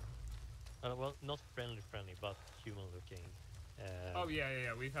 Well, not friendly, but human looking. Oh yeah,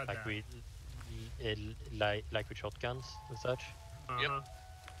 we've had like that. like with shotguns and such. Uh-huh.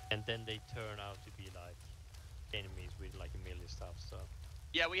 And then they turn out to be like enemies with like a melee stuff. So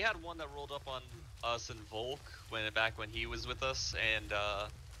Yeah, we had one that rolled up on us and Volk back when he was with us, and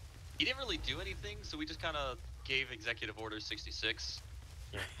he didn't really do anything, so we just kind of gave Executive Order 66.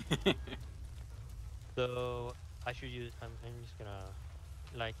 yeah. So I should use. I'm just gonna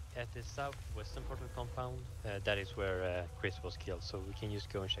like at the southwestern part of the compound. That is where Chris was killed. So we can just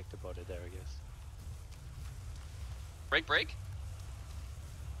go and check the body there, I guess. Break.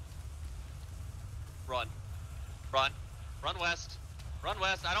 Run. Run west. Run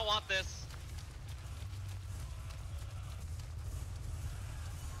west. I don't want this.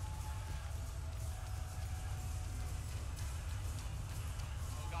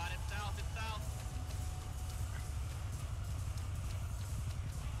 Oh god, it's south.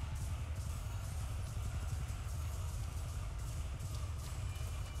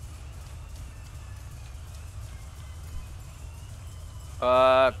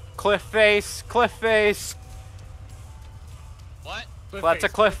 Cliff face. What? That's a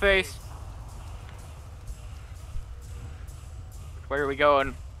cliff face. Where are we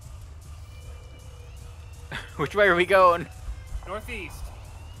going? Which way are we going? Northeast.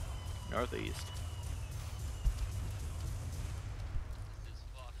 Northeast. This is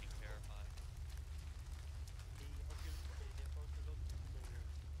fucking terrifying.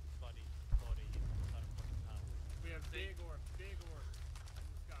 We have big orb in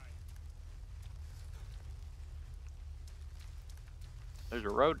the sky. There's a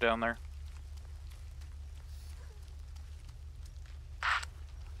road down there.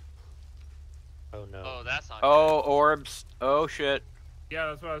 Oh no. Oh, that's not Oh, orbs. Oh shit. Yeah,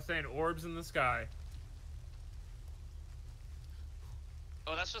 that's what I was saying. Orbs in the sky.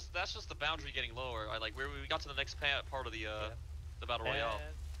 Oh, that's just the boundary getting lower. We got to the next part of the battle royale.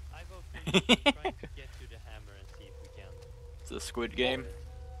 I vote for trying to get to the hammer and see if we can. It's a Squid Game.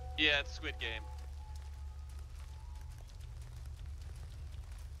 Yeah, it's Squid Game.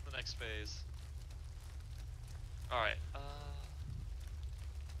 The next phase. All right.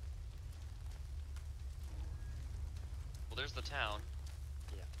 Well, there's the town.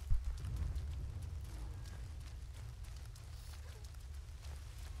 Yeah.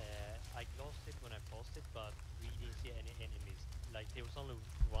 I lost it when I paused it, but we didn't see any enemies. Like, there was only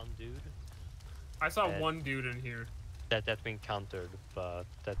one dude. I saw one dude in here. That we encountered, but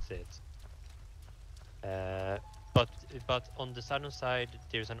that's it. But on the southern side,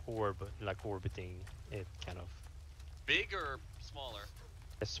 there's an orb, like orbiting it, kind of. Big or smaller?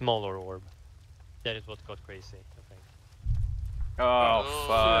 A smaller orb. That is what got crazy, I think. Oh,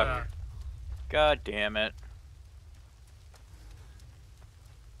 fuck. Yeah. God damn it.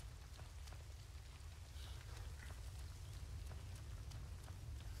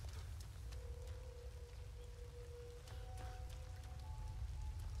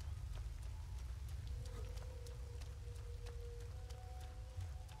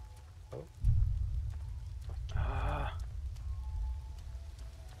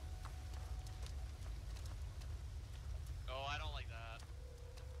 Oh, I don't like that.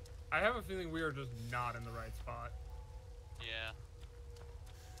 I have a feeling we are just not in the right spot. Yeah.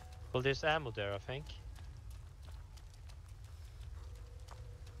 Well, there's ammo there, I think.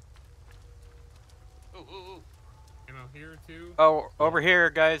 Ooh, ooh, ooh. Ammo here too. Oh, over here,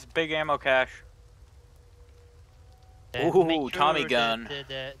 guys. Big ammo cache. Ooh, Make sure Tommy gun.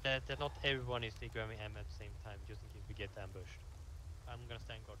 That not everyone is grabbing ammo at the same time, just in case we get ambushed. I'm gonna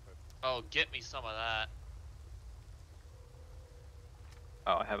stand guard for it. Oh, get me some of that.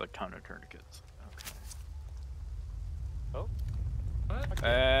 Oh, I have a ton of tourniquets. Okay. Oh. What?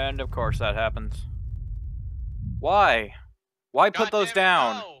 And of course that happens. Why? Why put God those damn it,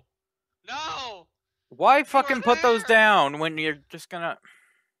 down? No! No! Why fucking put those down when you're just gonna...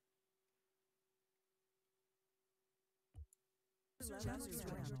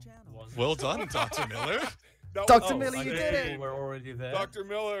 Well done, Dr. Miller. Dr. Miller, you did it! We're already there. Dr.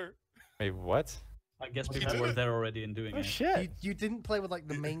 Miller. Wait, what? I guess people were there already and doing it. Shit! You didn't play with like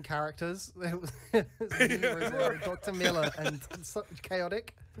the main characters. It was me, Rosario, Dr. Miller, and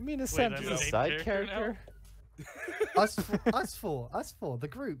Chaotic. You mean a I'm Sentinel the main side character Us four, the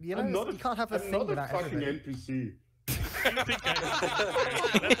group. You know, I'm not you can't have a I'm thing not a without fucking everybody. NPC.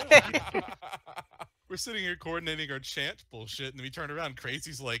 We're sitting here coordinating our chant bullshit, and then we turn around.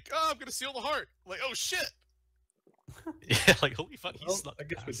 Crazy's like, "Oh, I'm gonna seal the heart." Like, oh shit. Yeah, like holy fuck, he Well, snuck I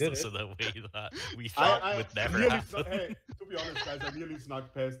guess we past did us it. in a way that we thought would never nearly happen. Hey, to be honest, guys, I nearly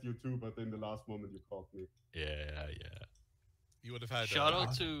snuck past you too, but in the last moment you caught me. Yeah, yeah. You would have had. Shout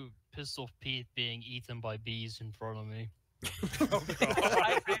out to Pistol Pete being eaten by bees in front of me.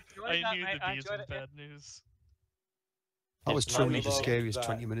 I knew the bees was bad news. That was truly the love scariest that.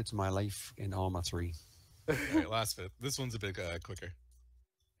 20 minutes of my life in Arma 3. Alright, last bit. This one's a bit quicker.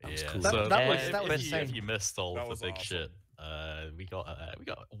 That was Yeah, cool. so That was if insane. you missed all That the was big awesome. shit, we got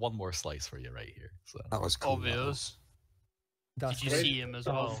one more slice for you right here. So That was cool. Obvious. Dust. Did you see him as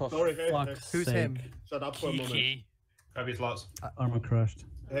well? Sorry, hey, Who's him? Shut up for a moment. Kiki. Grab your slots. Armor crashed.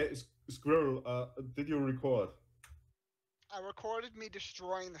 Hey, Squirrel, did you record? I recorded me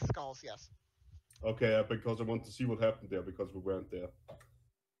destroying the skulls, yes. Okay, because I want to see what happened there, because we weren't there.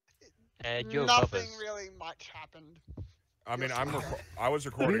 Joe Nothing Bubbus. really much happened. I mean, I was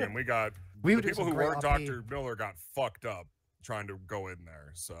recording, and the were doing people some who great weren't RP. Dr. Miller got fucked up trying to go in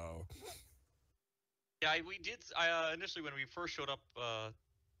there. So Yeah, we did. Initially, when we first showed up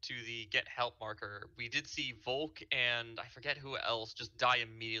to the get help marker, we did see Volk and I forget who else just die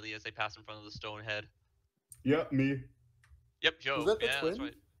immediately as they passed in front of the stone head. Yeah, me. Yep, Joe. Was that the yeah, twin? that's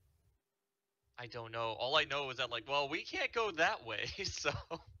right. I don't know. All I know is that, like, well, we can't go that way, so.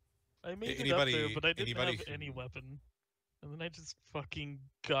 I made it Anybody- up there, but I didn't anybody have who- any weapon. And then I just fucking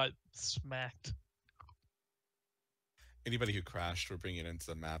got smacked. Anybody who crashed, we're bringing it into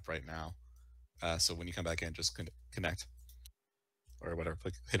the map right now. So when you come back in, just connect. Or whatever,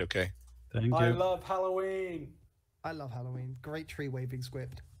 hit OK. Thank I you. love Halloween. I love Halloween. Great tree waving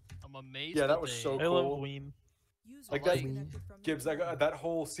script. I'm amazed. Yeah, that was so I love cool. Ween. Like that, Gibbs, that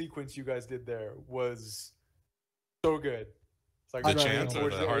whole sequence you guys did there was so good. It's like The running chant or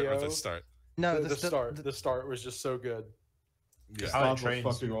towards the heart or the AO. start? No, the start. The start was just so good. The start was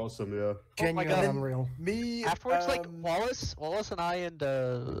fucking awesome, yeah. Genuinely unreal. Me Afterwards, like Wallace and I and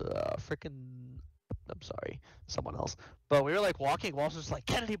I'm sorry, someone else. But we were like walking. Wallace was like,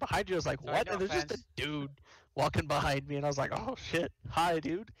 "Kennedy behind you." I was like, Sorry, "What?" no and there's just a dude walking behind me, and I was like, "Oh shit, hi,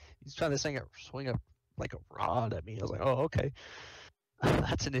 dude." He's trying to swing a rod at me. I was like, "Oh okay,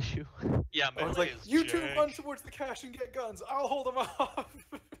 that's an issue." Yeah, I was like, "You two run towards the cache and get guns. I'll hold them off."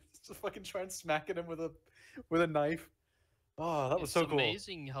 Just fucking try and smacking him with a knife. Oh, that was It's so cool.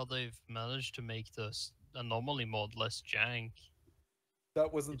 amazing how they've managed to make this anomaly mod less jank.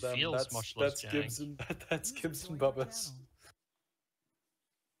 That wasn't It them. feels That's much less that's jank. Gibbs and that's Gibbs and Bubbus.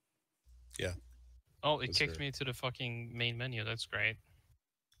 Yeah. Oh, it Those kicked are- me to the fucking main menu. That's great.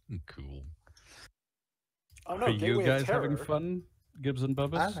 Cool. Oh no, Are Gateway you of guys having Terror. fun, Gibbs and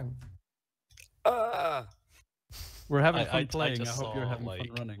Bubbus? We're I- having I fun playing. I, just hope you're saw, having like,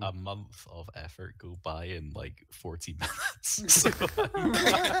 fun running. a month of effort go by in like 40 minutes. So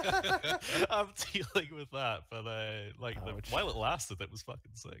I'm dealing with that, but while it lasted, it was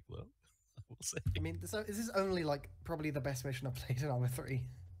fucking sick. Though we'll see. I mean, this is only like probably the best mission I've played in Arma 3.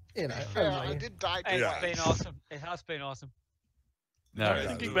 You know, Yeah, I only. did die Hey, twice. it's been awesome. It has been awesome. No, I'm yeah,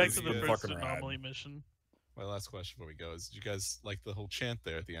 thinking it back was to the good. first Fucking rad. anomaly mission. My last question before we go is: did you guys like the whole chant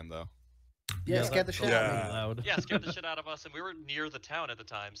there at the end, though? Yeah, scared the shit out of me. Loud. Yeah, scared the shit out of us, and we were near the town at the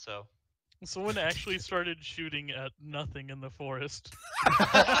time, so. Someone actually started shooting at nothing in the forest.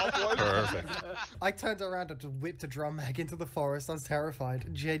 Perfect. I turned around and just whipped a drum mag into the forest. I was terrified,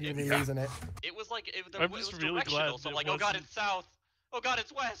 genuinely Yeah. losing it. It was like it I'm was just really directional, glad so I'm it like, oh god, wasn't- it's south. Oh god,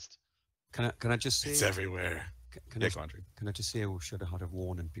 it's west. Can I just say? It's everywhere. Can Yeah, I, go on, Drew. can I just say I should have had a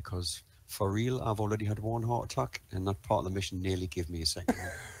warning because for real, I've already had one heart attack, and that part of the mission nearly gave me a second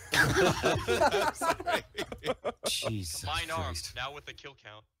one. Jesus Combined Christ. arms, now with the kill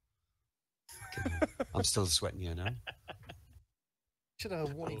count. I'm still sweating here now. Should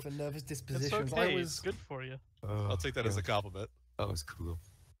have a warning for nervous It's dispositions. okay. I was It's good for you. I'll take that as a compliment. That was cool.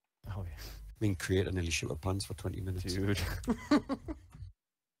 Oh yeah. Being creator nearly shit my pants for 20 minutes. Dude.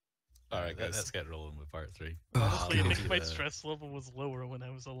 All right, guys. Let's get rolling with part 3. Honestly, I I'll think give my you the- stress level was lower when I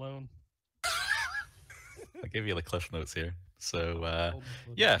was alone. I'll give you the cliff notes here. So,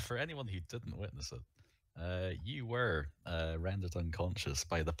 yeah, for anyone who didn't witness it, you were rendered unconscious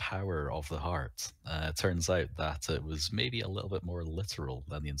by the power of the heart. It turns out that it was maybe a little bit more literal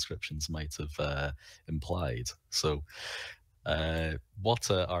than the inscriptions might have implied. So,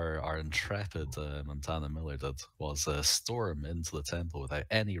 what our intrepid Montana Miller did was storm into the temple without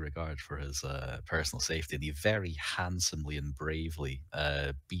any regard for his personal safety, and he very handsomely and bravely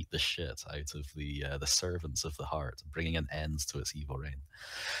beat the shit out of the servants of the heart, bringing an end to its evil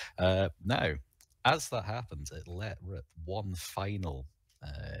reign. Now, as that happens, it let rip one final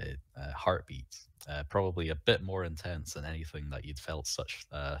heartbeat, probably a bit more intense than anything that you'd felt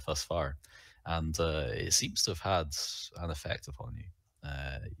thus far. And it seems to have had an effect upon you.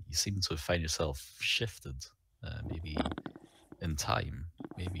 You seem to have found yourself shifted, maybe in time,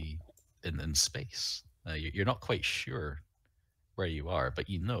 maybe in space. You're not quite sure where you are, but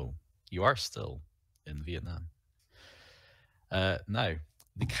you are still in Vietnam. Now,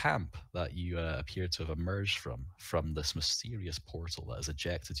 the camp that you appear to have emerged from this mysterious portal that has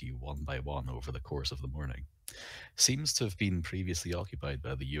ejected you one by one over the course of the morning, seems to have been previously occupied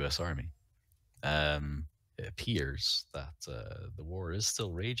by the US Army. It appears that the war is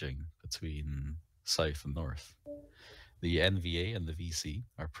still raging between South and North. The NVA and the VC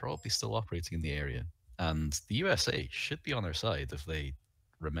are probably still operating in the area, and the USA should be on our side if they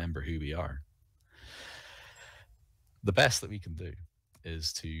remember who we are. The best that we can do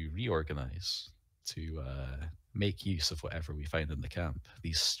is to reorganize, to make use of whatever we find in the camp.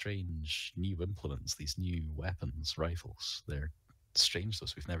 These strange new implements, these new weapons, rifles, they're strange to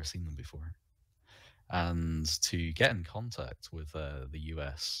us. We've never seen them before. And to get in contact with the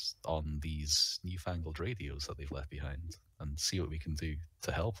US on these newfangled radios that they've left behind and see what we can do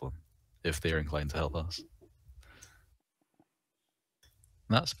to help them, if they're inclined to help us.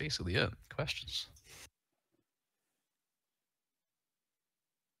 And that's basically it. Questions?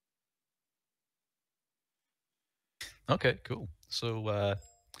 Okay, cool. So,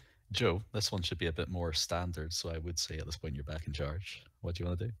 Joe, this one should be a bit more standard, so I would say at this point you're back in charge. What do you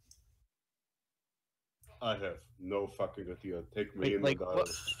want to do? I have no fucking idea. Take me in the dial.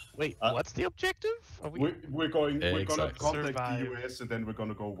 What's the objective? We're gonna Exactly. contact Survive. the US and then we're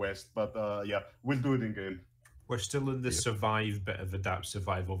gonna go west. But yeah, we'll do it in game. We're still in the survive bit of adapt,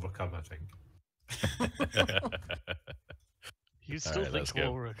 survive, overcome, I think. You still Alright, think let's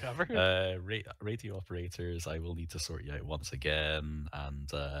go. we'll recover? Radio operators, I will need to sort you out once again, and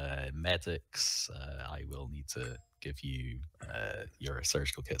medics, I will need to give you your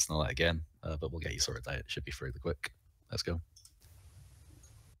surgical kits and all that again, but we'll get you sorted out. It should be fairly quick. Let's go.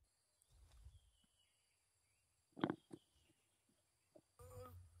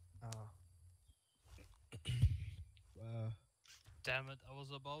 Damn it, I was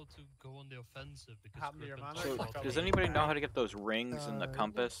about to go on the offensive because Happened to your Griffin man, told or me Does to anybody go know back. how to get those rings in the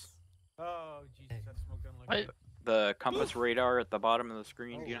compass? Oh Jesus, that's smoking I, like the compass radar at the bottom of the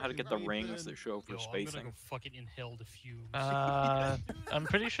screen? Do you know how to get the rings that show for Yo, I'm spacing? gonna go fucking inhale the fumes. I'm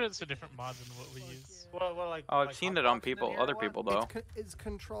pretty sure it's a different mod than what we use. Well, like, Oh, I've seen it on people, other people though. It's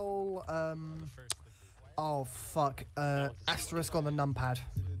control. Oh fuck. Asterisk on the numpad.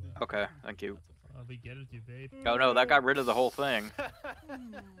 Okay, thank you. We get it, you babe. Oh no, that got rid of the whole thing.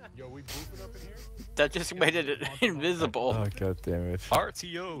 Yo, we boofing up in here? That just made it invisible. Oh god damn it.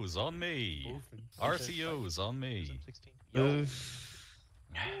 RTOs on me. RTOs on me. It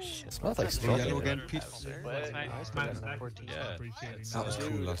smells like Yellow again, Pete. Yeah. That was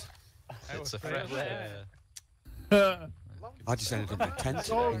cool, lad. It's a fresh. I just ended up in a tent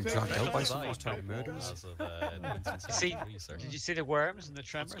being dragged out by some tiny murderers. See, did you see the worms and the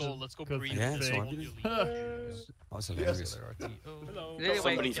tremors? Let's go breathe. Yeah, so I did. That was hilarious.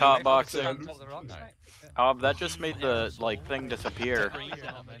 Somebody's hotboxing. Oh, that just made the thing disappear.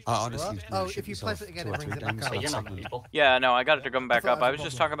 Honestly, oh, if you press it again, it brings it back up. Yeah, no, I got it to come back up. I was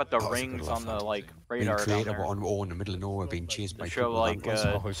just talking about the rings on the radar. Being creative on in the middle of nowhere, being chased by show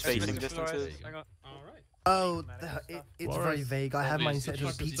people. spacing distances. Oh, it's very vague. I have mine set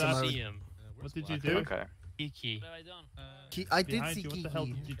to pizza mode. What did you do? Okay. Kiki. I did see What Kiki. the hell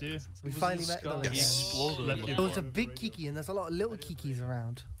did you do? We finally met them again. Exploded. There was a big Kiki and there's a lot of little Kikis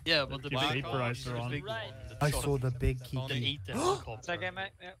around. Yeah, but the Keep big vaporizer on. I saw the big They Kiki. ate the helicopter. It's okay, mate.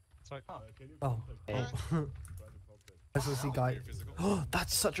 Yeah. Sorry. Oh. I saw the guy. Oh,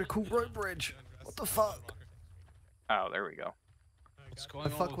 that's such a cool road bridge. What the fuck? Oh, there we go. What's I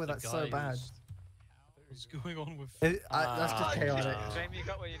fuck with that so bad. What's going on with? That's just chaotic. Jamie, you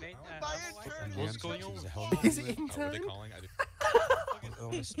got what you need. What's going on? Is it intern?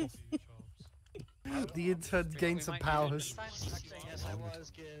 The intern gained some powers. Yes, I was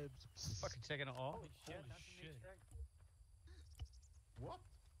Gibbs. Fucking taking it off. What?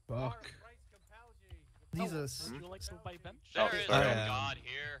 Fuck. Jesus. Would you like to buy bench? There is no god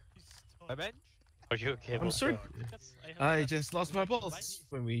here. A bench? Are you okay? I'm sorry. I just lost my balls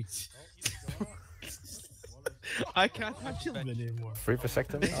when we. I can't have children anymore. Free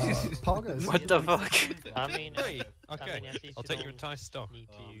vasectomy? Poggers. What the fuck? I mean, Okay, at least I'll you take your don't entire stock. need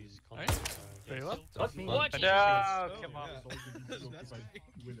to use Alright. condoms. Very well. What? No, come on.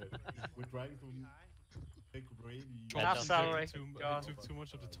 We're trying to take Prairie. Half salary. I took too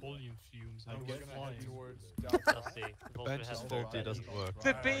much of the toluene fumes. I was flying. Dusty. Bench is faulty, doesn't work.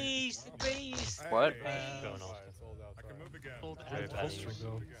 The beast! The beast! What? Going on. I can move again. Very bad.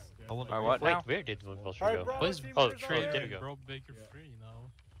 I want What Wait, now? where did Vulture Alright, go? bro, Where's team oh, leader, there we go. Rob Baker free now.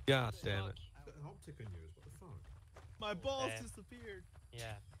 God damn it. Optic on yours, what the fuck? My balls disappeared.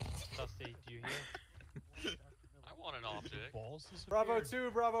 Yeah. Dusty, do you hear? I want an optic. Balls Bravo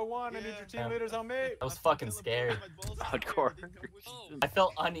 2, Bravo 1, I need your team leaders on me. I was fucking scared. Hardcore. I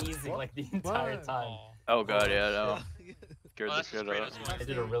felt uneasy like the entire time. Oh god, yeah, no. Scared the That's shit just out Kratos of one. I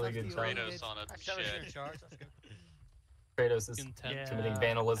did a really good job. Kratos on a shit. Kratos is Yeah. committing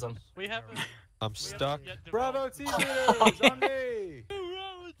vandalism. We have I'm stuck. Bravo team leaders on me.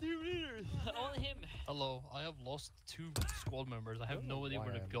 On him. Hello, I have lost 2 squad members. I have no idea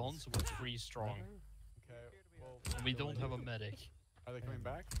where they've gone, so we're 3 strong. Okay, well, And we don't have a medic. are they coming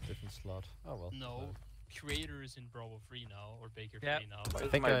back? Different slot. Oh well. No. Creator is in Bravo 3 now, or Baker Yeah. 3 now. Why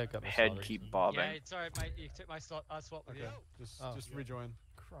does think my I got my head salary. keep bobbing? Yeah, it's alright, mate. You took my slot. I'll swap with Okay, you. just rejoin.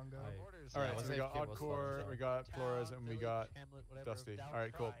 Crungo. Alright, so we got Oddcore, we got Flores, and we got Dusty.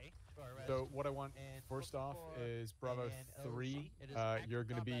 Alright, cool. So what I want first off is Bravo 3. You're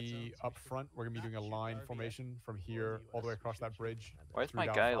going to be up front. We're going to be doing a line formation from here all the way across that bridge. Why is through my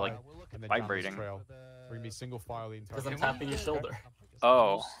Dow guy, 5, like, and then down this vibrating? trail. We're going to be single file the entire Because I'm time. tapping your shoulder.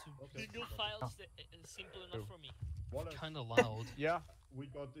 Oh. Single files simple enough for me. What Kind of loud. Yeah. We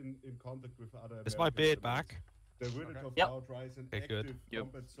got in contact with other. Is my beard back? The unit of Yep. outrides and Okay, good. active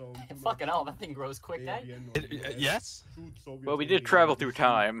combat zone. Fucking hell, that thing grows quick, eh? Yes. Well, we did travel through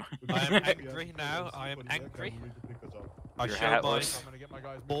time. I am angry now. I am angry. I You're show my hatless. I'm going to get my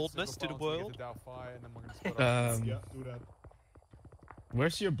guys moving boldness single to the file until we world. get to Dow 5, and then we're going to split up. Yeah, do that.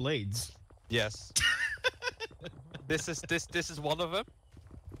 Where's your blades? Yes. this is one of them.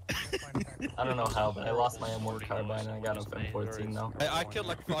 I don't know how, but I lost my M1 carbine and I got an M14 now. I killed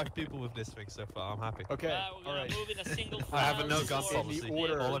like 5 people with this thing so far. I'm happy. Okay, We're gonna move in a single I have a no gun In the policy.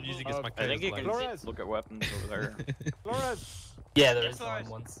 order All I'm using is my I think you can Flores. look at weapons over there. Flores! Yeah, there is one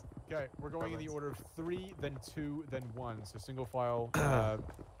once. Okay, we're going in the order of 3, then 2, then 1. So single file,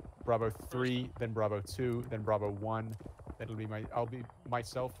 Bravo 3, then Bravo 2, then Bravo 1. That'll be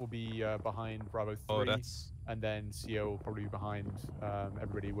myself will be behind Bravo 3. Oh, that's... And then CO will probably be behind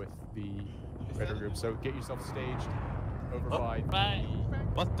everybody with the radar group. So get yourself staged over by.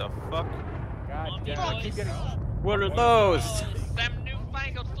 What the fuck? God damn it! Keep getting What are those? Them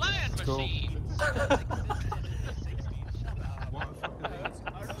newfangled flying machines.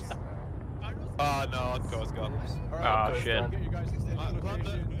 Oh no, Hardcore's gone. Oh shit.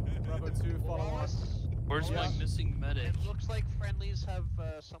 Bravo 2, follow on. Where's my missing medic? It looks like friendlies have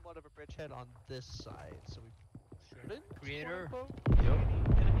somewhat of a bridgehead on this side, so we shouldn't. Creator. Yep.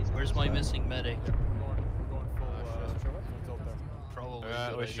 Where's my missing medic? We're going full tilt there. Probably.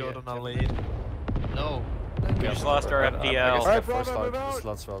 Alright, we're short on our lead. No. We just lost our FDL. Alright, Bravo, move out!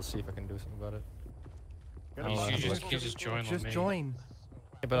 Slots, so I'll see if I can do something about it. You just join Just on me. join.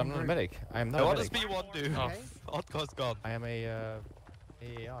 Yeah, but I'm not a medic. I am not What a does medic. B1 do? Oh. Hardcore's gone. I am a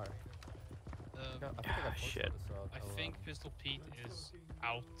AAR. Shit. I think Pistol Pete is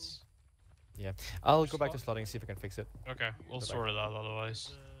out. Yeah, I'll go back to slotting and see if I can fix it. Okay, we'll sort it out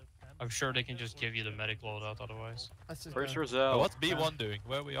otherwise. I'm sure they can just give you the medic loadout otherwise. Where's Oh, Roselle? what's B1 doing?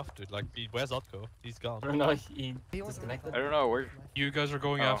 Where are we off to? Like, where's Hardcore? He's gone. I don't know, he disconnected. I don't know, where... You guys are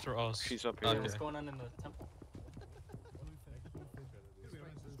going after us. She's up here. Okay. What's going on in the temple?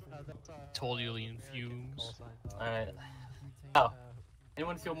 Toluene fumes. Alright. Oh.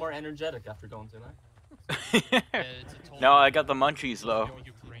 Anyone feel more energetic after going through that? No, I got the munchies though.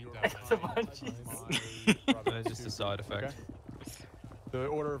 The munchies. That's just a side effect. Okay. The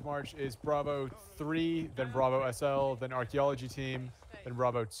order of march is Bravo 3, then Bravo SL, then Archaeology Team, then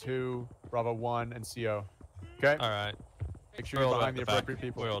Bravo 2, Bravo 1, and CO. Okay? Alright. Make sure We're you're all behind the at the back. appropriate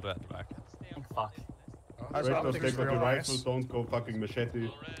people. We're all at the back. Fuck. Rangers, take out your rifle, don't go fucking machete.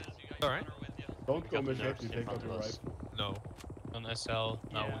 Alright. Don't go machete, take out your rifle. No. On SL,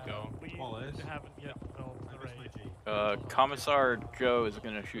 now we go. We haven't yet built the raid. Commissar Joe is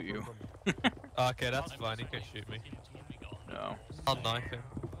gonna shoot you. Okay, that's fine. He can shoot me. No. I'll knife him.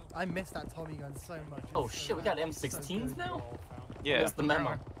 I miss that Tommy gun so much. Oh shit, we got M16s now? Yeah. What's the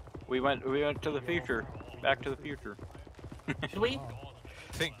memo? We went to the future. Back to the future. Should we?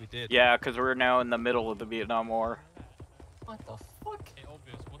 I think we did. Yeah, because we're now in the middle of the Vietnam War. What the fuck?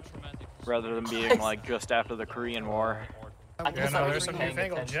 Rather than being like just after the Korean War. Yeah, no, there's some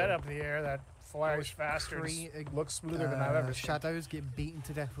newfangled jet up in the air that flies faster, looks smoother than I've ever seen. Shadows get beaten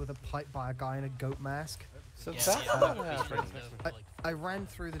to death with a pipe by a guy in a goat mask. So I ran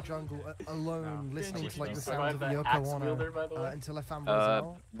through the jungle alone, listening to like the Survived sounds of the that axe Yoko wielder, by the way? until I found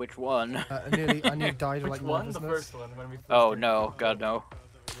Roselle. Which one? I nearly died of Which like one? The nervousness. first one when we first Oh came. no, God no.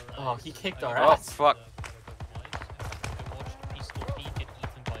 Oh, he kicked our Oh ass. fuck.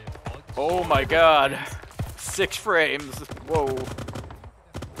 Oh my God. 6 frames. Whoa.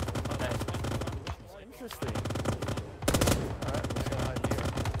 Interesting.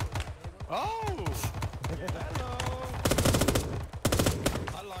 Oh! Hello!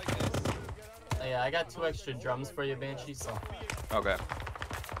 I like this. Yeah, I got 2 extra drums for you, Banshee, so Okay.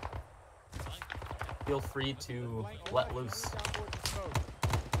 feel free to let loose.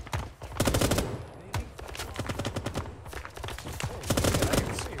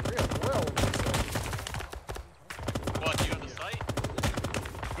 What, you on the site?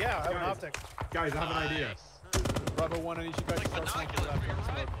 Yeah, I have an optic. Guys, I have an idea. Bravo 1, I need you guys to start smoking left on the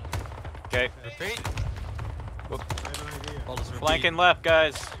smoke. Okay. Repeat. Flanking left,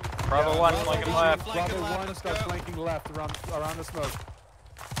 guys. Bravo 1, flanking left. Bravo 1, start flanking left around the smoke.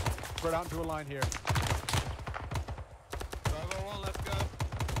 Spread out into a line here. Bravo 1, let's go.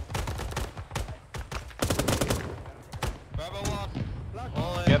 Bravo 1.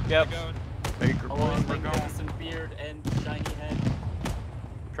 All in. Yep, yep. We're going. Baker Oh, boys, we're big going. ass and beard and shiny head.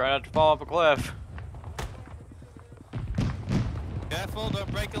 Try not to fall off a cliff. Careful,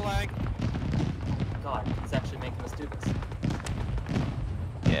 don't break a leg. God, he's actually making us do this.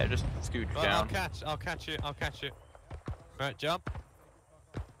 Yeah, just scooch Right, down. I'll catch you. Right, jump.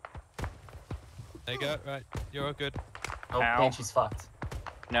 There you go, right, you're all good. Oh, Ow. Banshee's fucked.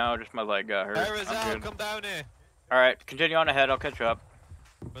 No, just my leg got hurt. Hey, I'm Roselle, good. come down here. Alright, continue on ahead, I'll catch you up.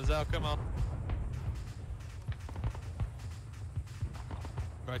 Roselle, come on.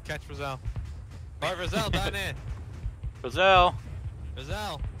 Right, catch Roselle. Right, Roselle, down here. Roselle!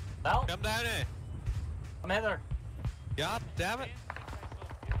 Roselle, Well, come down here. I'm Heather. God damn it.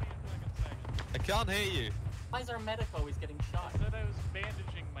 I can't hear you. Why is our medic always getting shot? I said I was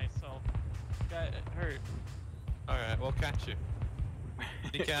bandaging myself. Got hurt. Alright, we'll catch you.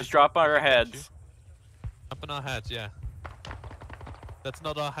 Be careful. Just drop on our heads. Up on our heads, yeah. That's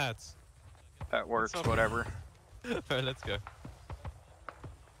not our heads. That works, okay. whatever. Alright, let's go.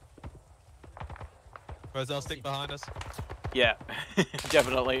 Roselle, stick behind us. Yeah,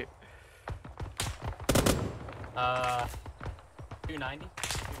 definitely. 290?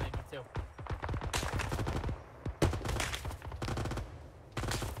 292.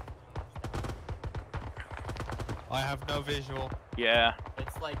 I have no visual. Yeah.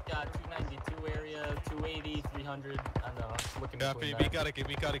 It's like 292 area, 280, 300. I don't know. I'm looking Yeah, between we that.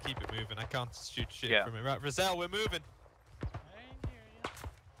 gotta keep it moving. I can't shoot shit Yeah. from it. Right, Rizal, we're moving.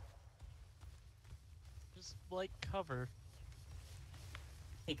 Just like cover.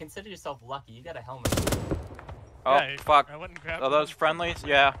 Hey, consider yourself lucky. You got a helmet. Oh, Yeah, fuck. I went and grabbed Are those one. friendlies?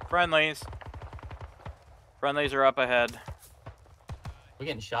 Yeah, friendlies. Friendlies are up ahead. We're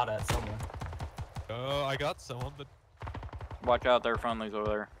getting shot at somewhere. Oh, I got someone, but Watch out, there are friendlies over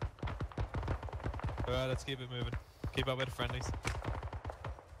there. alright, let's keep it moving. Keep up with the friendlies.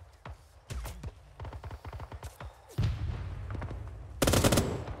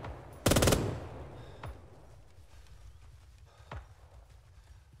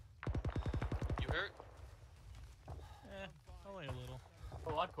 You hurt? Only a little.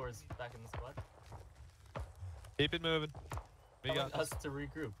 Oh, Oddcore's back in the squad. Keep it moving. We Telling got us to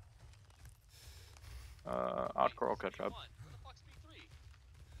regroup. Outcore will catch up.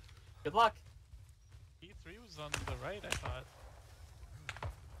 Good luck. E3 was on the right, I thought.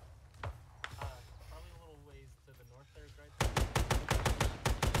 Probably a little ways to the north there, right?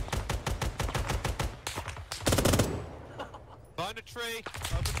 Find a tree.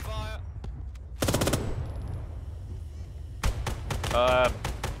 Open fire.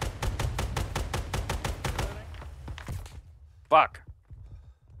 Fuck.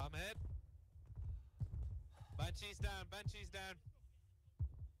 I'm hit. Banshee's down. Banshee's down.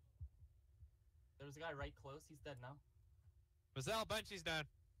 There's a guy right close. He's dead now. Rizal, Banshee's down.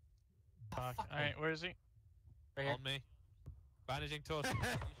 Fuck. Alright, where is he? Right here. On me. Bandaging tusk.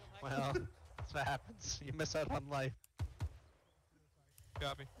 Well, that's what happens. You miss out on life.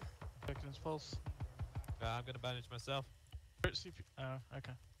 Copy. Checking his pulse. I'm gonna bandage myself. Oh,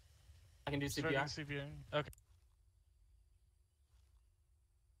 okay. I can do Starting CPR. CPR. Okay.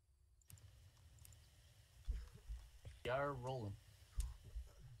 CPR rolling.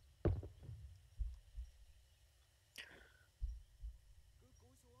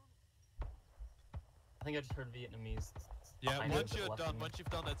 I think I just heard Vietnamese. Yeah, behind once us, you're left done, of me. once you've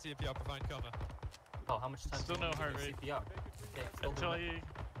done that CPR, provide cover. Oh, how much time? Still do you no want me to heart do rate. CPR. Okay, still Until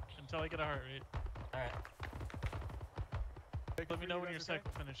doing I get a heart rate. All right. Let me know when your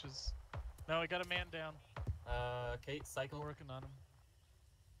cycle finishes. No, I got a man down. Okay, cycle. I'm working on him.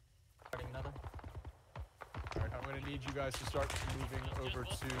 Starting another. Alright, I'm gonna need you guys to start moving over to.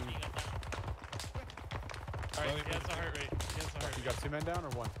 Alright, he has a heart rate. He has a heart You rate. got 2 men down or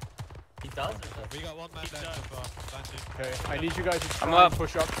 1? He does. We got one man down so far. Banshee. Okay, I need you guys to try I'm and up.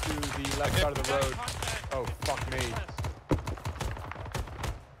 push up to the left side of the road. Oh, fuck me.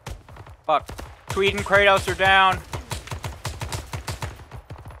 Fuck. Tweed and Kratos are down.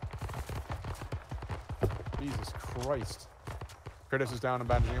 Jesus Christ. Kratos is down, I'm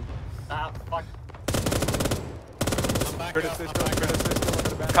bandaging him. Ah, fuck. Kratos is still, Kratos is still under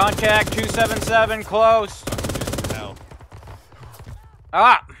the bandage. Contact 277 close. Hell.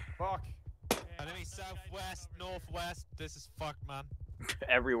 Ah! Fuck. Enemy southwest, northwest. This is fucked, man.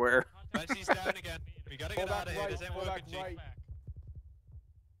 Everywhere. Banshee's down again. We gotta Pull get back out of here. right, This ain't pull back working, G. right.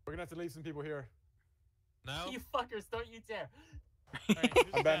 We're gonna have to leave some people here. No. You fuckers, don't you dare.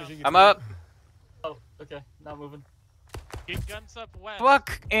 I'm bandaging you. I'm up. Oh, okay, not moving. Get guns up west.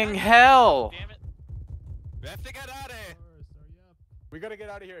 Fucking hell. Damn it. We have to get out of here. We gotta get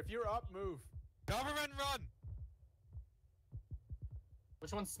out of here. If you're up, move. Cover and run.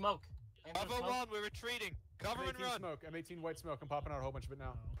 Which one's smoke? Anyone Cover smoke? one. We're retreating. Cover and M18 run. smoke. M18 white smoke. I'm popping out a whole bunch of it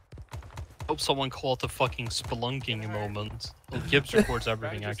now. Hope someone caught the fucking spelunking moment. Well, Gibbs records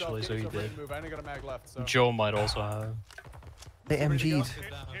everything Bandage yourself, actually, get so he yourself ready did. to move. I only got a mag left, so. Joe might also have. They MG'd.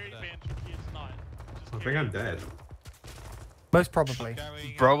 Harry Banshee is not. I think I'm dead. Most probably.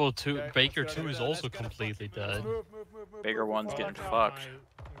 Bravo 2, Okay, Baker let's go, 2 is let's also go. completely dead. Bigger one's getting fucked.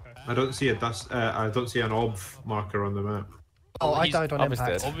 I don't see a dust. I don't see an ob marker on the map. Oh, I He's died on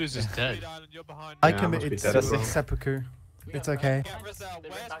impact. Obvious is dead. I Yeah, I must committed be dead as well. seppuku. It's okay. Get Rizal.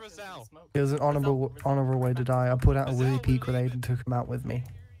 Where's Rizal? It was an honorable way to die. I pulled out a Willy P grenade and took him out with me.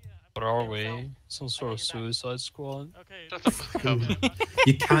 What are we? Some sort of suicide squad? Shut the fuck up.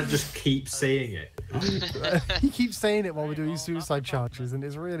 You can't just keep saying it. He keeps saying it while we're doing suicide charges, and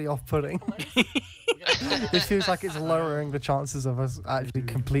it's really off-putting. It feels like it's lowering the chances of us actually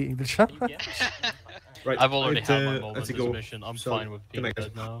completing the charge. Right, I've already had my I moment have to in this go. mission. I'm So, fine with being good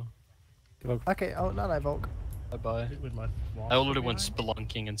night, dead now. Okay, oh, no, Volk. Bye-bye. I already went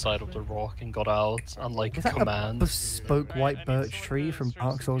spelunking inside of the rock and got out on like Is that command. a bespoke white birch tree from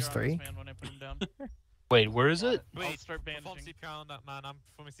Dark Souls 3? Wait, where is it? Wait, start perform CPR on that man. I'm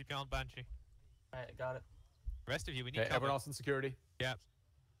performing CPR on Banshee. Alright, got it. The rest of you, we need Okay, cover. everyone else in security. Yeah.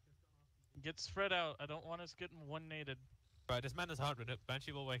 Get spread out. I don't want us getting one naded. Right, this man is hard with it.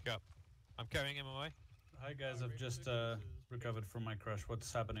 Banshee will wake up. I'm carrying him away. Hi guys, I've just recovered from my crush.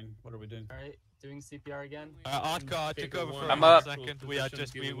 What's happening? What are we doing? Alright, doing CPR again. Ardcar, took over for I'm a up. second.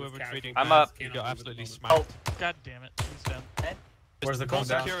 We were retreating. I'm back. up. We got absolutely smacked. God damn it. He's down. Where's the Full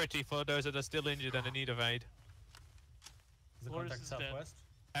contact? security for those that are still injured and in need of aid. Is the Flores contact is dead. southwest?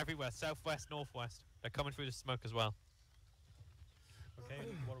 Everywhere, southwest, northwest. They're coming through the smoke as well. Okay.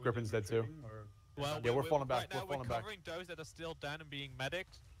 what are we Griffin's doing? dead too. Retreating, or- Well, Yeah, we're falling back. Right now, We're falling back. covering those that are still down and being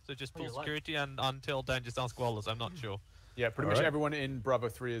medicked. So just full you're live. security, and until then, just ask Wallace. I'm not sure. Yeah, pretty much Alright. everyone in Bravo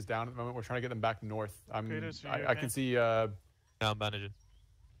 3 is down at the moment. We're trying to get them back north. Kratos, are you I okay? can see Now I'm managing.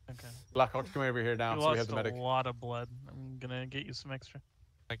 Okay. Blackhawk's coming over here now, You so we lost have the medic. a lot of blood. I'm gonna get you some extra.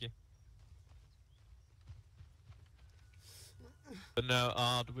 Thank you. But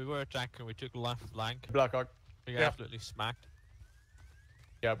no, we were attacking. We took left flank. Blackhawk. We got Yeah. absolutely smacked.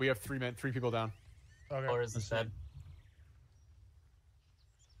 Yeah, we have three people down. Okay. Flores is dead.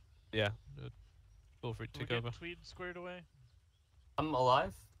 Yeah. Feel free to Did we take get over. Tweed squared away? I'm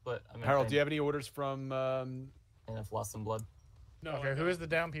alive, but I'm in Harold, pain. do you have any orders from? And I've lost some blood. No. Okay, who is the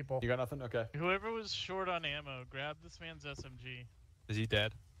down people? You got nothing? Okay. Whoever was short on ammo, grab this man's SMG. Is he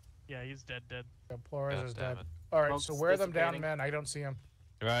dead? Yeah, he's dead. Yeah, Flores God is damn dead. it. All right, Smoke's so where are them down dissipating. men? I don't see them.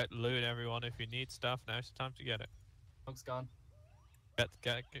 Right, loot everyone. If you need stuff, now's the time to get it. Smoke's gone.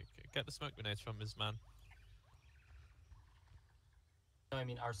 Get the smoke grenades from his man. No, I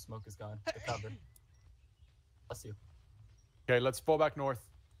mean our smoke is gone. The cover. Bless you. Okay, let's fall back north.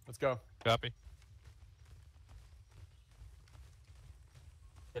 Let's go. Copy.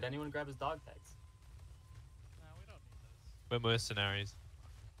 Did anyone grab his dog tags? We're mercenaries.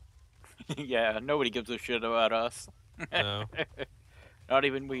 Yeah, nobody gives a shit about us. No. Not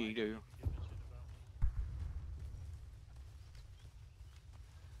even we do.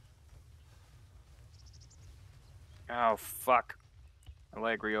 Oh fuck! My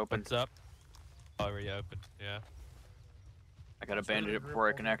leg reopened. What's up? Oh, reopened. Yeah. I gotta bandage it before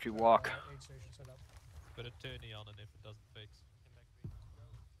I can actually walk. Put a tourney on, and if it doesn't fix.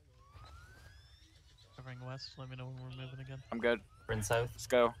 Covering west. Let me know when we're moving again. I'm good. We're in south. Let's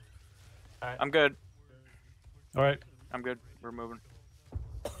go. Alright. I'm good. All right. I'm good. We're moving.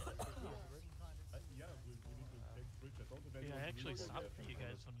 Yeah, I actually stopped for you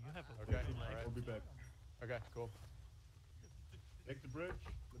guys when you have a Okay. broken leg. We'll be back. Okay, cool. Take the bridge.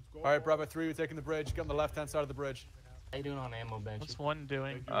 Let's go. All right, Bravo 3, we're taking the bridge. Get on the left-hand side of the bridge. How you doing on ammo bench? What's one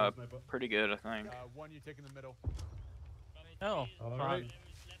doing? Pretty good, I think. One, you taking the middle. Oh, All fine. right.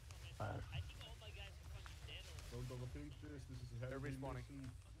 Don't overthink this. This is a They're heavy respawning.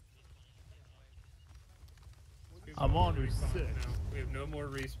 mission. I'm on to 6. We have no more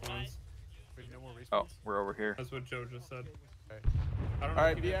respawns. We have no more respawns. Oh, we're over here. That's what Joe just said. Okay. I don't All know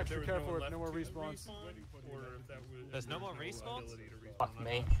right, if be there extra was careful one if no more left to respawns. respawn, or if that was There's no more ability respawns? to respawn. Fuck I'm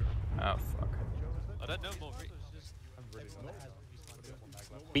me. not sure. Oh fuck. I don't know more.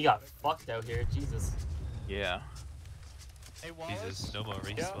 We got fucked out here. Jesus. Yeah. Hey, Wallace? Jesus, no more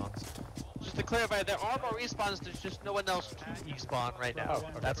respawns. Just to clarify, there are more respawns, there's just no one else to respawn right now. Oh,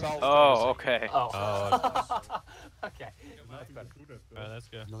 okay. That's all. Oh, okay. Oh. Okay. That's better. Alright, let's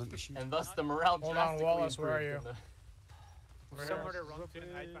go. Another mission. And thus the morale Hold on, drastically Wallace, where are improved you? in the- Somewhere to run to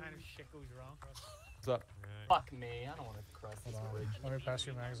and hide behind if shit goes wrong. What's up? Fuck me, I don't want to cross this Hold on. bridge. Let me pass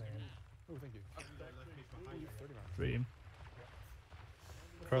you a magazine. Oh, thank you. 30 rounds. Dream.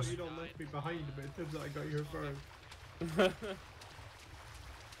 Well, you don't left me behind, but it turns out I got here first.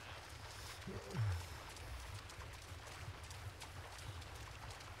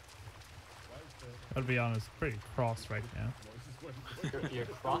 I'll be honest, pretty cross right now. You're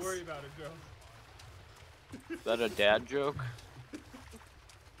Don't cross? worry about it, Joe. Is that a dad joke?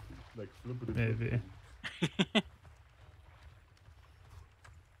 Like flippity. Maybe.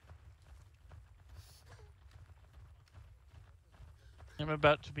 I'm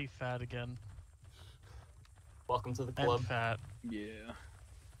about to be fat again. Welcome to the And club. fat. Yeah.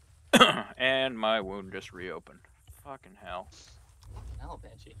 And my wound just reopened. Fucking hell. Hell,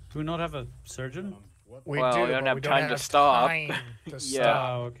 Banshee. Do we not have a surgeon? We Well, do, we don't but have we time don't to have stop. time to Yeah. stop.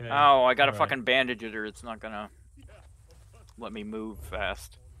 Oh, okay. Oh, I gotta Alright. fucking bandage it or it's not gonna let me move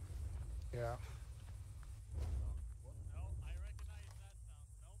fast. Yeah.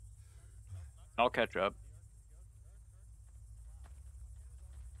 I'll catch up.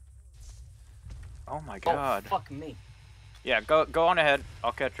 Oh my god. Oh, fuck me. Yeah, go on ahead.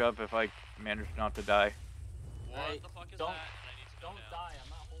 I'll catch up if I manage not to die. Hey, don't die. I'm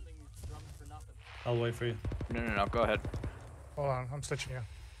not holding drums for nothing. I'll wait for you. No, go ahead. Hold on, I'm stitching you.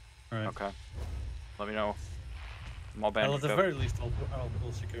 All right. Okay. Let me know. I'm all Well, bandaged at the up. very least, I'll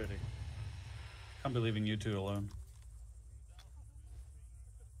pull security. Can't be leaving you two alone.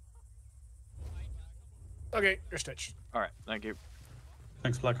 Okay, you're stitched. All right, thank you.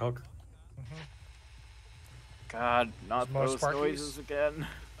 Thanks, Black Hawk. God, not There's more those Sparkies. noises again.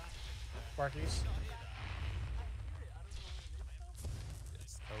 Sparkies.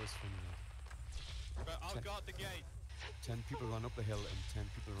 That was funny. But I'll guard the gate. 10 people run up the hill and 10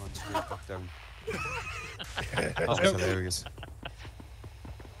 people run straight back down. That was hilarious.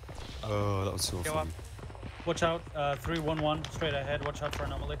 Oh, that was so Go funny. up. Watch out, 311, straight ahead. Watch out for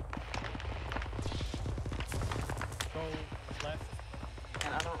anomaly. Go left.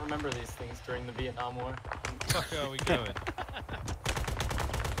 And I don't remember these things during the Vietnam War. Fuck are we going?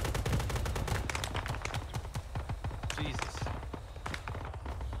 Jesus.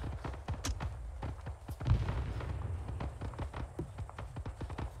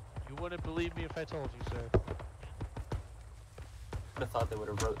 You wouldn't believe me if I told you, sir. Would have thought they would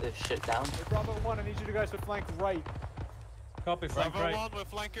have wrote this shit down. Hey, Bravo 1, I need you guys to flank right. Copy, flank Bravo right. 1, we're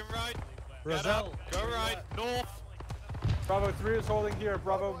flanking right. Get Roselle. up, go right, north. Bravo 3 is holding here.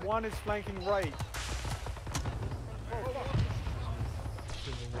 Bravo 1 is flanking right.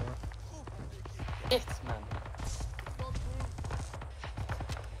 Shit, man.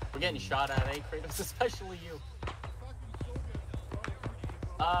 We're getting shot at, eh, Kratos? Especially you.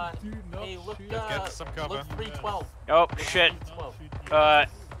 Hey, look, get some cover. look 312. Oh, shit. 312.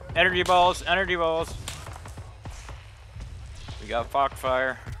 Energy balls, energy balls. We got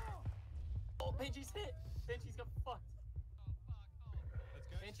Foxfire. Oh, Benji's hit. Benji's got fucked.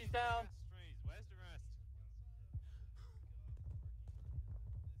 Benji's down.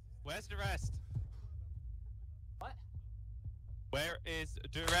 Where's the rest? What? Where is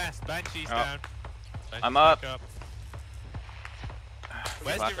the rest? Banshee's Oh. down. Banshee's I'm up. back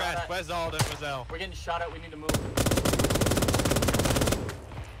Where's Fuck. the rest? Where's Alden? Roselle? We're getting shot at. We need to move.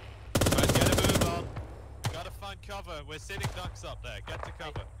 Guys, get a move on. Gotta find cover. We're sitting ducks up there. Get to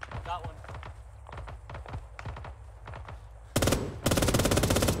cover. Got one.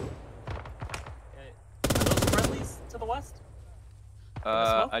 Okay. Are those friendlies to the west?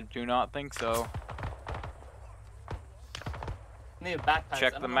 I do not think so. They have backpacks.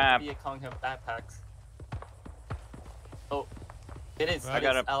 Check I don't the know map. if Viet Cong have backpacks. Oh, it is. I It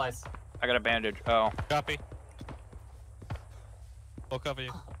got is a allies. I got a bandage. Oh. Copy. We'll cover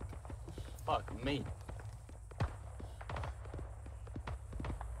you. Fuck me.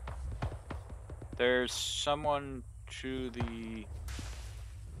 There's someone to the...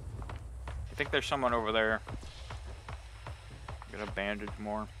 I think there's someone over there. Got a bandage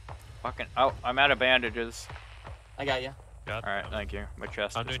more. Fucking... Oh, I'm out of bandages. I got you. Alright, thank you. My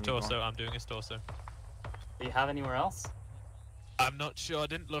chest I'm doing doesn't need torso. more. I'm doing his torso. Do you have anywhere else? I'm not sure. I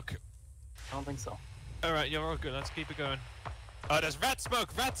didn't look. I don't think so. Alright, you're all good. Let's keep it going. Oh, there's rat smoke!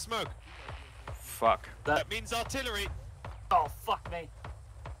 Rat smoke! Fuck. That means artillery! Oh, fuck me.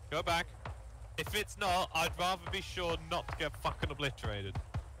 Go back. If it's not, I'd rather be sure not to get fucking obliterated.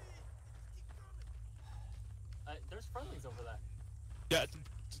 There's friendlies over there. Yeah,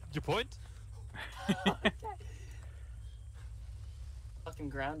 your point? Okay. Fucking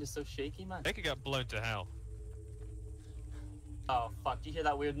ground is so shaky, man. They could get blown to hell. Oh, fuck. Do you hear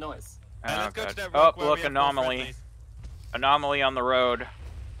that weird noise? Oh, let's go to God. that Oh, rock where look, we have more anomaly. friendlies. Anomaly on the road.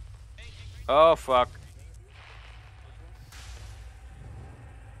 Oh, fuck.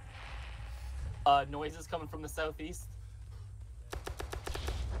 Noises coming from the southeast.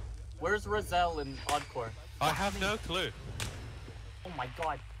 Where's Roselle and Oddcore? I have no clue. Oh my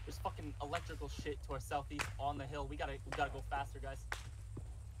god. There's fucking electrical shit to our southeast on the hill. We gotta go faster, guys.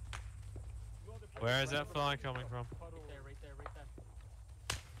 Where is that fly coming from? Right there.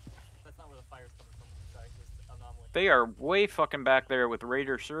 That's not where the fire's coming from. Sorry, just anomaly. They are way fucking back there with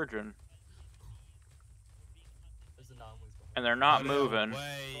Raider Surgeon. There's anomalies going. And they're not moving.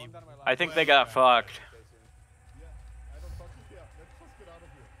 I think they got fucked.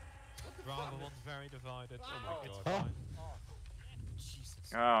 Bravo one's very divided. Oh my god.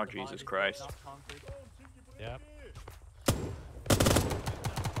 Oh, Jesus Christ. Yep.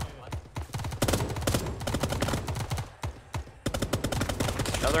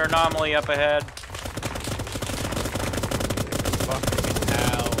 Another anomaly up ahead. Fucking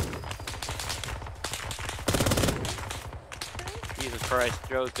hell. Jesus Christ,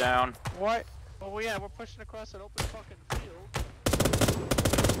 Joe's down. What? Oh yeah, we're pushing across an open fucking field.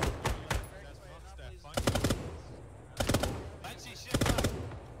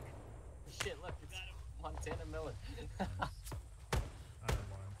 Shit, look, it's Montana Miller.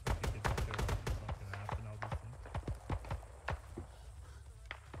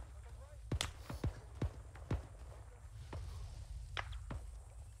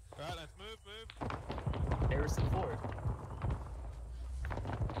 Alright, let's move.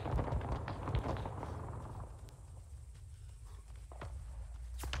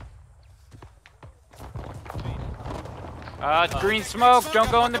 It's green smoke. Don't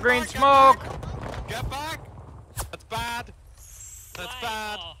go in the green smoke. Get back! That's bad. That's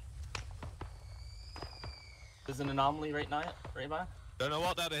bad. There's an anomaly right now, right by? Don't know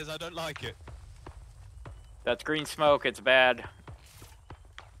what that is. I don't like it. That's green smoke. It's bad.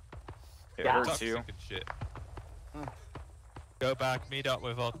 It hurts Toxic you. and shit. Go back, meet up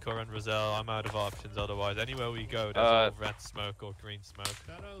with Vodka and Roselle. I'm out of options otherwise. Anywhere we go, there's all red smoke or green smoke.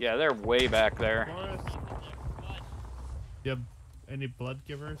 Yeah, they're way back there. You have any blood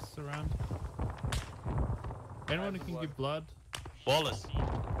givers around? Anyone who can give blood? Wallace.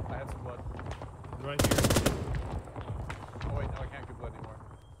 I have some blood. Right here. Oh wait, no, I can't give blood anymore.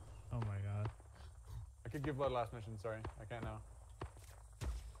 Oh my god. I could give blood last mission, sorry. I can't now.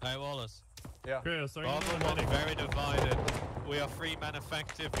 Hey Wallace. Yeah. Chris, are Bravo you one very divided. We are free man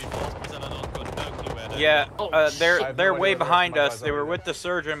effective. We've lost Brazil and not got no clue where they're Yeah, going. they're way behind us. They were with the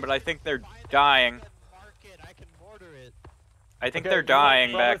surgeon, but I think they're dying. I think they're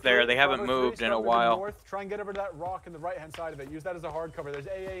dying back there. They haven't moved in a while. North, try and get over to that rock on the right-hand side of it. Use that as a hard cover. There's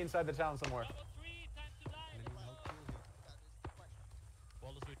AA inside the town somewhere.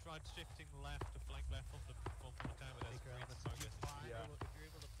 Wallace, we tried shifting left to flank left from the town, but there's green smoke. Yeah.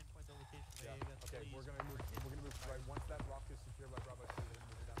 Okay, we're gonna move right once that rock is secured by Bravo 2, we're gonna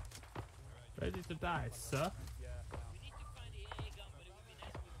move it down. Ready to die, sir?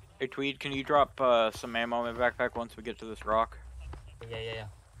 Hey Tweed, can you drop some ammo in my backpack once we get to this rock? Yeah.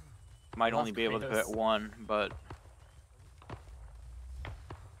 Might only be able to fit one, but...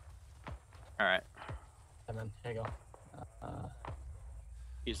 Alright. And then, here you go.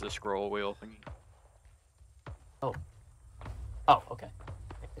 Use the scroll wheel thingy. Oh, okay.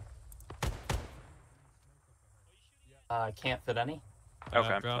 Can't fit any? Okay,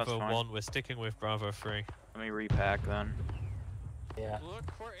 that's Bravo fine. 1, we're sticking with Bravo 3. Let me repack then. Yeah.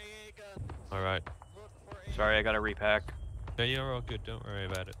 Alright. Sorry, I gotta repack. No, you're all good, don't worry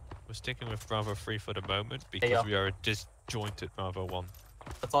about it. We're sticking with Bravo 3 for the moment you because go. we are a disjointed Bravo 1.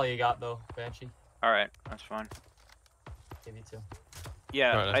 That's all you got, though, Banshee. Alright, that's fine. Give you two.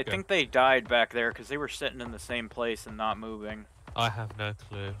 Yeah, Right, let's I go. think they died back there because they were sitting in the same place and not moving. I have no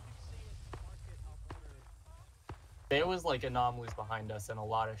clue. There was like anomalies behind us and a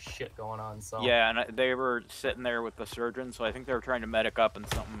lot of shit going on, so... Yeah, and they were sitting there with the surgeon, so I think they were trying to medic up and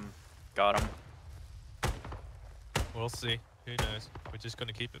something got them. We'll see. Who knows? We're just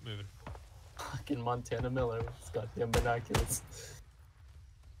gonna keep it moving. Fucking Montana Miller with his goddamn binoculars.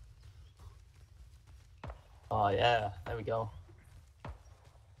 Oh yeah, there we go.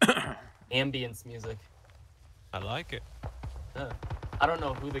 Ambience music. I like it. Yeah. I don't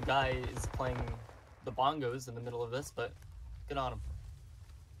know who the guy is playing the bongos in the middle of this, but good on him.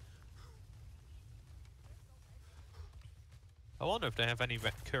 I wonder if they have any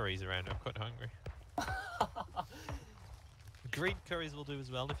red curries around. I'm quite hungry. Green curries will do as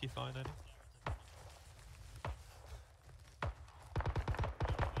well if you find any.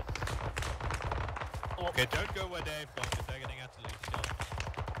 Okay, don't go where they've gone because they're getting absolutely killed.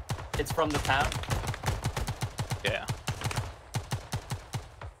 It's from the town? Yeah.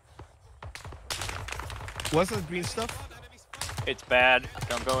 What's the green stuff? It's bad.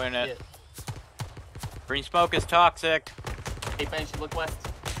 Don't go in it. Green smoke is toxic. Hey, Banshee, look west.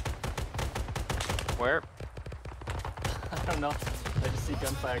 Where? I don't know. I just see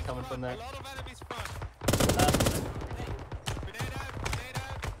gunfire coming from there. Is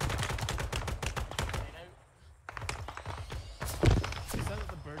that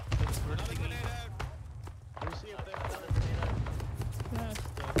the bird thingy?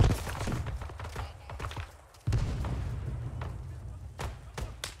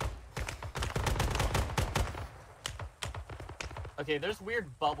 Okay, there's weird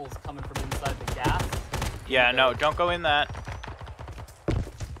bubbles coming from inside the gas. Yeah, no, don't go in that.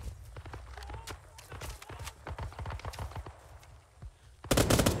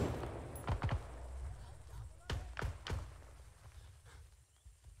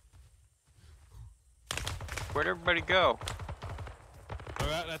 Where'd everybody go?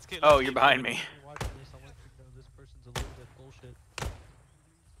 Alright, let's get. Oh, you're behind me. This person's a little bit bullshit.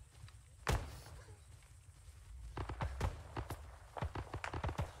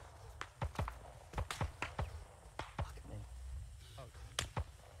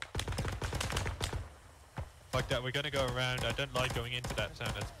 Like that, we're gonna go around. I don't like going into that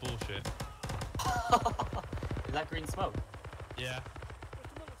town. That's bullshit. Is that green smoke? Yeah.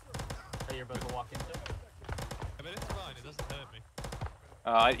 That you're about to walk into? I mean, it's fine. It doesn't hurt me.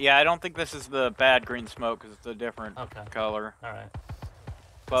 Yeah, I don't think this is the bad green smoke because it's a different color. Alright.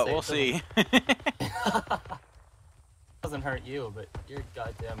 But we'll see. Doesn't hurt you, but you're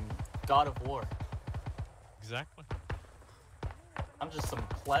goddamn god of war. Exactly. I'm just some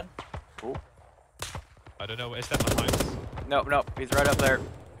pleb. Cool. I don't know. Is that behind us? Nope, nope. He's right up there.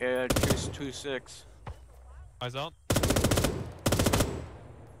 Yeah, 226. Eyes on.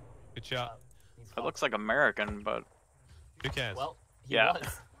 Good shot. It looks like American, but Who cares? Well, he yeah.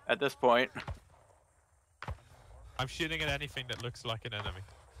 was. At this point. I'm shooting at anything that looks like an enemy.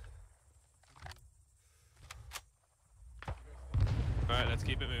 Alright, let's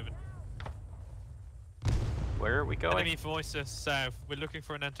keep it moving. Where are we going? Enemy voices south. We're looking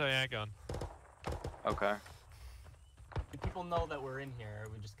for an anti-air gun. Okay. Do people know that we're in here? Or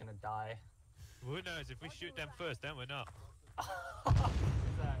are we just gonna die? Who knows? If we shoot them first, then we're not.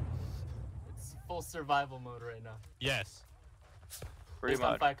 It's full survival mode right now. Yes. Pretty There's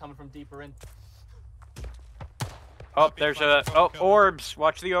much. gunfire coming from deeper in. Oh, there's a... Oh, orbs!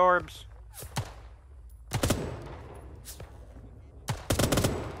 Watch the orbs!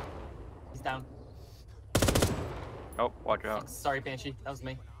 He's down. Oh, watch out. Sorry, Banshee. That was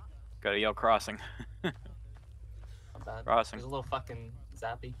me. Gotta yell crossing. Not bad. Crossing. There's a little fucking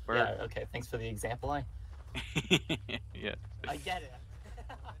zappy. Where? Yeah, okay. Thanks for the example. Yeah. I get it.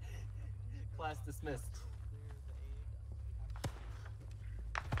 Class dismissed.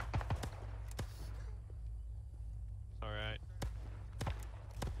 Alright.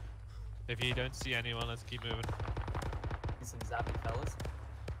 If you don't see anyone, let's keep moving. See some zappy fellas.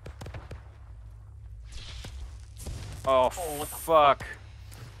 Oh, what the fuck.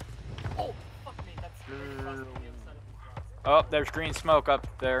 Oh, fuck me. That's right across the other side of these rocks. Oh, there's green smoke up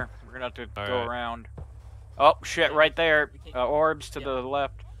there. We're gonna have to go Alright. around. Oh, shit, right there. Orbs to the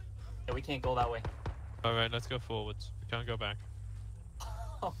left. Yeah, we can't go that way. Alright, let's go forwards. We can't go back.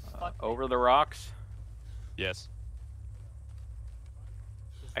 Oh, fuck. Over the rocks. Yes.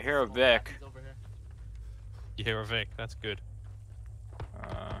 I hear a Vic. You hear a Vic, that's good.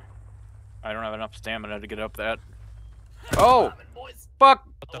 I don't have enough stamina to get up that. Oh! Fuck!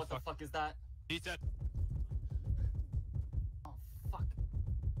 What the fuck is that? He's dead. Oh, fuck.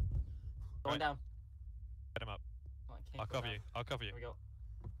 Going down. Get him up. Oh, I can't I'll go cover down. you. I'll cover you. Here we go.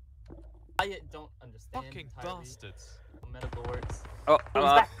 I don't understand Fucking entirely bastards. how medical works. Oh, Who's I'm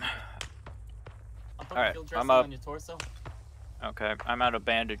up. back? I'll put Alright, field dressing I'm up. on your torso. Okay, I'm out of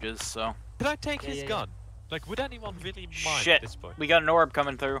bandages, so. Did I take Yeah, his yeah, gun? Like, would anyone really mind Shit! at this point? We got an orb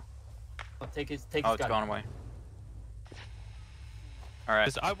coming through. Oh, take his Oh, it's gun. gone away. Alright.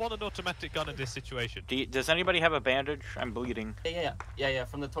 Because I want an automatic gun in this situation. Does anybody have a bandage? I'm bleeding. Yeah,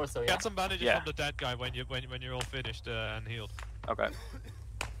 from the torso, yeah. Get some bandages Yeah. from the dead guy when you're all finished and healed. Okay.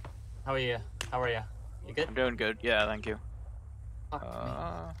 How are you? How are you? You good? I'm doing good. Yeah, thank you.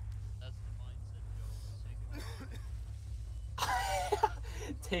 Fuck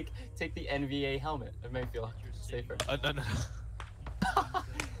take the NVA helmet. It may feel safer. No.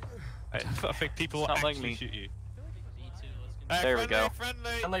 I think people will It's not actually like me. shoot you. There we go.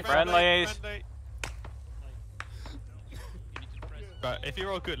 Friendlies. Right, if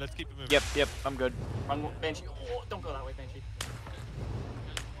you're all good, let's keep it moving. Yep, I'm good. Run, Banshee. Oh, don't go that way, Banshee.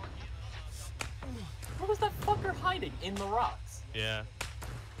 Where was that fucker hiding? In the rocks. Yeah.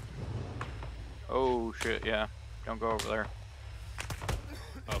 Oh shit, yeah. Don't go over there.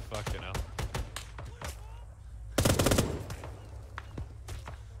 Oh fuck, you know.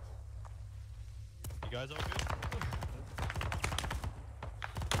 You guys all good?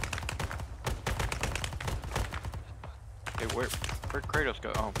 Okay, where'd Kratos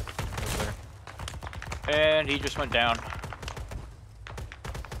go? Oh, over there. And he just went down.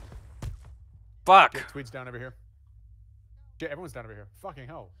 Fuck! Yeah, Tweed's down over here. Yeah, everyone's down over here. Fucking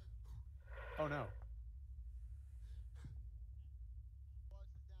hell. Oh no.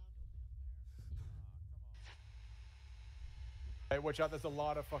 Hey, watch out, there's a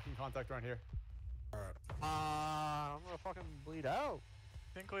lot of fucking contact around here. I'm gonna fucking bleed out.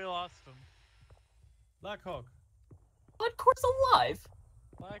 I think we lost him. Blackhawk. Bloodcore's alive?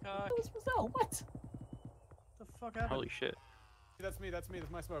 Blackhawk. What? The fuck happened? Holy shit. That's me, that's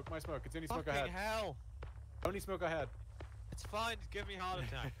my smoke, It's any smoke I had. Fucking hell. Only smoke I had. It's fine, just give me a heart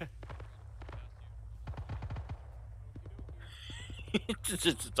attack. It's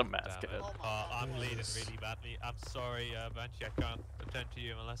just a mask. Damn it. I'm bleeding really badly. I'm sorry, Banshee, I can't attend to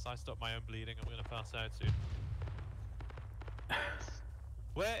you unless I stop my own bleeding. I'm gonna pass out soon.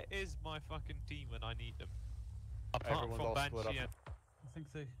 Where is my fucking team when I need them? Apart Everyone's from all split Banshee up. and... I think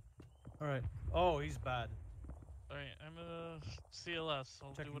they. Alright. Oh, he's bad. Alright, I'm a CLS.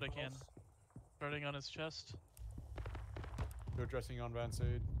 I'll do what I can. Starting on his chest. Go dressing on Van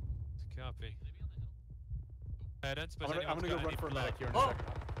Sade. Copy. I don't suppose I'm gonna go run for a medic here in a second.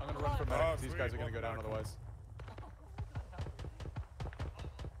 I'm gonna run for a medic. Oh, These sweet, guys are gonna welcome go down back. otherwise.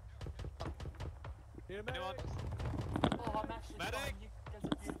 Need a medic? Oh, I'm actually fine. You guys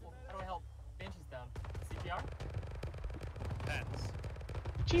are beautiful. How do I help? Banshee's down. CPR? Pets.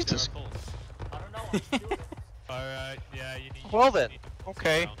 Jesus. I don't know. I'm just doing it. Alright, yeah, you need. Well you then, need to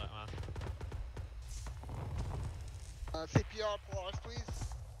okay. on that, man. CPR pause, please.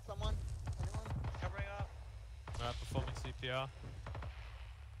 Someone? Anyone? Covering up. Alright, performing CPR.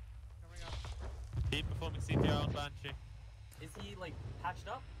 Covering up. Keep performing CPR on Banshee. Is he like patched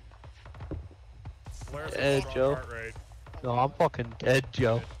up? Dead, Joe. No, I'm fucking dead,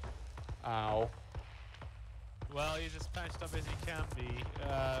 Joe. Ow. Well, he's as patched up as he can be.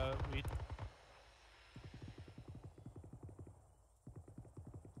 We.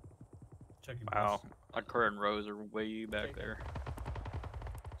 Checking. Wow, Ocker and Rose are way back there.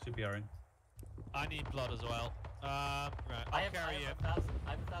 CPRing. I need blood as well. Right, I'll carry him. I have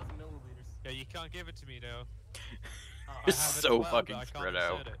 1,000 milliliters. Yeah, you can't give it to me though. You're so fucking spread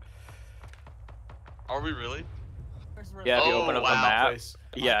out. Are we really? Yeah, if you open up the map,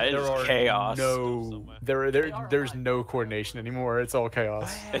 yeah, there it's are chaos. There's no coordination anymore. It's all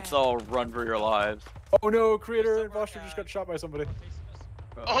chaos. It's all run for your lives. Oh no, Creator and Foster just got shot by somebody.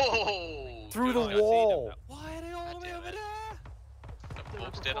 Oh! Through the wall. Why are they all the way over there?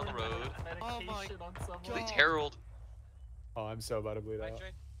 Bulb's dead on the road. Oh my god. Please, Harold. Oh, I'm so about to bleed out.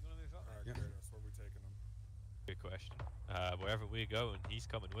 Good question. Wherever we go, and he's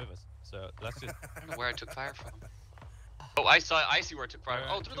coming with us. So let's just. I don't know where I took fire from. Oh, I see where I took fire.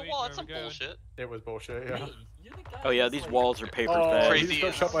 Oh, through the wall. That's some bullshit. It was bullshit, yeah. Oh yeah, these walls are paper thin. Crazy. He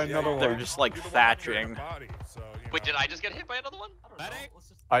just got shot by another They're one. just like thatching. Wait, did I just get hit by another one?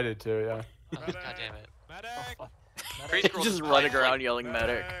 I did too, yeah. Oh, God damn it. Medic! Crazy Squirrel Just running around yelling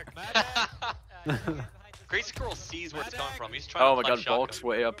medic. Crazy Squirrel sees where it's coming from. He's trying Oh to my god, Bulk's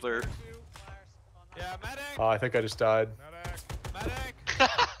way up there. Yeah, medic! Oh, I think I just died. Medic!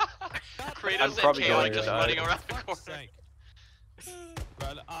 Kratos I'm and probably Chaotic going to just die. running around the corner.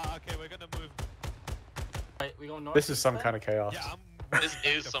 Right, okay, we're gonna move. Right, we going north? This is some kind of chaos. Yeah,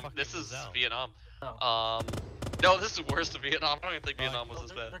 This is Vietnam. No, this is worse than Vietnam. I don't even think Vietnam was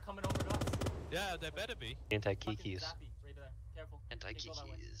this bad. They're coming over to us. Yeah, they better be. Anti-Kikis. Right there. Careful.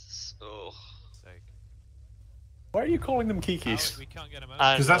 Anti-Kikis. Oh. Why are you calling them Kikis? We can't get them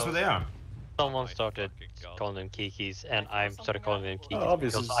out. Because that's what they are. Someone started calling them Kikis, and I started calling them Kikis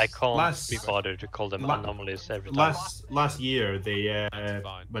obviously. because I can't be bothered to call them anomalies every time. Last year, they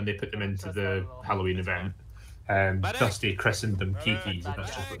when they put them into the Halloween event, Dusty christened them Kikis, and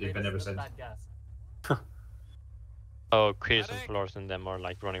that's just what they've been ever since. Oh, Chris and Flores and them are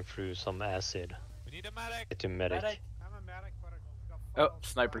like running through some acid. We need a medic. Get to medic. I'm a medic, Oh,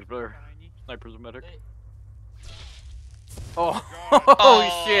 sniper's there. Sniper's a medic. Oh,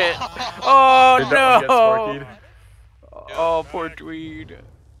 shit! Oh Did that one get no! sparkied? Oh, poor Tweed.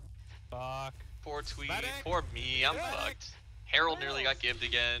 Fuck. Poor Tweed. Poor me. I'm fucked. Harold nearly got gibbed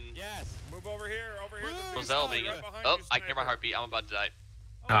again. Yes. Move over here. Roselle being. Oh, I can hear my heartbeat. I'm about to die.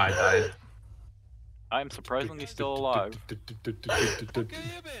 I died. I'm surprisingly still alive.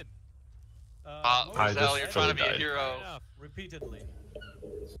 Roselle, you're trying to be a hero. Repeatedly.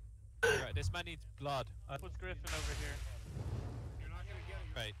 Right, this man needs blood. Put Griffin over here. You're not gonna get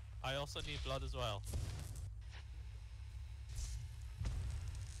him. Right, I also need blood as well.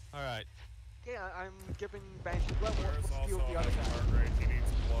 Alright. Okay, I'm giving Banshee blood. What's the deal with the other guy?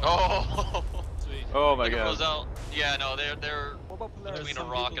 Oh, sweet. Oh my Look at god. Roselle. Yeah, no, they're What about Polaris? between a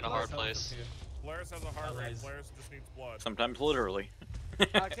rock and a hard place. Polaris has a heart rate. Polaris just needs blood. Sometimes literally.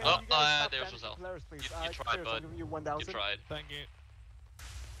 There's Roselle. Polaris, please. You tried, bud. You 1,000. You tried. Thank you.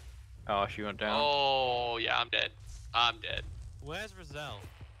 Oh, she went down. Oh, yeah, I'm dead. I'm dead. Where's Roselle?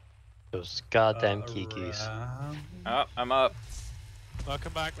 Those goddamn Kikis. Oh, I'm up.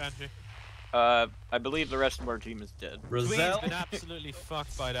 Welcome back, Andrew. I believe the rest of our team is dead. Roselle's been absolutely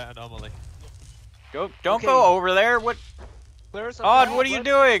fucked by that anomaly. Don't go over there. What? Odd, what are you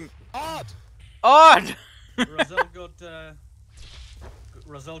doing? Odd! Odd!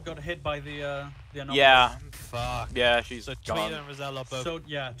 Roselle got hit by the anomaly. Yeah. Fuck. Yeah, she's so gone. Tweed and Roselle are both. So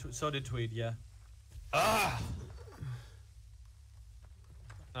yeah, so did Tweed. Yeah. Ah.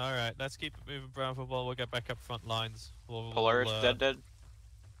 All right, let's keep it moving, Brown football. We'll get back up front lines. Polaris dead.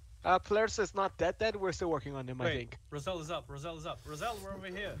 Polaris is not dead. We're still working on him, I think. Roselle is up. Roselle, we're over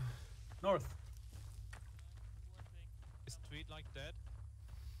here. North. Is Tweed like dead?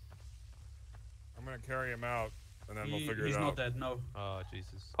 I'm gonna carry him out, and then we'll figure it out. He's not dead, no. Oh,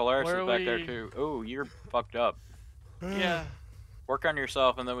 Jesus. Polaris is back there too. Oh, you're fucked up. Yeah. Work on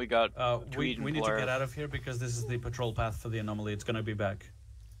yourself, and then we got we Tweed and need to Polaris. get out of here because this is the patrol path for the anomaly. It's gonna be back.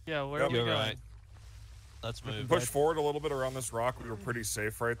 Yeah, where are we You're going? right. Let's move. Push forward a little bit around this rock. We were pretty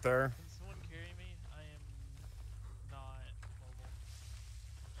safe right there. Can someone carry me? I am not.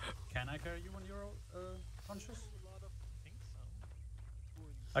 I carry you when you're conscious?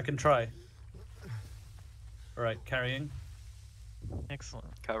 I can try. Alright, carrying. Excellent.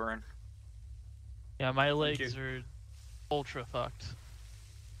 Covering. Yeah, my legs are ultra fucked.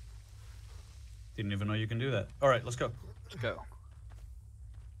 Didn't even know you can do that. Alright, let's go. Let's go.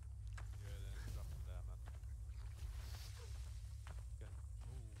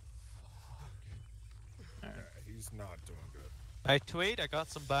 He's not doing good. Hey, Tweed, I got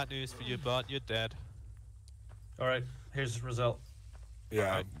some bad news for you, bud. You're dead. Alright, here's the result. Yeah.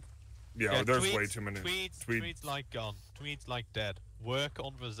 Alright. Yeah, there's way too many. Tweed's like gone. Tweed's like dead. Work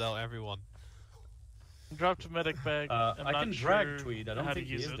on Roselle, everyone. Dropped a medic bag. I can drag Tweed. I don't think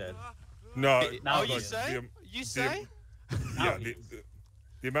he is dead. No. Oh, you say? You say? Yeah,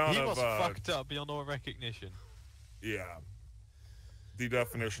 the amount he of... was fucked up beyond all recognition. Yeah. The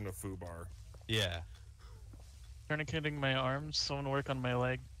definition of foobar. Yeah. Tourniqueting my arms. Someone work on my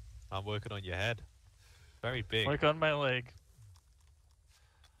leg. I'm working on your head. Very big. Work on my leg.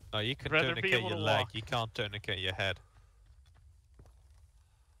 No, you can Rather be tourniquet able your to leg. walk. You can't tourniquet your head.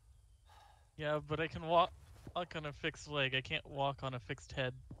 Yeah, but I can walk on a fixed leg. I can't walk on a fixed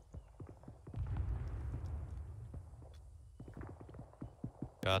head.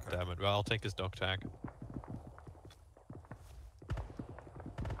 God damn it. Well, I'll take his dog tag.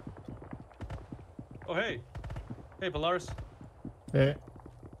 Oh, hey. Hey, Polaris. Hey.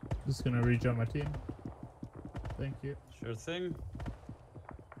 Just gonna rejoin my team. Thank you. Sure thing.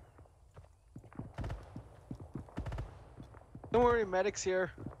 Don't worry, medics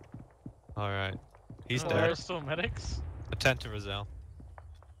here. Alright. He's There are dead. still medics. Attend to Roselle.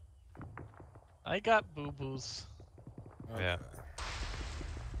 I got boo-boos. Yeah.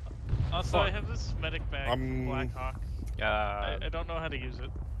 Also, I have this medic bag from Black Hawk. I don't know how to use it.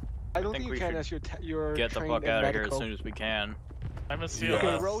 I don't think think we you can should as you're Get the trained fuck in out of here medical. as soon as we can. I'm a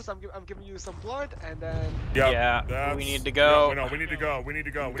Okay, Rose, I'm giving you some blood, and then... Yeah, we need to go. Yeah, no, we need to go. We need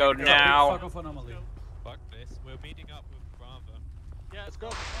to go. We Go need to now. Fuck off anomaly. Fuck this. We're meeting up with Bravo. Yeah, let's go.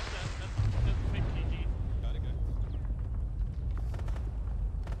 That's big PG. Gotta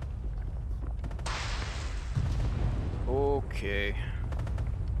go. Okay.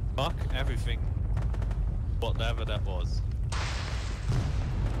 Fuck everything. Whatever that was.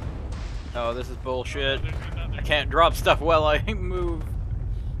 Oh, this is bullshit. I can't drop stuff while I move.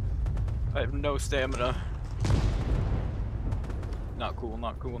 I have no stamina. Not cool,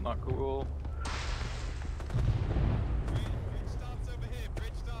 not cool, not cool.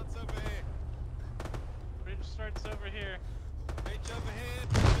 Bridge starts over here. Bridge over here.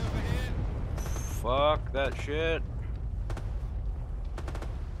 Bridge over here. Fuck that shit.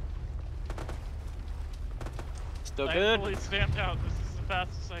 Still I'm good? fully stamped out. This is the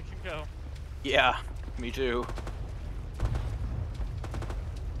fastest I can go. Yeah, me too.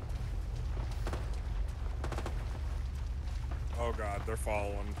 Oh god, they're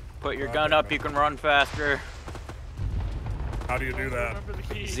following. Put your God gun damn up, it. you can run faster. How do you do that?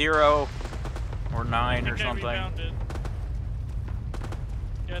 0 or 9 I or think I something. rebounded.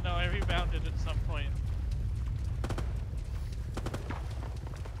 Yeah, no, I rebounded at some point.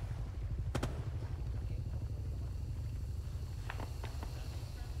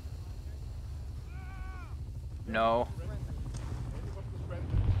 No.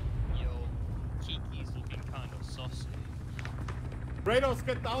 Yo, Kiki's looking kind of sus. Raiders,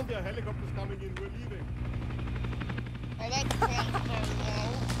 get down there. Helicopter's coming in. We're leaving.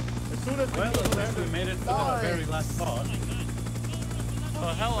 As soon as Well, at least we made it to the very last part.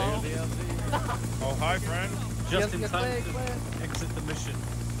 Oh, hello. Oh, hi, friend. Just in time to exit the mission.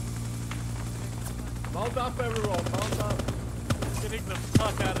 Mount up, everyone. Mount up. Getting the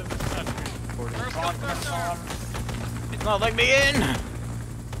fuck out of this country. It's not letting me in!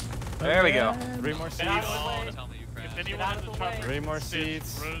 There we go. 3 more seats. If anyone in the top 3 more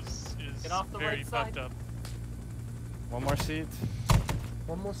seats. Rose is Get off the very right fucked side. up. 1 more seat.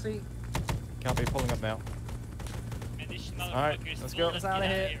 One more seat. Copy, pulling up now. Alright, let's go. Get out of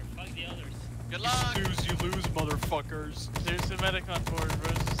here. Fuck the others. Good luck. You lose, motherfuckers. There's a medic on board.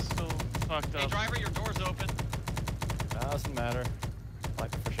 Rose is still fucked Hey, up. driver, your door's open. Doesn't matter.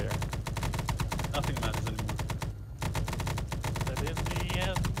 Like it for sure. Nothing matters anymore. But in the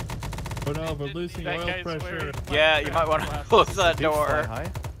end, Oh no, we're losing that oil guy's pressure. wearing Yeah, you might want to close that Big fly door.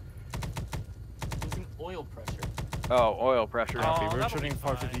 high. Losing oil pressure. Oh, oil pressure. Copy, we're that'll shooting be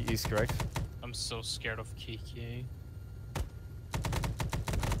far to fine. the east, correct? I'm so scared of Kiki.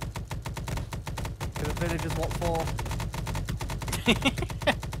 To the villagers, what for?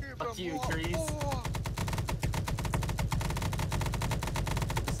 Fuck you, trees.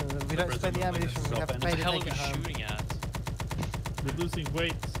 So we don't spend the ammunition, we have What the made it hell are take we it home. shooting at? We're losing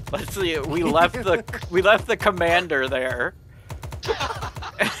weight. Let's see. We left the commander there.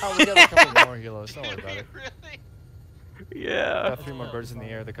 Oh, we got a couple more helos. Don't worry about it. Yeah. Got 3 more birds in the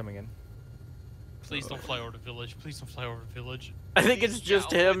air. They're coming in. Please don't fly over the village. Please don't fly over the village. I think it's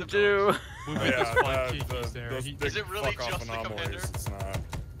just him too. We make us find Kiki's there. Is it really just the commander? It's not.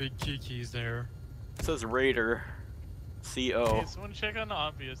 Big Kiki's there. It says Raider. CO. Okay, someone check on the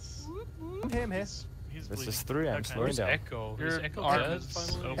obvious. Him here. He's This bleeding. is 3. I'm Okay. slowing Where's down. Echo? Is Echo Echo's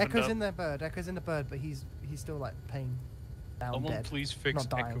dead? opened Echo's up. in the bird. Echo's in the bird, but he's still like pain. Down Someone dead. please fix Not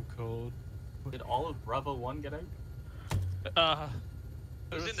dying. Echo code. Did all of Bravo 1 get out?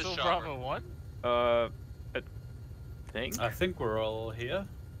 Who's in the still shopper? Bravo 1? I think we're all here.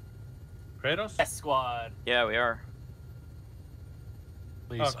 Kratos? S squad. Yeah, we are.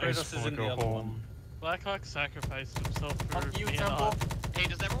 Please, Oh, I Kratos just is wanna in the go other home. one. Blackhawk sacrificed himself for Fuck you, being Temple. on. Hey,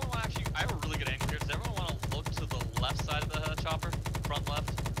 does everyone want actually? I have a really good angle here. Does everyone want to look to the left side of the chopper? Front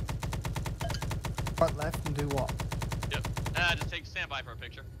left? Front left and do what? Yep. Just stand by for a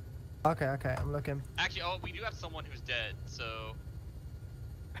picture. Okay, okay, I'm looking. Actually, we do have someone who's dead, so.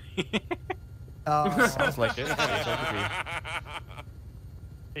 Sounds like it.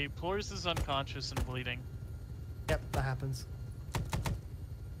 Hey, Plors is unconscious and bleeding. Yep, that happens.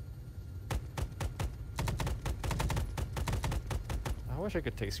 I wish I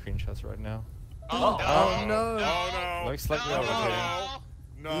could take screenshots right now. Oh, no. Oh no. Looks like we're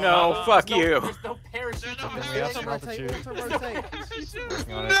rotating. No, fuck There's you. There's no parachute. We have some altitude. Rotate.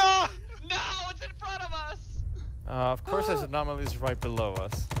 Working on it. No! No! It's in front of us! Of course, there's anomalies right below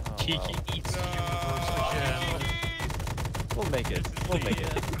us. Oh, Kiki well. eats the universe again. We'll make it. We'll make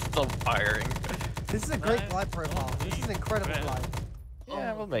it. Still firing. This is a great glide profile. This is incredible glide.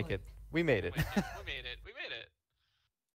 Yeah, we'll make it. We made it. We made